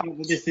loving the fact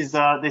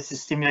that this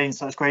is stimulating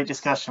such great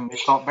discussion.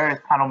 We've got various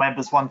panel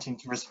members wanting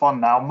to respond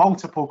now,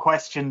 multiple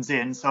questions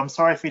in. So I'm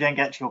sorry if we don't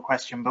get to your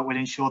question, but we'll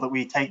ensure that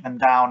we take them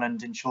down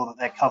and ensure that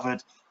they're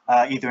covered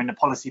either in the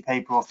policy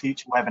paper or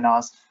future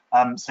webinars.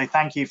 So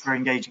thank you for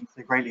engaging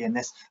so greatly in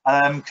this.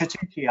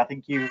 Katuchi, I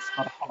think you've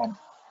got a comment.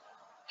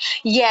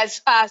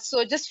 Yes,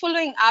 so just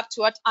following up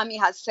to what Ami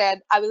has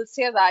said, I will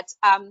say that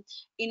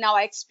in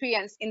our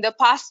experience in the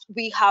past,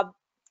 we have,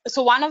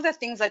 so one of the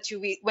things that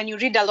when you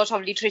read a lot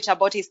of literature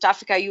about East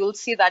Africa, you will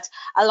see that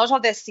a lot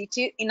of the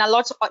city, in a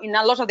lot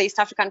of the East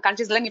African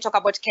countries, let me talk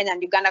about Kenya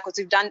and Uganda because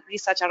we've done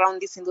research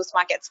around this in those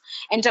markets,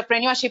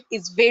 entrepreneurship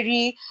is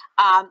very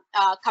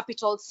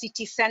capital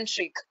city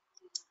centric.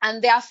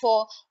 And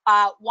therefore,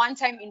 one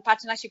time in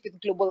partnership with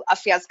Global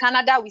Affairs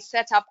Canada, we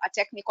set up a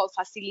technical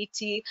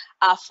facility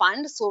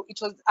fund. So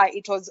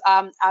it was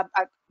a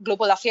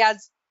Global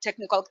Affairs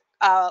technical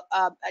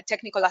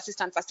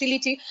assistant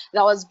facility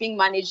that was being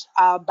managed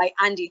by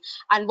Andy.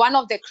 And one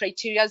of the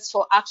criteria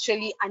for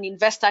actually an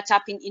investor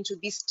tapping into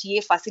this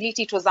TA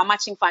facility, it was a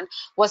matching fund,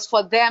 was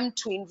for them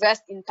to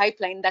invest in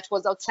pipeline that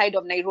was outside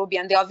of Nairobi.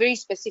 And there are very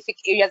specific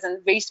areas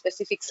and very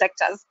specific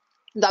sectors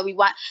that we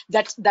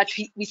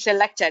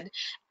selected.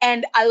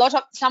 And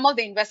some of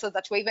the investors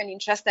that were even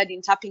interested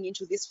in tapping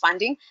into this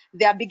funding,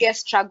 their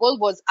biggest struggle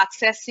was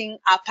accessing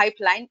a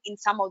pipeline in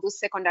some of those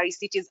secondary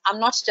cities. I'm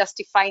not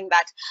justifying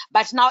that,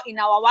 but now in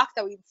our work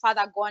that we've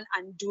further gone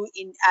and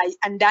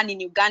done in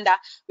Uganda,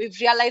 we've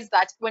realized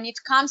that when it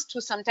comes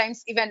to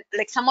sometimes even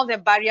like some of the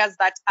barriers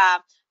that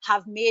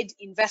have made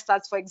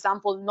investors, for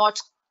example, not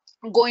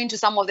going to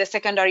some of the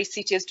secondary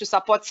cities to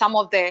support some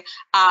of the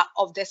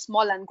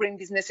small and growing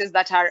businesses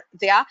that are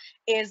there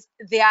is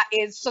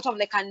sort of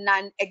like a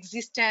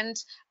non-existent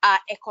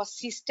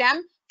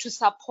ecosystem to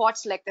support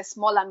like the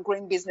small and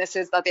growing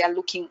businesses that they are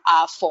looking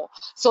for.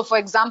 So for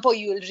example,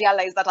 you will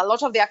realize that a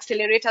lot of the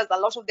accelerators, a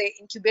lot of the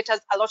incubators,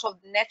 a lot of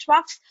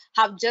networks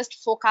have just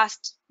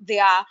focused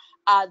their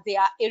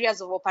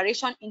areas of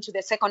operation into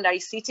the secondary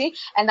city,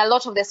 and a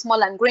lot of the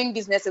small and growing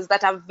businesses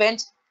that are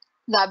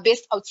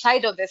based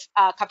outside of the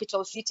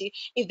capital city,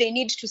 if they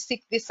need to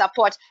seek this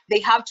support, they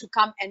have to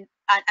come and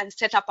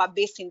set up a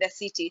base in the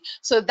city.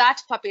 So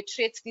that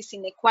perpetuates this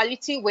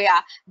inequality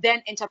where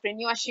then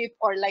entrepreneurship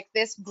or like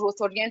this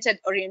growth-oriented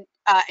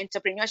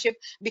entrepreneurship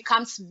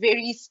becomes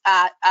very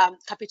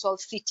capital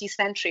city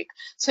centric.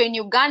 So in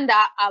Uganda,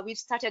 we've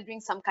started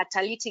doing some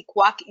catalytic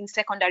work in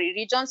secondary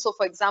regions. So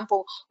for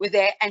example, with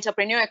the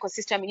entrepreneur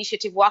ecosystem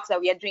initiative work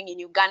that we are doing in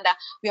Uganda,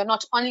 we are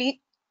not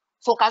only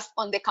focused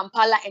on the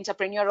Kampala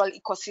entrepreneurial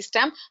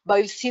ecosystem, but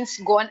we've since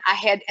gone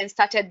ahead and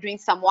started doing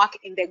some work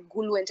in the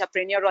Gulu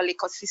entrepreneurial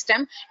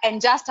ecosystem.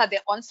 And just at the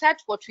onset,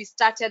 what we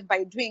started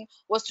by doing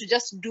was to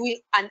just do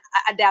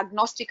a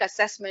diagnostic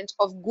assessment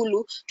of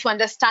Gulu to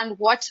understand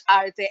what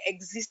are the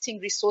existing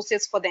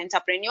resources for the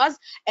entrepreneurs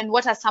and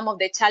what are some of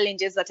the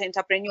challenges that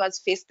entrepreneurs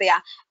face there.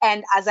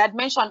 And as I'd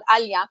mentioned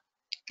earlier,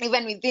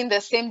 even within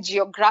the same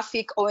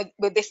geographic or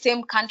with the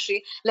same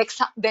country, like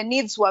the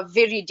needs were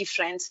very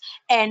different.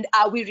 And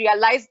we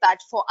realized that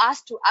for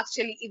us to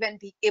actually even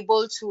be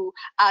able to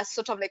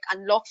sort of like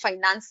unlock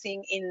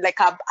financing in like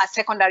a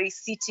secondary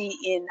city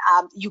in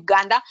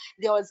Uganda,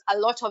 there was a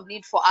lot of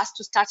need for us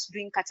to start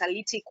doing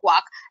catalytic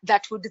work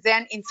that would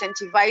then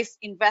incentivize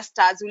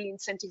investors, will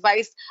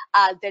incentivize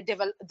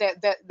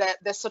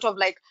the sort of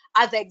like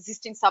other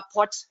existing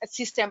support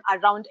system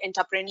around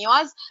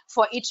entrepreneurs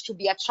for it to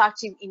be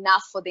attractive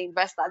enough for the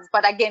investors.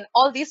 But again,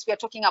 all this, we are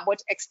talking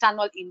about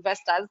external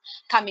investors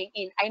coming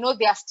in. I know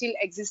there still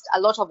exist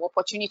a lot of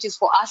opportunities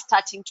for us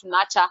starting to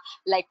nurture,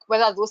 like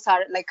whether those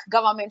are like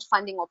government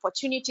funding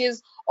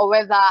opportunities or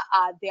whether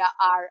there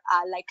are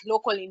like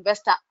local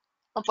investor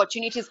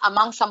opportunities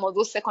among some of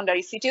those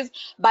secondary cities.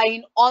 But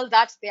in all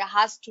that, there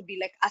has to be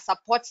like a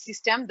support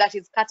system that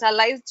is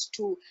catalyzed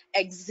to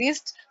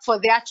exist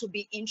for there to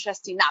be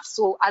interest enough.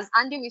 So as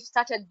Andy, we've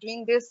started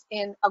doing this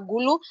in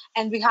Agulu,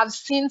 and we have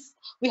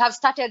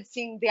started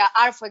seeing there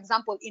are, for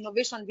example,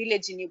 Innovation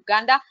Village in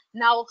Uganda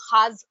now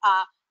has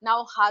a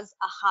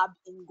hub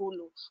in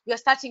Gulu. We are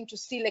starting to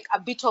see like a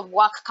bit of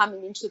work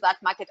coming into that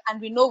market,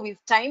 and we know with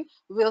time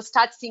we'll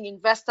start seeing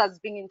investors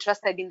being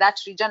interested in that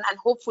region, and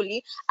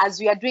hopefully as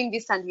we are doing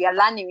this and we are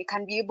learning, we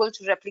can be able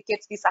to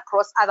replicate this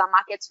across other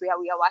markets where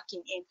we are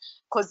working in.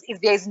 Because if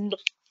there is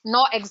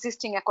no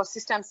existing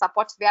ecosystem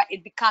support there,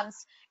 it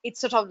becomes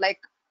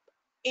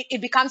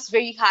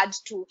very hard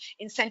to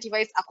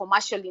incentivize a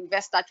commercial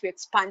investor to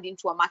expand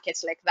into a market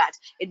like that.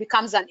 It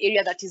becomes an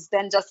area that is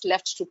then just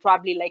left to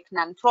probably like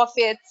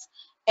non-profits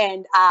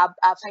and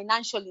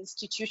financial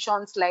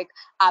institutions like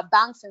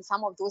banks, and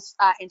some of those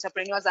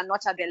entrepreneurs are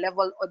not at the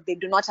level, or they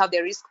do not have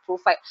the risk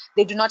profile.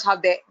 They do not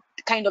have the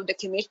kind of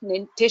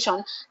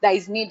documentation that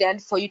is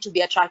needed for you to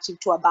be attractive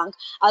to a bank.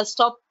 I'll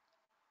stop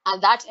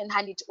at that and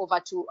hand it over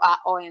to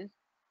Owen.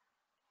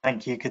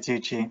 Thank you,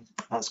 Katuchi.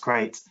 That's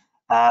great.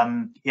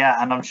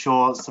 Yeah, and I'm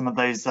sure some of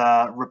those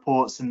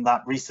reports and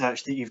that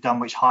research that you've done,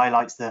 which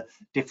highlights the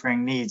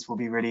differing needs, will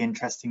be really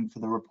interesting for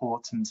the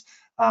report and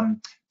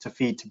to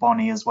feed to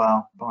Bonnie as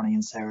well, Bonnie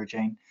and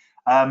Sarah-Jane.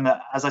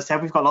 As I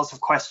said, we've got lots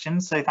of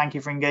questions, so thank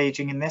you for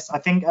engaging in this. I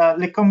think,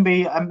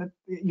 Likumbi,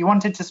 you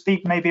wanted to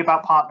speak maybe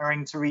about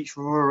partnering to reach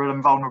rural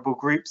and vulnerable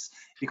groups.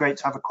 It'd be great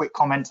to have a quick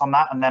comment on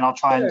that, and then I'll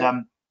try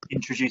and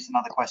introduce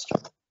another question.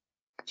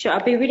 Sure,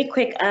 I'll be really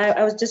quick.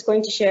 I was just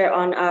going to share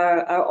on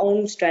our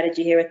own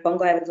strategy here at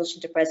Bongo Island Social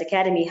Enterprise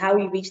Academy. How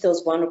we reach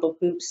those vulnerable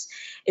groups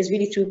is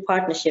really through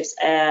partnerships,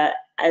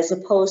 as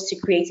opposed to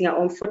creating our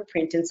own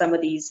footprint in some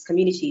of these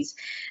communities.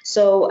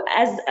 So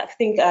as I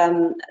think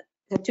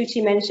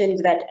Katuchi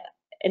mentioned, that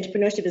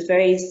entrepreneurship is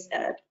very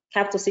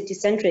capital city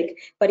centric,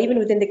 but even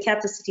within the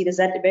capital city, there's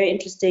that very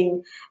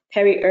interesting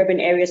peri-urban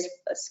area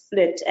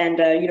split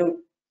and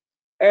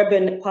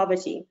urban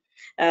poverty.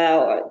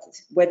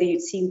 Whether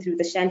you've seen through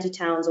the shanty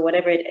towns or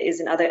whatever it is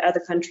in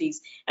other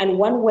countries. And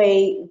one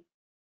way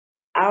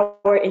our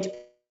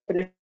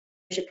entrepreneurship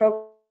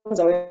programs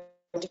or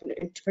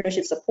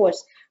entrepreneurship support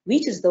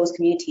reaches those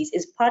communities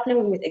is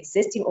partnering with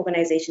existing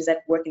organizations that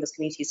work in those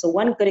communities. So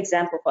one good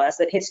example for us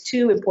that hits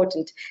two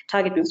important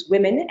target groups,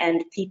 women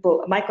and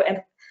people,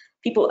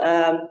 people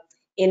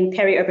in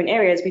peri-urban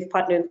areas. We've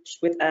partnered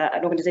with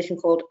an organization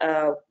called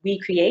We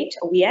Create,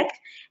 or WEAC,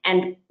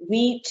 and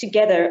we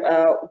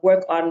together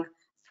work on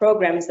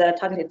programs that are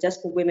targeted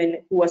just for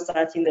women who are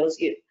starting those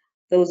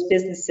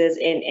businesses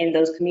in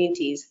those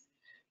communities.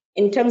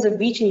 In terms of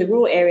reaching the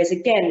rural areas,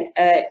 again,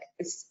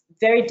 it's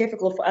very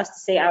difficult for us to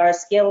say our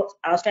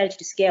strategy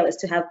to scale is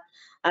to have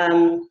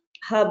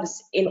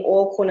hubs in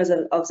all corners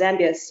of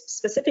Zambia.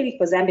 Specifically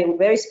for Zambia, we're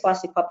very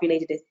sparsely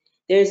populated.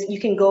 You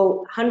can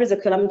go hundreds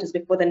of kilometers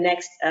before the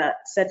next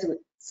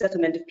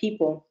settlement of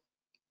people.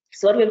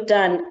 So what we've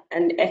done,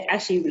 and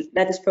actually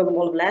led this program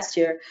all of last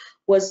year,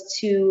 was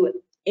to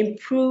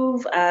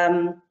improve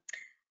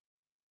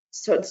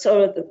sort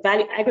of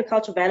the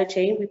agricultural value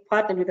chain. We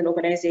partnered with an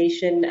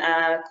organization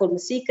called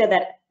Masika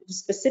that was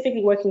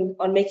specifically working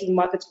on making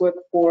markets work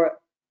for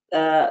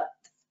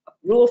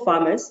rural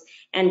farmers,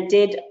 and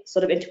did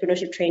sort of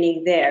entrepreneurship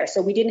training there.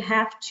 So we didn't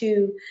have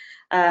to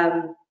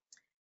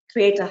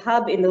create a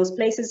hub in those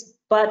places,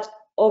 but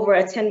over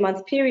a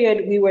 10-month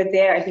period, we were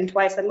there, I think,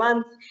 twice a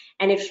month,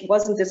 and it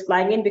wasn't just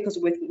flying in because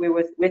we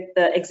were with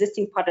the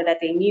existing partner that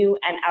they knew,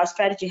 and our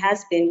strategy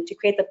has been to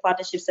create the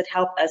partnerships that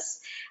help us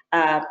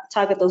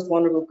target those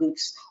vulnerable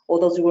groups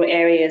or those rural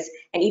areas,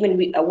 and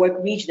even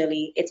work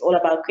regionally. It's all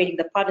about creating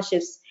the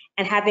partnerships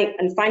and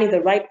finding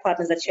the right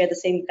partners that share the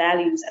same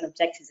values and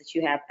objectives that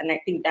you have, and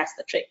I think that's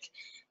the trick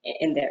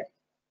in there.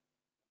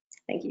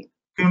 Thank you.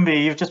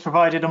 Kumbi, you've just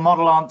provided a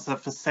model answer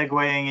for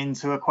segueing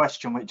into a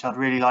question which I'd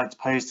really like to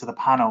pose to the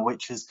panel,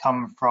 which has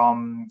come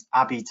from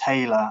Abby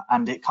Taylor,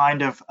 and it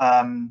kind of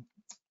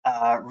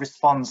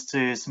responds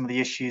to some of the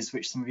issues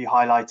which some of you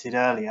highlighted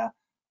earlier.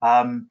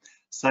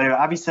 So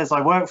Abby says,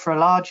 I work for a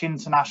large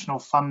international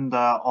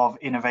funder of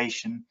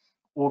innovation.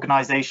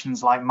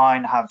 Organizations like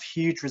mine have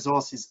huge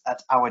resources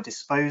at our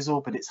disposal,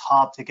 but it's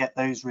hard to get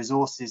those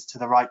resources to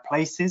the right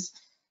places.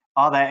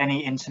 are there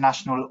any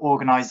international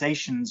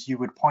organisations you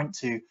would point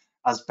to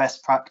as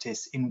best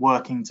practice in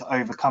working to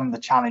overcome the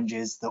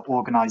challenges that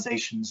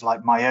organisations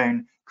like my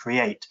own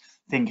create?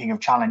 Thinking of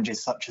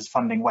challenges such as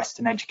funding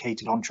Western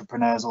educated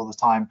entrepreneurs all the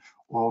time,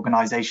 or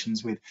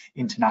organisations with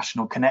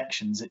international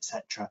connections,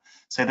 etc.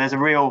 So there's a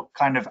real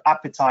kind of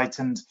appetite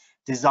and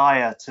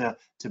desire to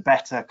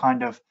better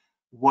kind of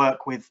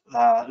work with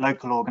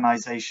local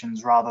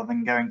organisations rather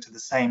than going to the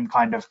same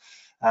kind of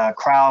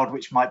crowd,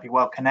 which might be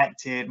well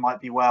connected, might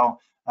be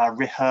well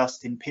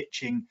rehearsed in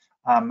pitching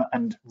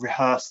and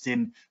rehearsed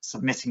in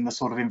submitting the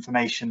sort of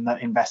information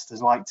that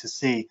investors like to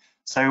see.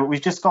 So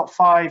we've just got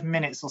 5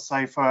 minutes or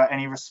so for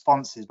any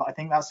responses, but I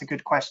think that's a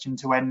good question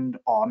to end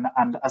on.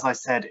 And as I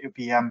said, it would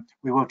be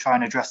we will try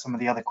and address some of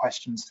the other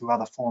questions through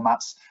other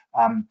formats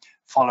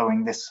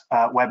following this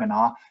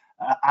webinar.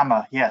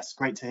 Amma, yes,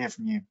 great to hear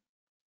from you.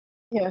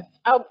 Yes,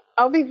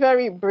 I'll be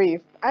very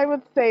brief. I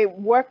would say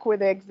work with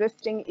the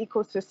existing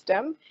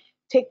ecosystem,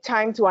 take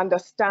time to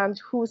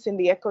understand who's in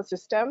the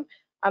ecosystem.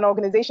 An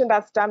organization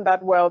that's done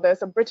that well,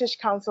 there's a British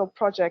Council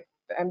project,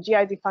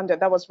 GIZ funded,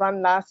 that was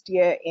run last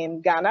year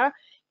in Ghana.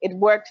 It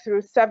worked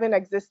through 7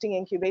 existing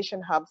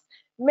incubation hubs.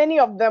 Many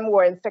of them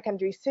were in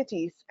secondary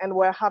cities and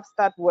were hubs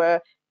that were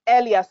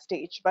earlier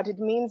stage, but it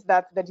means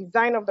that the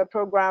design of the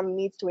program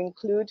needs to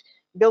include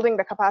building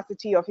the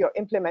capacity of your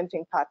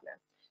implementing partners.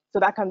 So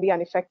that can be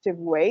an effective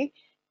way.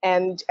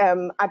 And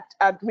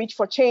at Reach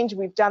for Change,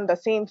 we've done the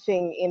same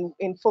thing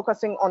in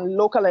focusing on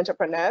local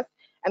entrepreneurs.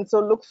 And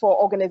so look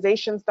for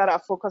organizations that are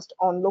focused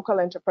on local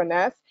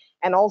entrepreneurs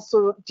and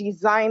also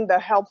design the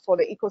help for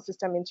the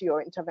ecosystem into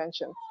your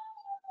interventions.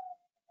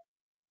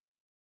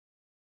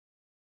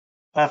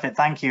 Perfect,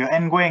 thank you.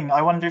 Nguyen,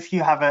 I wonder if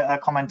you have a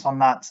comment on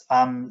that.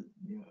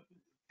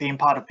 Being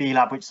part of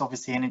B-Lab, which is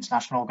obviously an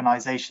international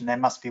organization, there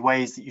must be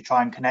ways that you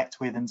try and connect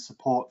with and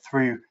support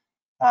through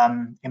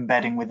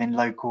embedding within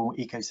local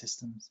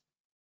ecosystems.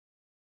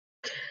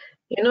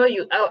 You know,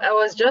 I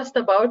was just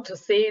about to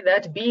say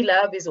that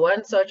B-Lab is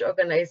one such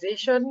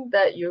organization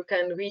that you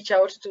can reach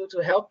out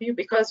to help you,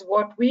 because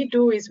what we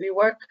do is we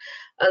work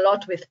a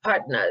lot with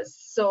partners.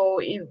 So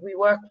if we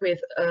work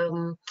with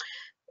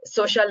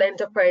social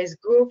enterprise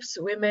groups,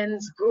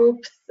 women's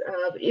groups,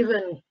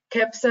 even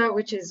KEPSA,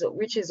 which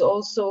is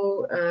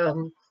also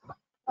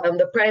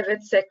the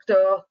private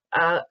sector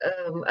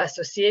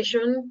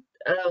association.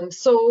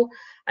 So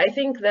I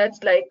think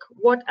that, like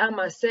what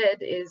Amma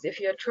said, is if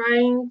you're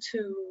trying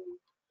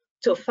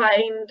to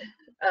find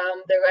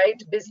the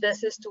right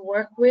businesses to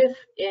work with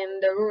in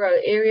the rural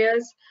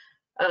areas,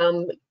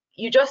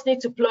 you just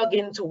need to plug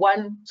into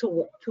one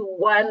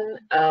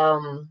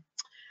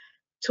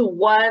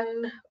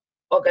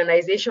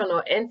organization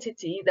or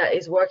entity that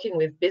is working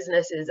with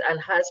businesses and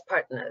has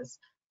partners,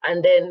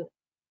 and then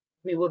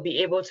we will be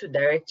able to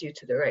direct you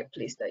to the right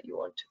place that you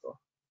want to go.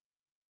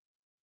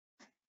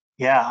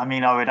 Yeah, I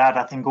mean, I would add,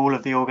 I think all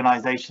of the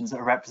organizations that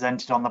are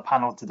represented on the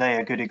panel today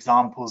are good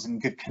examples and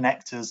good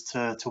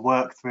connectors to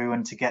work through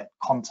and to get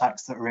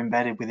contacts that are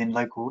embedded within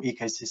local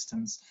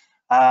ecosystems.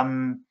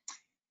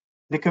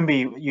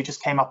 Likumbi, you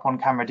just came up on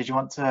camera. Did you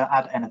want to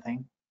add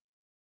anything?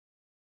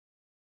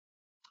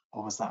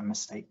 Or was that a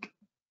mistake?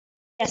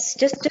 Yes,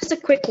 just a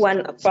quick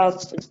one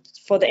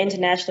for the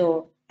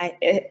international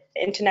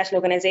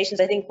organizations.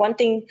 I think one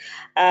thing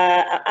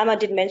Amma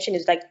did mention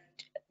is like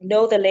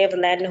know the lay of the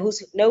land and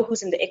know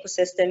who's in the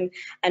ecosystem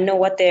and know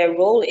what their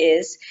role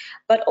is,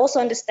 but also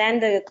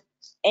understand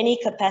any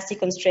capacity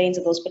constraints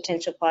of those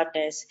potential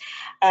partners.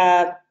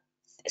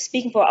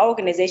 Speaking for our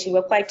organization,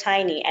 we're quite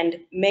tiny and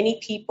many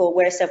people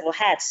wear several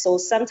hats. So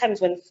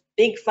sometimes when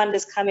big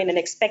funders come in and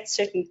expect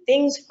certain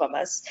things from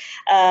us,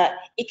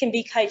 it can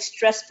be quite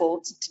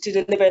stressful to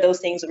deliver those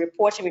things, or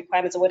reporting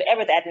requirements, or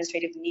whatever the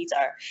administrative needs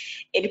are.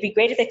 It'd be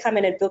great if they come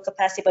in and build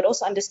capacity, but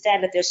also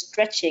understand that they're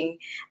stretching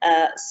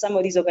some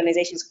of these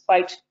organizations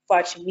quite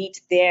far to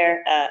meet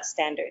their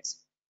standards.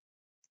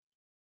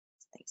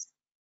 Thanks.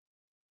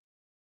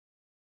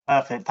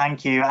 Perfect,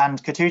 thank you.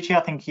 And Katuchi,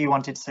 I think you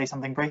wanted to say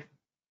something brief.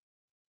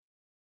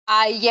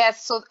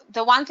 Yes, so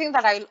the one thing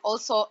that I'll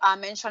also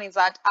mention is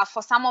that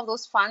for some of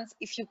those funds,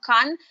 if you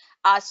can,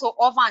 so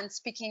over and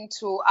speaking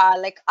to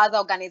like other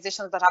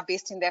organizations that are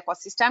based in the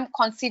ecosystem,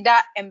 consider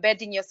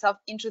embedding yourself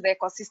into the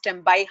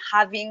ecosystem by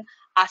having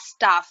a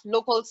staff,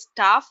 local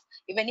staff,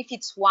 even if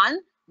it's one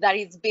that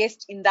is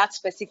based in that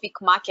specific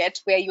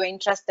market where you're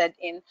interested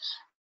in.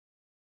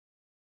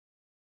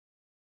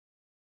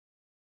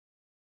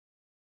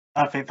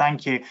 Perfect,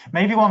 thank you.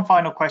 Maybe one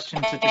final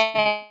question to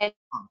just...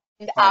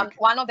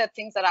 One of the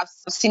things that I've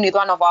seen with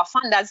one of our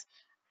funders,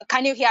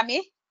 can you hear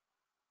me?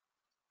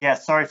 Yeah,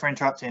 sorry for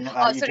interrupting.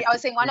 Oh, sorry, I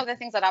was saying one of the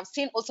things that I've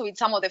seen also with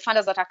some of the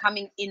funders that are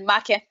coming in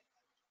market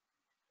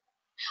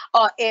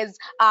is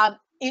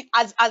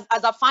as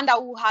a funder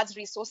who has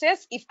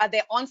resources, if at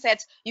the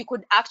onset you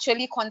could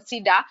actually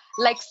consider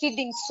like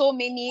seeding so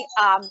many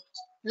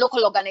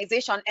local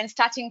organization and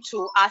starting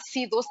to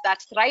see those that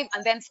thrive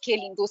and then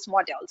scaling those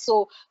models.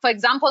 So for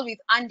example, with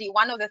Andy,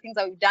 one of the things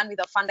that we've done with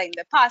a funder in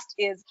the past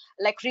is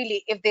like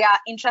really if they are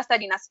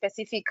interested in a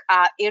specific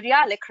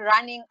area, like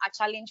running a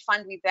challenge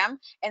fund with them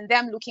and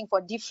them looking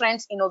for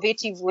different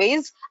innovative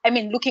ways,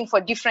 looking for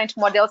different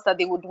models that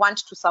they would want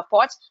to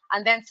support,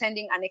 and then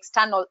sending an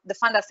external, the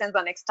funder sends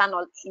an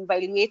external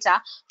evaluator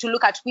to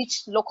look at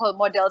which local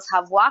models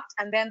have worked,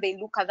 and then they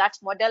look at that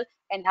model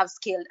and have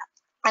scaled.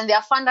 And there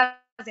are funders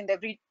in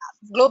the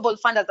global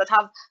funders that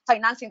have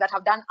financing that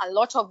have done a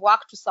lot of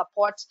work to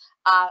support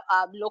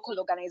local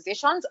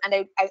organizations.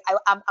 And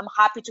I'm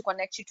happy to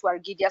connect you to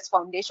Argidias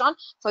Foundation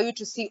for you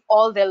to see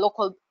all the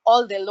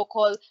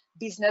local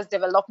business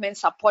development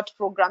support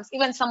programs.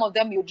 Even some of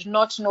them you do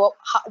not know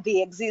how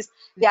they exist,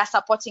 they are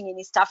supporting in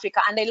East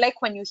Africa. And I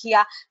like when you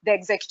hear the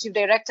executive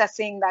director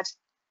saying that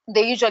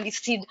they usually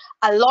seed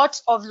a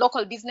lot of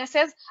local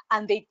businesses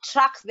and they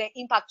track their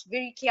impact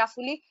very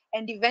carefully,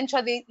 and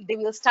eventually they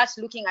will start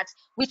looking at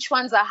which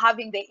ones are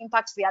having the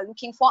impact they are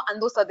looking for, and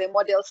those are the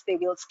models they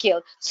will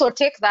scale. So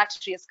take that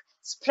risk,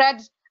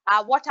 spread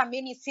what are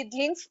many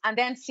seedlings, and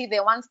then see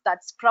the ones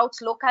that sprout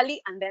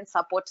locally and then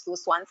support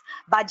those ones.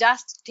 But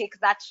just take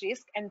that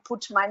risk and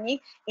put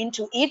money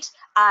into it.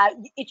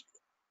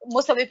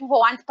 Most of the people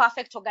want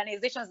perfect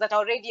organizations that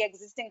are already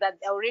existing, that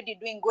are already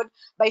doing good.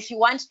 But if you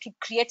want to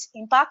create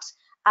impact,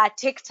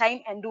 take time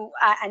and do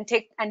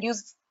and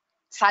use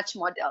such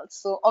models.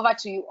 So over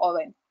to you,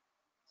 Owen.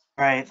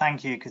 Great,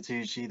 thank you,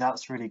 Katushi.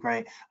 That's really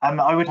great.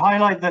 I would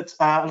highlight that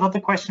a lot of the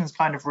questions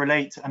kind of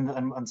relate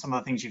and some of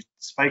the things you've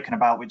spoken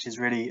about, which is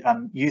really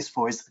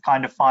useful, is the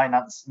kind of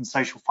finance and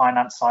social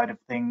finance side of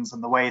things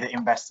and the way that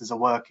investors are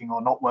working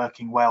or not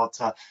working well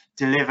to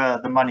deliver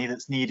the money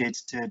that's needed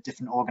to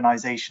different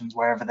organizations,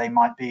 wherever they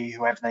might be,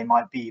 whoever they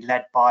might be,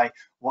 led by,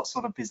 what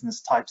sort of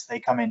business types they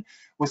come in.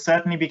 We'll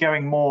certainly be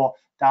going more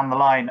down the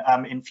line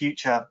in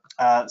future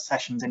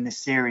sessions in this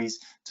series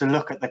to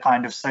look at the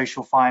kind of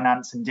social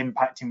finance and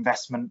impact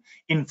investment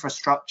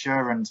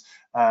infrastructure and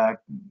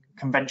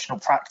conventional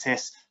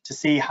practice to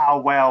see how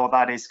well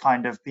that is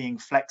kind of being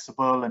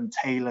flexible and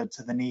tailored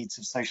to the needs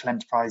of social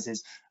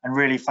enterprises, and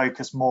really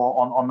focus more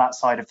on that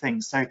side of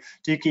things. So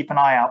do keep an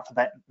eye out for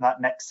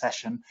that next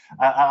session.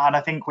 And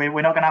I think we're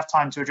not going to have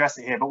time to address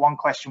it here, but one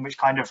question which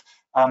kind of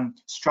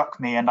struck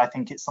me, and I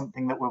think it's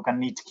something that we're going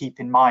to need to keep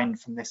in mind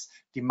from this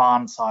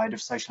demand side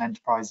of social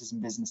enterprises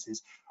and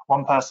businesses.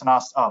 One person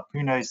asked,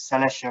 Bruno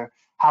Celesio,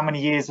 how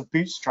many years of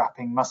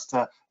bootstrapping must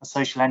a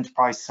social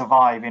enterprise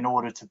survive in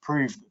order to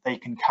prove that they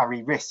can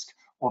carry risk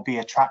or be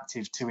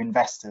attractive to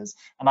investors?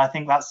 And I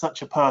think that's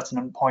such a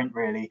pertinent point,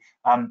 really.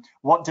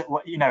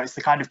 It's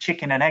the kind of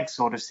chicken and egg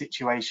sort of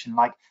situation,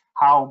 like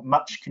how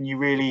much can you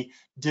really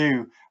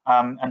do,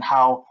 and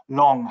how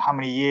long, how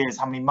many years,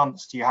 how many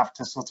months do you have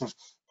to sort of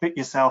put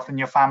yourself and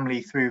your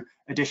family through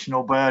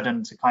additional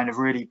burden to kind of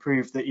really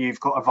prove that you've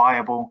got a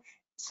viable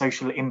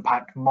social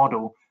impact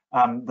model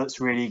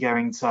that's really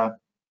going to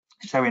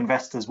show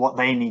investors what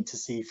they need to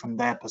see from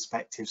their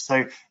perspective.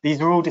 So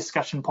these are all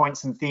discussion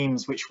points and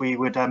themes which we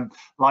would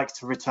like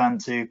to return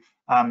to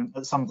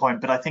at some point,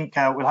 but I think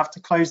we'll have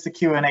to close the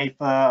Q&A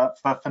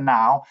for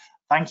now.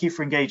 Thank you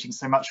for engaging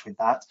so much with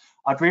that.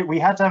 We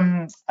had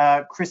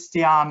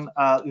Christian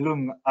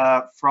Lung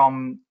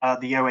from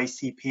the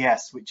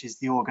OACPS, which is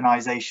the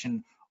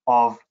Organization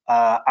of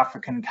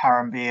African,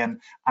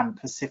 Caribbean and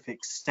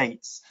Pacific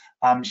States.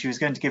 She was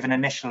going to give an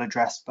initial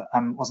address, but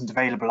wasn't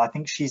available. I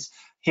think she's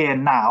here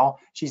now.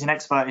 She's an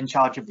expert in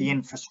charge of the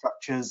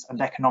infrastructures and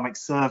economic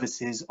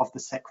services of the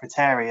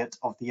Secretariat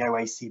of the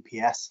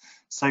OACPS.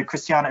 So,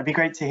 Christiana, it'd be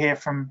great to hear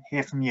from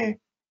you.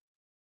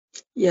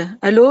 Yeah.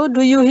 Hello.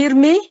 Do you hear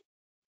me?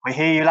 We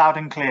hear you loud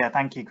and clear.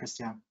 Thank you,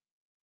 Christian.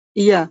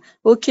 Yeah.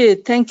 Okay.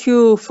 Thank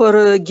you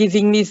for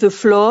giving me the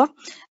floor.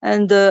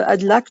 And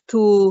I'd like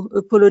to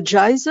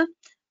apologize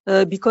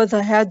because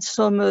I had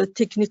some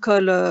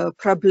technical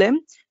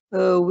problem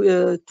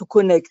to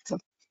connect.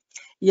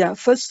 Yeah.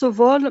 First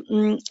of all,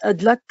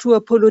 I'd like to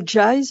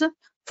apologize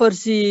for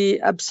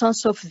the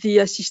absence of the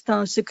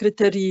Assistant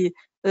Secretary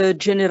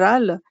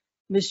General,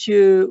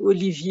 Monsieur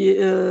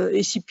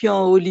Escipion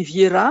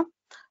Oliveira,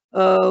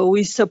 who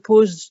is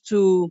supposed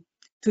to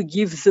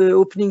give the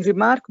opening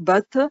remark,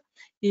 but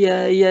he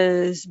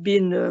has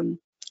been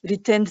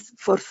retained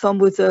for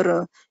some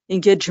other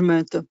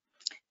engagement.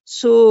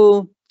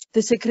 So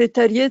the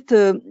Secretariat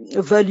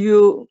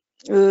value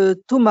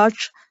too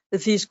much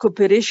this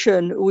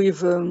cooperation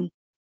with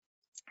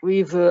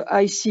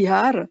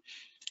ICR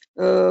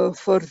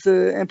for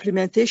the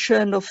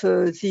implementation of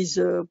this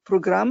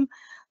program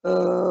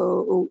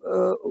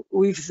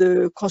with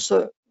the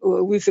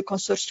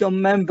consortium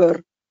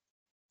member.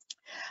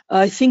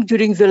 I think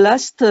during the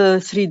last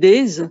 3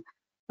 days,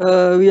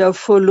 we have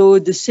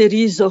followed a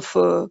series of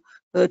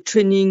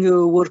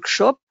training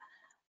workshops,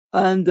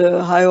 and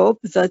I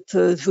hope that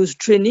those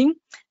training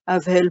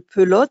have helped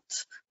a lot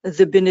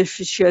the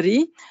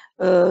beneficiary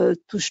to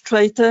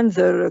strengthen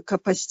their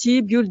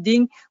capacity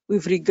building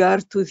with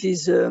regard to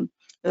these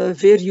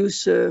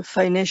various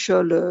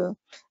financial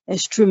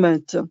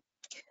instruments.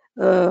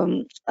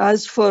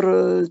 As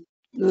for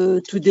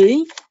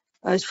today,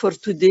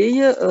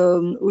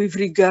 with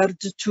regard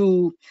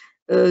to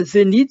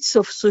the needs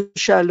of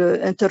social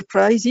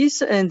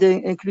enterprises and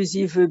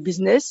inclusive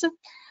business,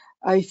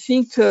 I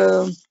think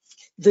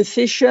the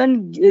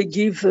session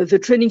the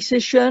training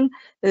session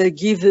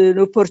give an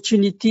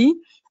opportunity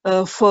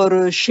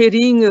for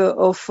sharing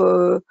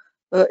of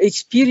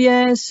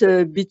experience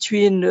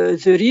between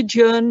the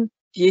region,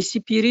 the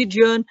ACP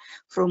region,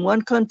 from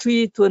one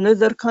country to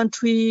another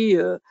country,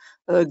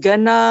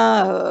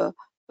 Ghana,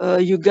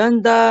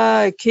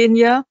 Uganda,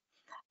 Kenya,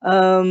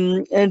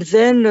 and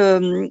then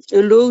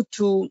allow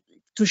to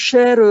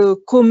share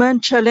common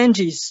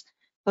challenges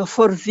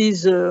for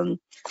these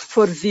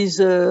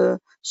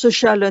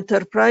social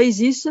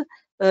enterprises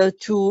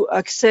to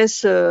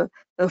access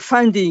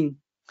funding.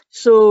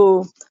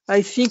 So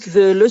I think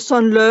the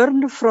lesson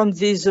learned from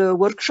this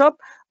workshop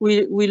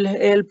will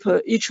help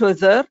each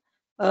other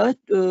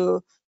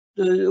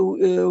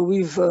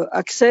with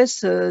access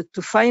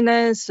to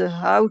finance,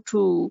 how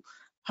to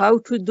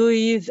do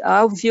it,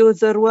 how the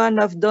other one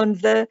have done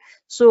that.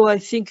 So I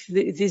think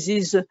this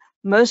is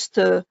most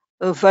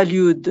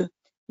valued.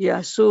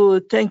 Yeah,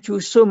 so thank you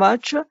so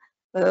much,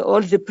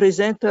 all the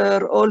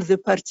presenter, all the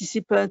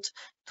participants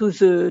to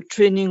the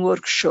training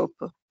workshop.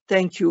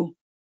 Thank you.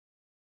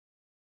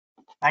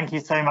 Thank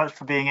you so much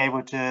for being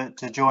able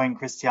to join,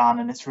 Christiane,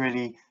 and it's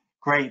really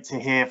great to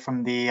hear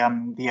from the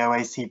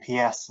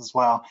OACPS as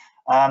well.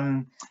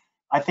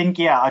 I think,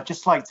 yeah, I'd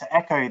just like to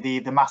echo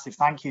the massive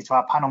thank you to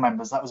our panel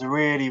members. That was a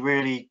really,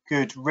 really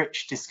good,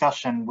 rich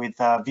discussion with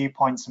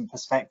viewpoints and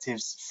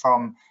perspectives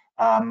from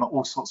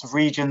all sorts of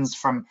regions,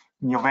 from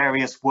your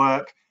various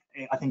work.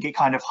 I think it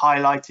kind of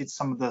highlighted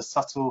some of the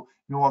subtle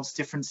nuanced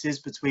differences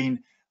between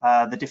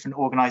the different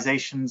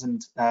organizations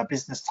and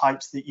business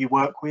types that you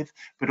work with,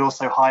 but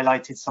also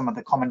highlighted some of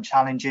the common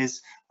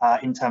challenges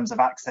in terms of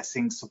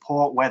accessing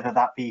support, whether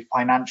that be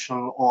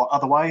financial or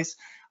otherwise.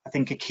 I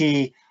think a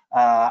key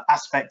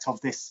aspect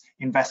of this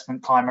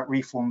investment climate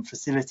reform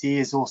facility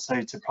is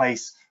also to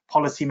place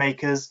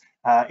policymakers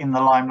in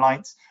the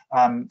limelight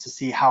to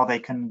see how they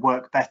can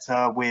work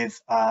better with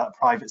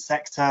private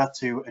sector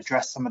to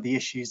address some of the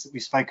issues that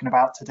we've spoken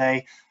about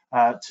today,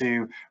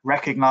 to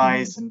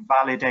recognize and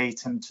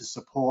validate and to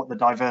support the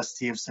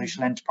diversity of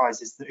social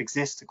enterprises that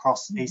exist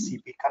across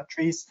ACP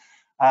countries.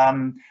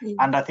 And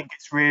I think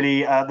it's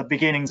really the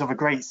beginnings of a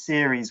great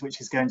series which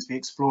is going to be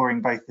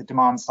exploring both the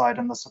demand side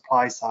and the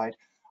supply side.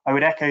 I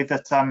would echo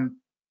that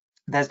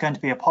there's going to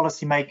be a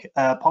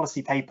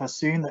policy paper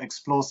soon that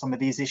explores some of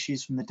these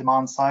issues from the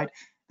demand side.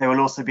 There will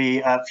also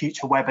be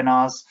future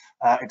webinars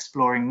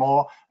exploring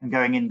more and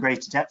going in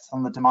greater depth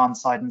on the demand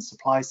side and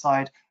supply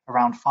side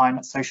around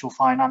social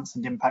finance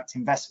and impact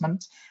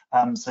investment.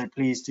 So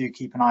please do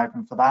keep an eye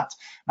open for that.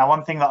 Now,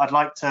 one thing that I'd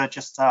like to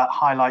just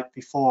highlight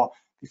before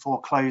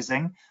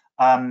closing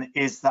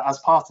is that as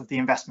part of the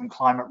Investment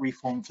Climate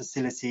Reform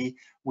Facility,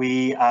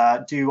 we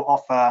do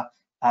offer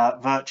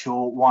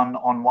virtual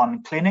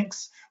one-on-one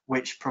clinics,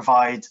 which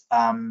provide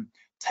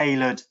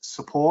tailored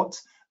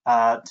support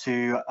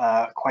to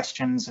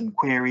questions and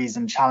queries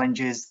and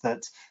challenges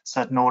that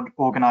certain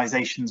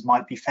organizations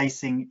might be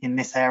facing in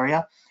this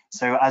area.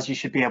 So as you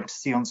should be able to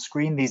see on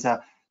screen, these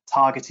are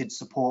targeted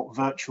support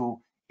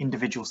virtual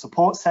individual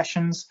support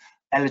sessions.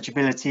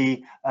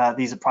 Eligibility,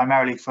 these are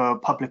primarily for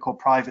public or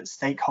private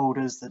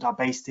stakeholders that are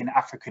based in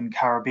African,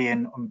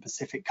 Caribbean and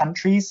Pacific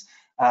countries.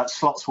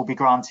 Slots will be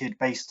granted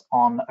based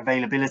on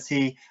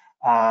availability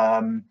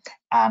and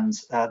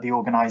the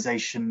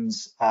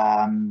organization's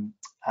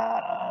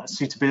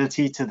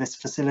suitability to this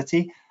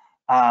facility.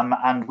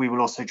 And we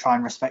will also try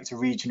and respect a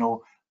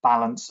regional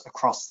balance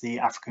across the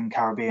African,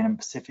 Caribbean and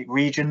Pacific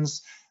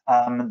regions.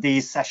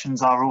 These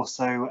sessions are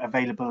also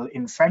available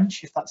in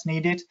French if that's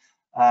needed.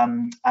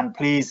 And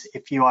please,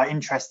 if you are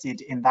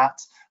interested in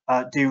that,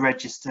 do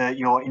register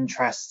your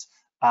interest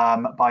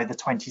by the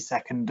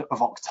 22nd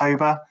of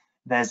October.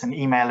 There's an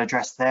email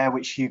address there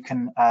which you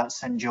can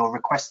send your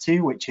request to,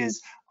 which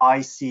is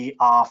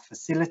ICR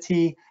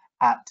Facility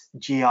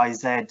 @giz.de.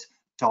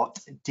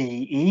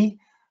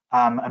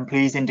 And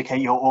please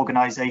indicate your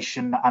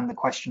organization and the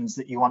questions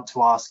that you want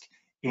to ask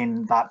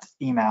in that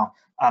email.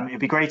 It'd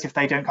be great if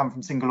they don't come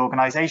from single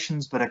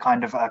organizations, but a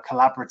kind of a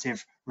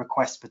collaborative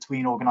request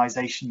between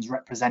organizations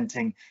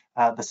representing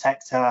the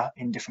sector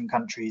in different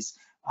countries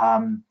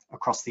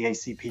across the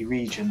ACP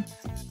region.